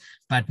 right?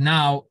 But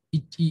now,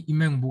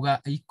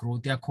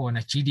 growth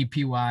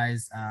GDP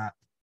wise,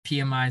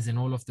 PMIs and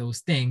all of those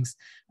things,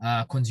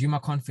 consumer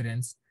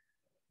confidence,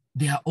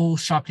 they are all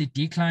sharply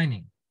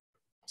declining.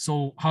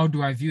 So how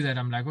do I view that?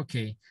 I'm like,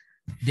 okay,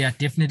 they are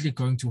definitely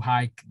going to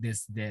hike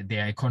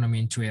their economy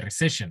into a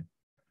recession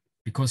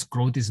because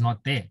growth is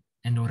not there.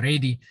 And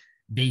already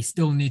they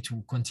still need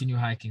to continue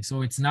hiking.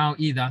 So it's now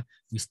either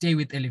we stay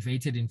with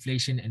elevated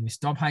inflation and we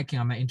stop hiking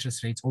our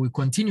interest rates, or we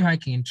continue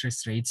hiking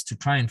interest rates to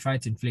try and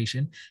fight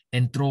inflation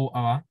and throw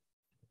our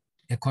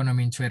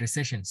economy into a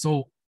recession.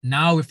 So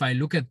now if I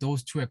look at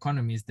those two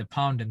economies, the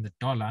pound and the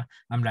dollar,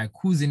 I'm like,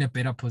 who's in a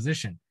better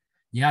position?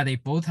 Yeah, they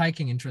both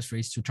hiking interest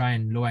rates to try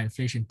and lower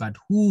inflation, but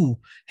who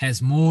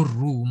has more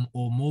room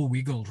or more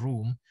wiggle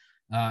room?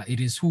 It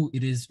is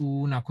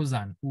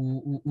Nakuzan,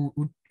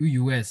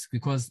 US,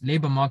 because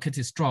labor market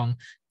is strong,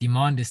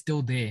 demand is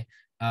still there,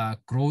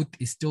 growth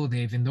is still there,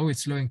 even though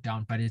it's slowing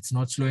down, but it's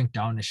not slowing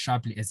down as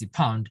sharply as a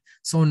pound.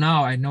 So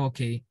now I know,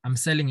 okay, I'm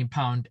selling a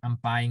pound, I'm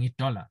buying a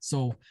dollar.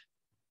 So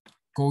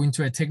go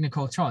into a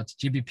technical chart,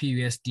 GBP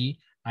USD,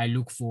 I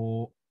look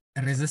for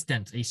a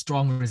resistance, a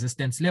strong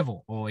resistance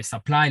level or a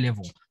supply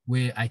level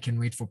where I can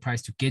wait for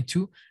price to get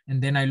to.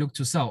 And then I look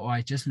to sell, or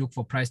I just look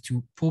for price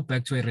to pull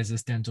back to a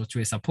resistance or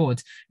to a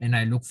support, and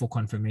I look for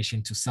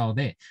confirmation to sell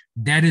there.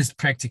 That is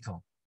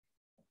practical.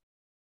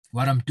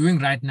 What I'm doing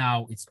right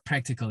now, it's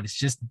practical. It's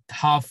just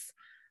half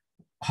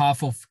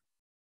of,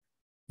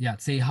 yeah,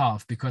 I'd say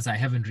half, because I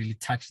haven't really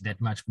touched that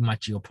much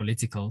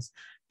geopoliticals,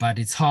 but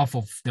it's half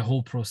of the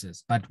whole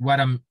process. But what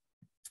I'm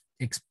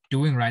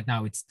doing right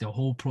now, it's the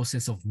whole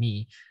process of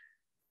me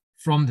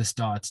from the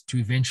start to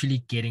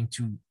eventually getting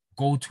to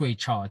go to a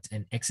chart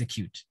and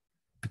execute.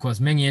 Because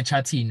many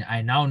charting,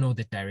 I now know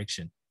the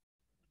direction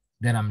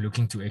that I'm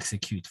looking to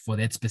execute for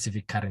that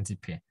specific currency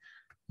pair.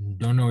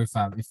 Don't know if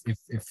I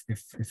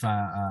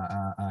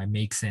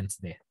make sense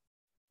there.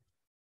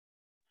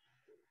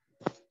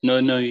 No,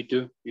 you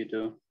do.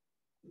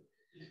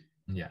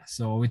 Yeah,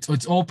 so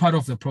it's all part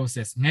of the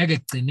process.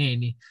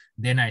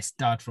 Then I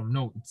start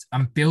from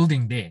I'm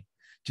building there.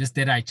 Just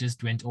that I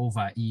just went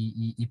over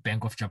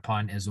Bank of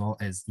Japan as well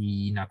as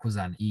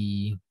Nakuzan,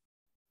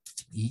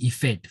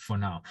 Fed for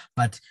now.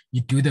 But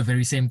you do the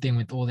very same thing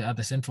with all the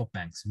other central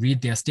banks.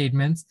 Read their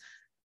statements,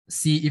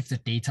 see if the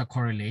data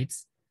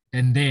correlates,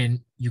 and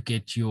then you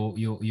get your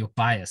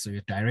bias or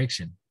your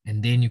direction.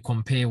 And then you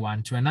compare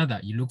one to another.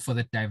 You look for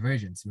that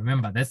divergence.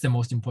 Remember, that's the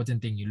most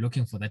important thing. You're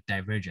looking for that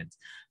divergence.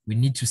 We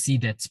need to see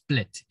that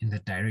split in the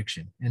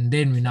direction. And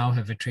then we now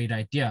have a trade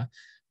idea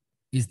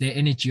is there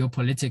any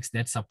geopolitics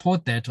that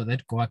support that or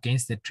that go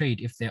against the trade?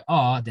 If there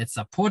are, that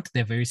support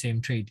the very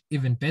same trade,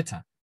 even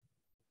better,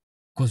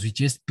 because we're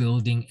just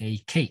building a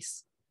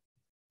case.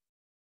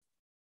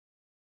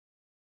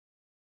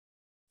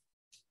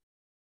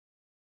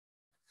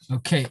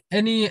 Okay,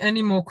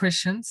 any more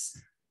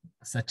questions,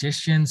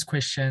 suggestions,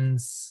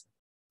 questions?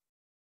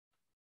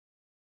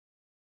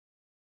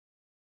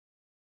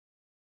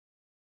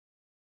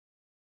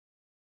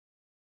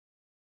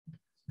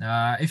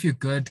 If you're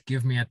good,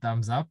 give me a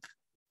thumbs up.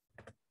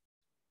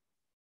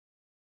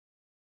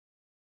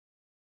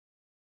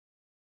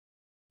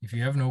 If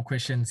you have no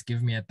questions,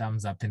 give me a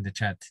thumbs up in the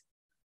chat.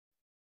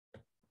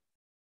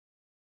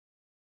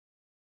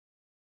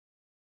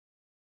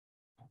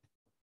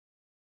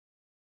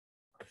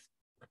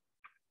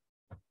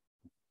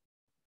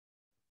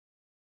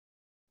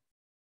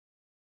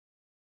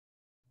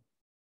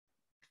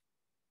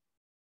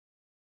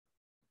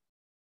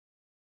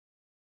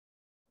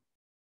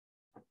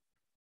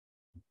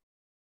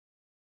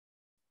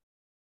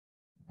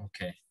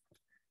 Okay.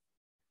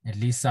 At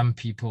least some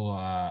people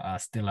are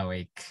still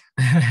awake.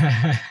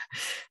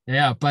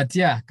 Yeah, but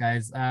yeah,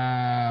 guys,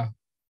 yeah,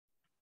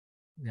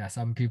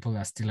 some people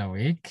are still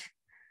awake.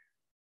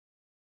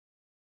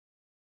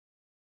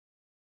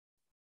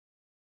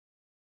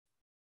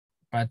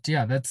 But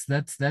yeah, that's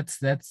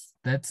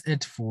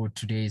it for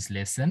today's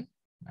lesson.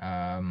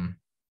 Let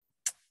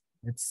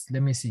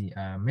me see.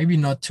 Maybe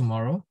not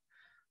tomorrow.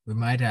 We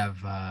might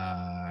have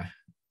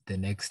the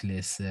next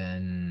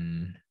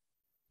lesson.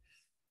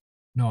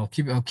 No, I'll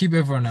keep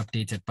everyone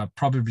updated, but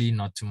probably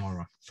not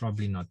tomorrow.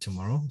 Probably not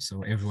tomorrow.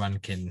 So everyone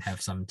can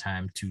have some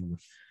time to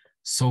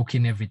soak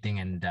in everything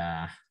and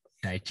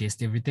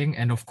digest everything.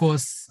 And of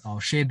course, I'll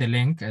share the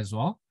link as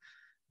well.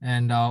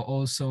 And I'll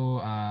also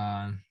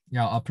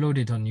I'll upload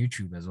it on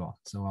YouTube as well.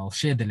 So I'll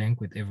share the link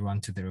with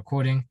everyone to the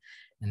recording,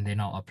 and then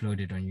I'll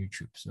upload it on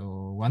YouTube.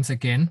 So once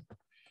again,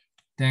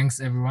 thanks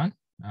everyone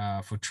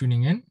for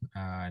tuning in.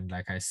 And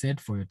like I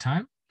said, for your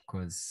time,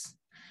 because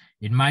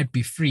it might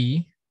be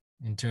free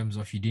in terms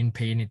of you didn't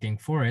pay anything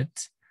for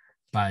it,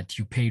 but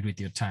you paid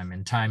with your time,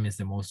 and time is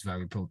the most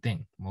valuable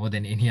thing. More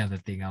than any other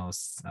thing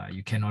else,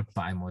 you cannot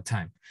buy more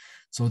time.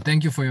 So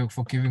thank you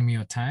for giving me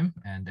your time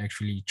and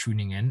actually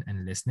tuning in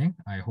and listening.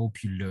 I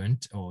hope you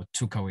learned or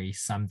took away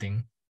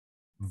something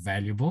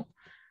valuable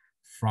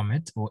from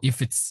it. Or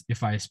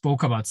if I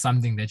spoke about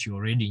something that you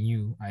already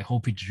knew, I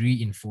hope it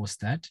reinforced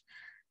that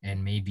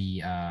and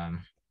maybe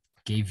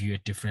gave you a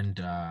different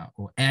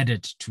or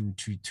added to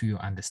your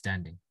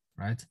understanding,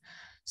 right?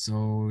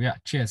 So yeah,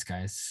 cheers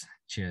guys.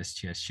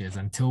 Cheers.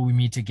 Until we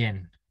meet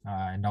again.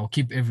 And I'll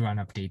keep everyone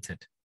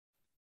updated.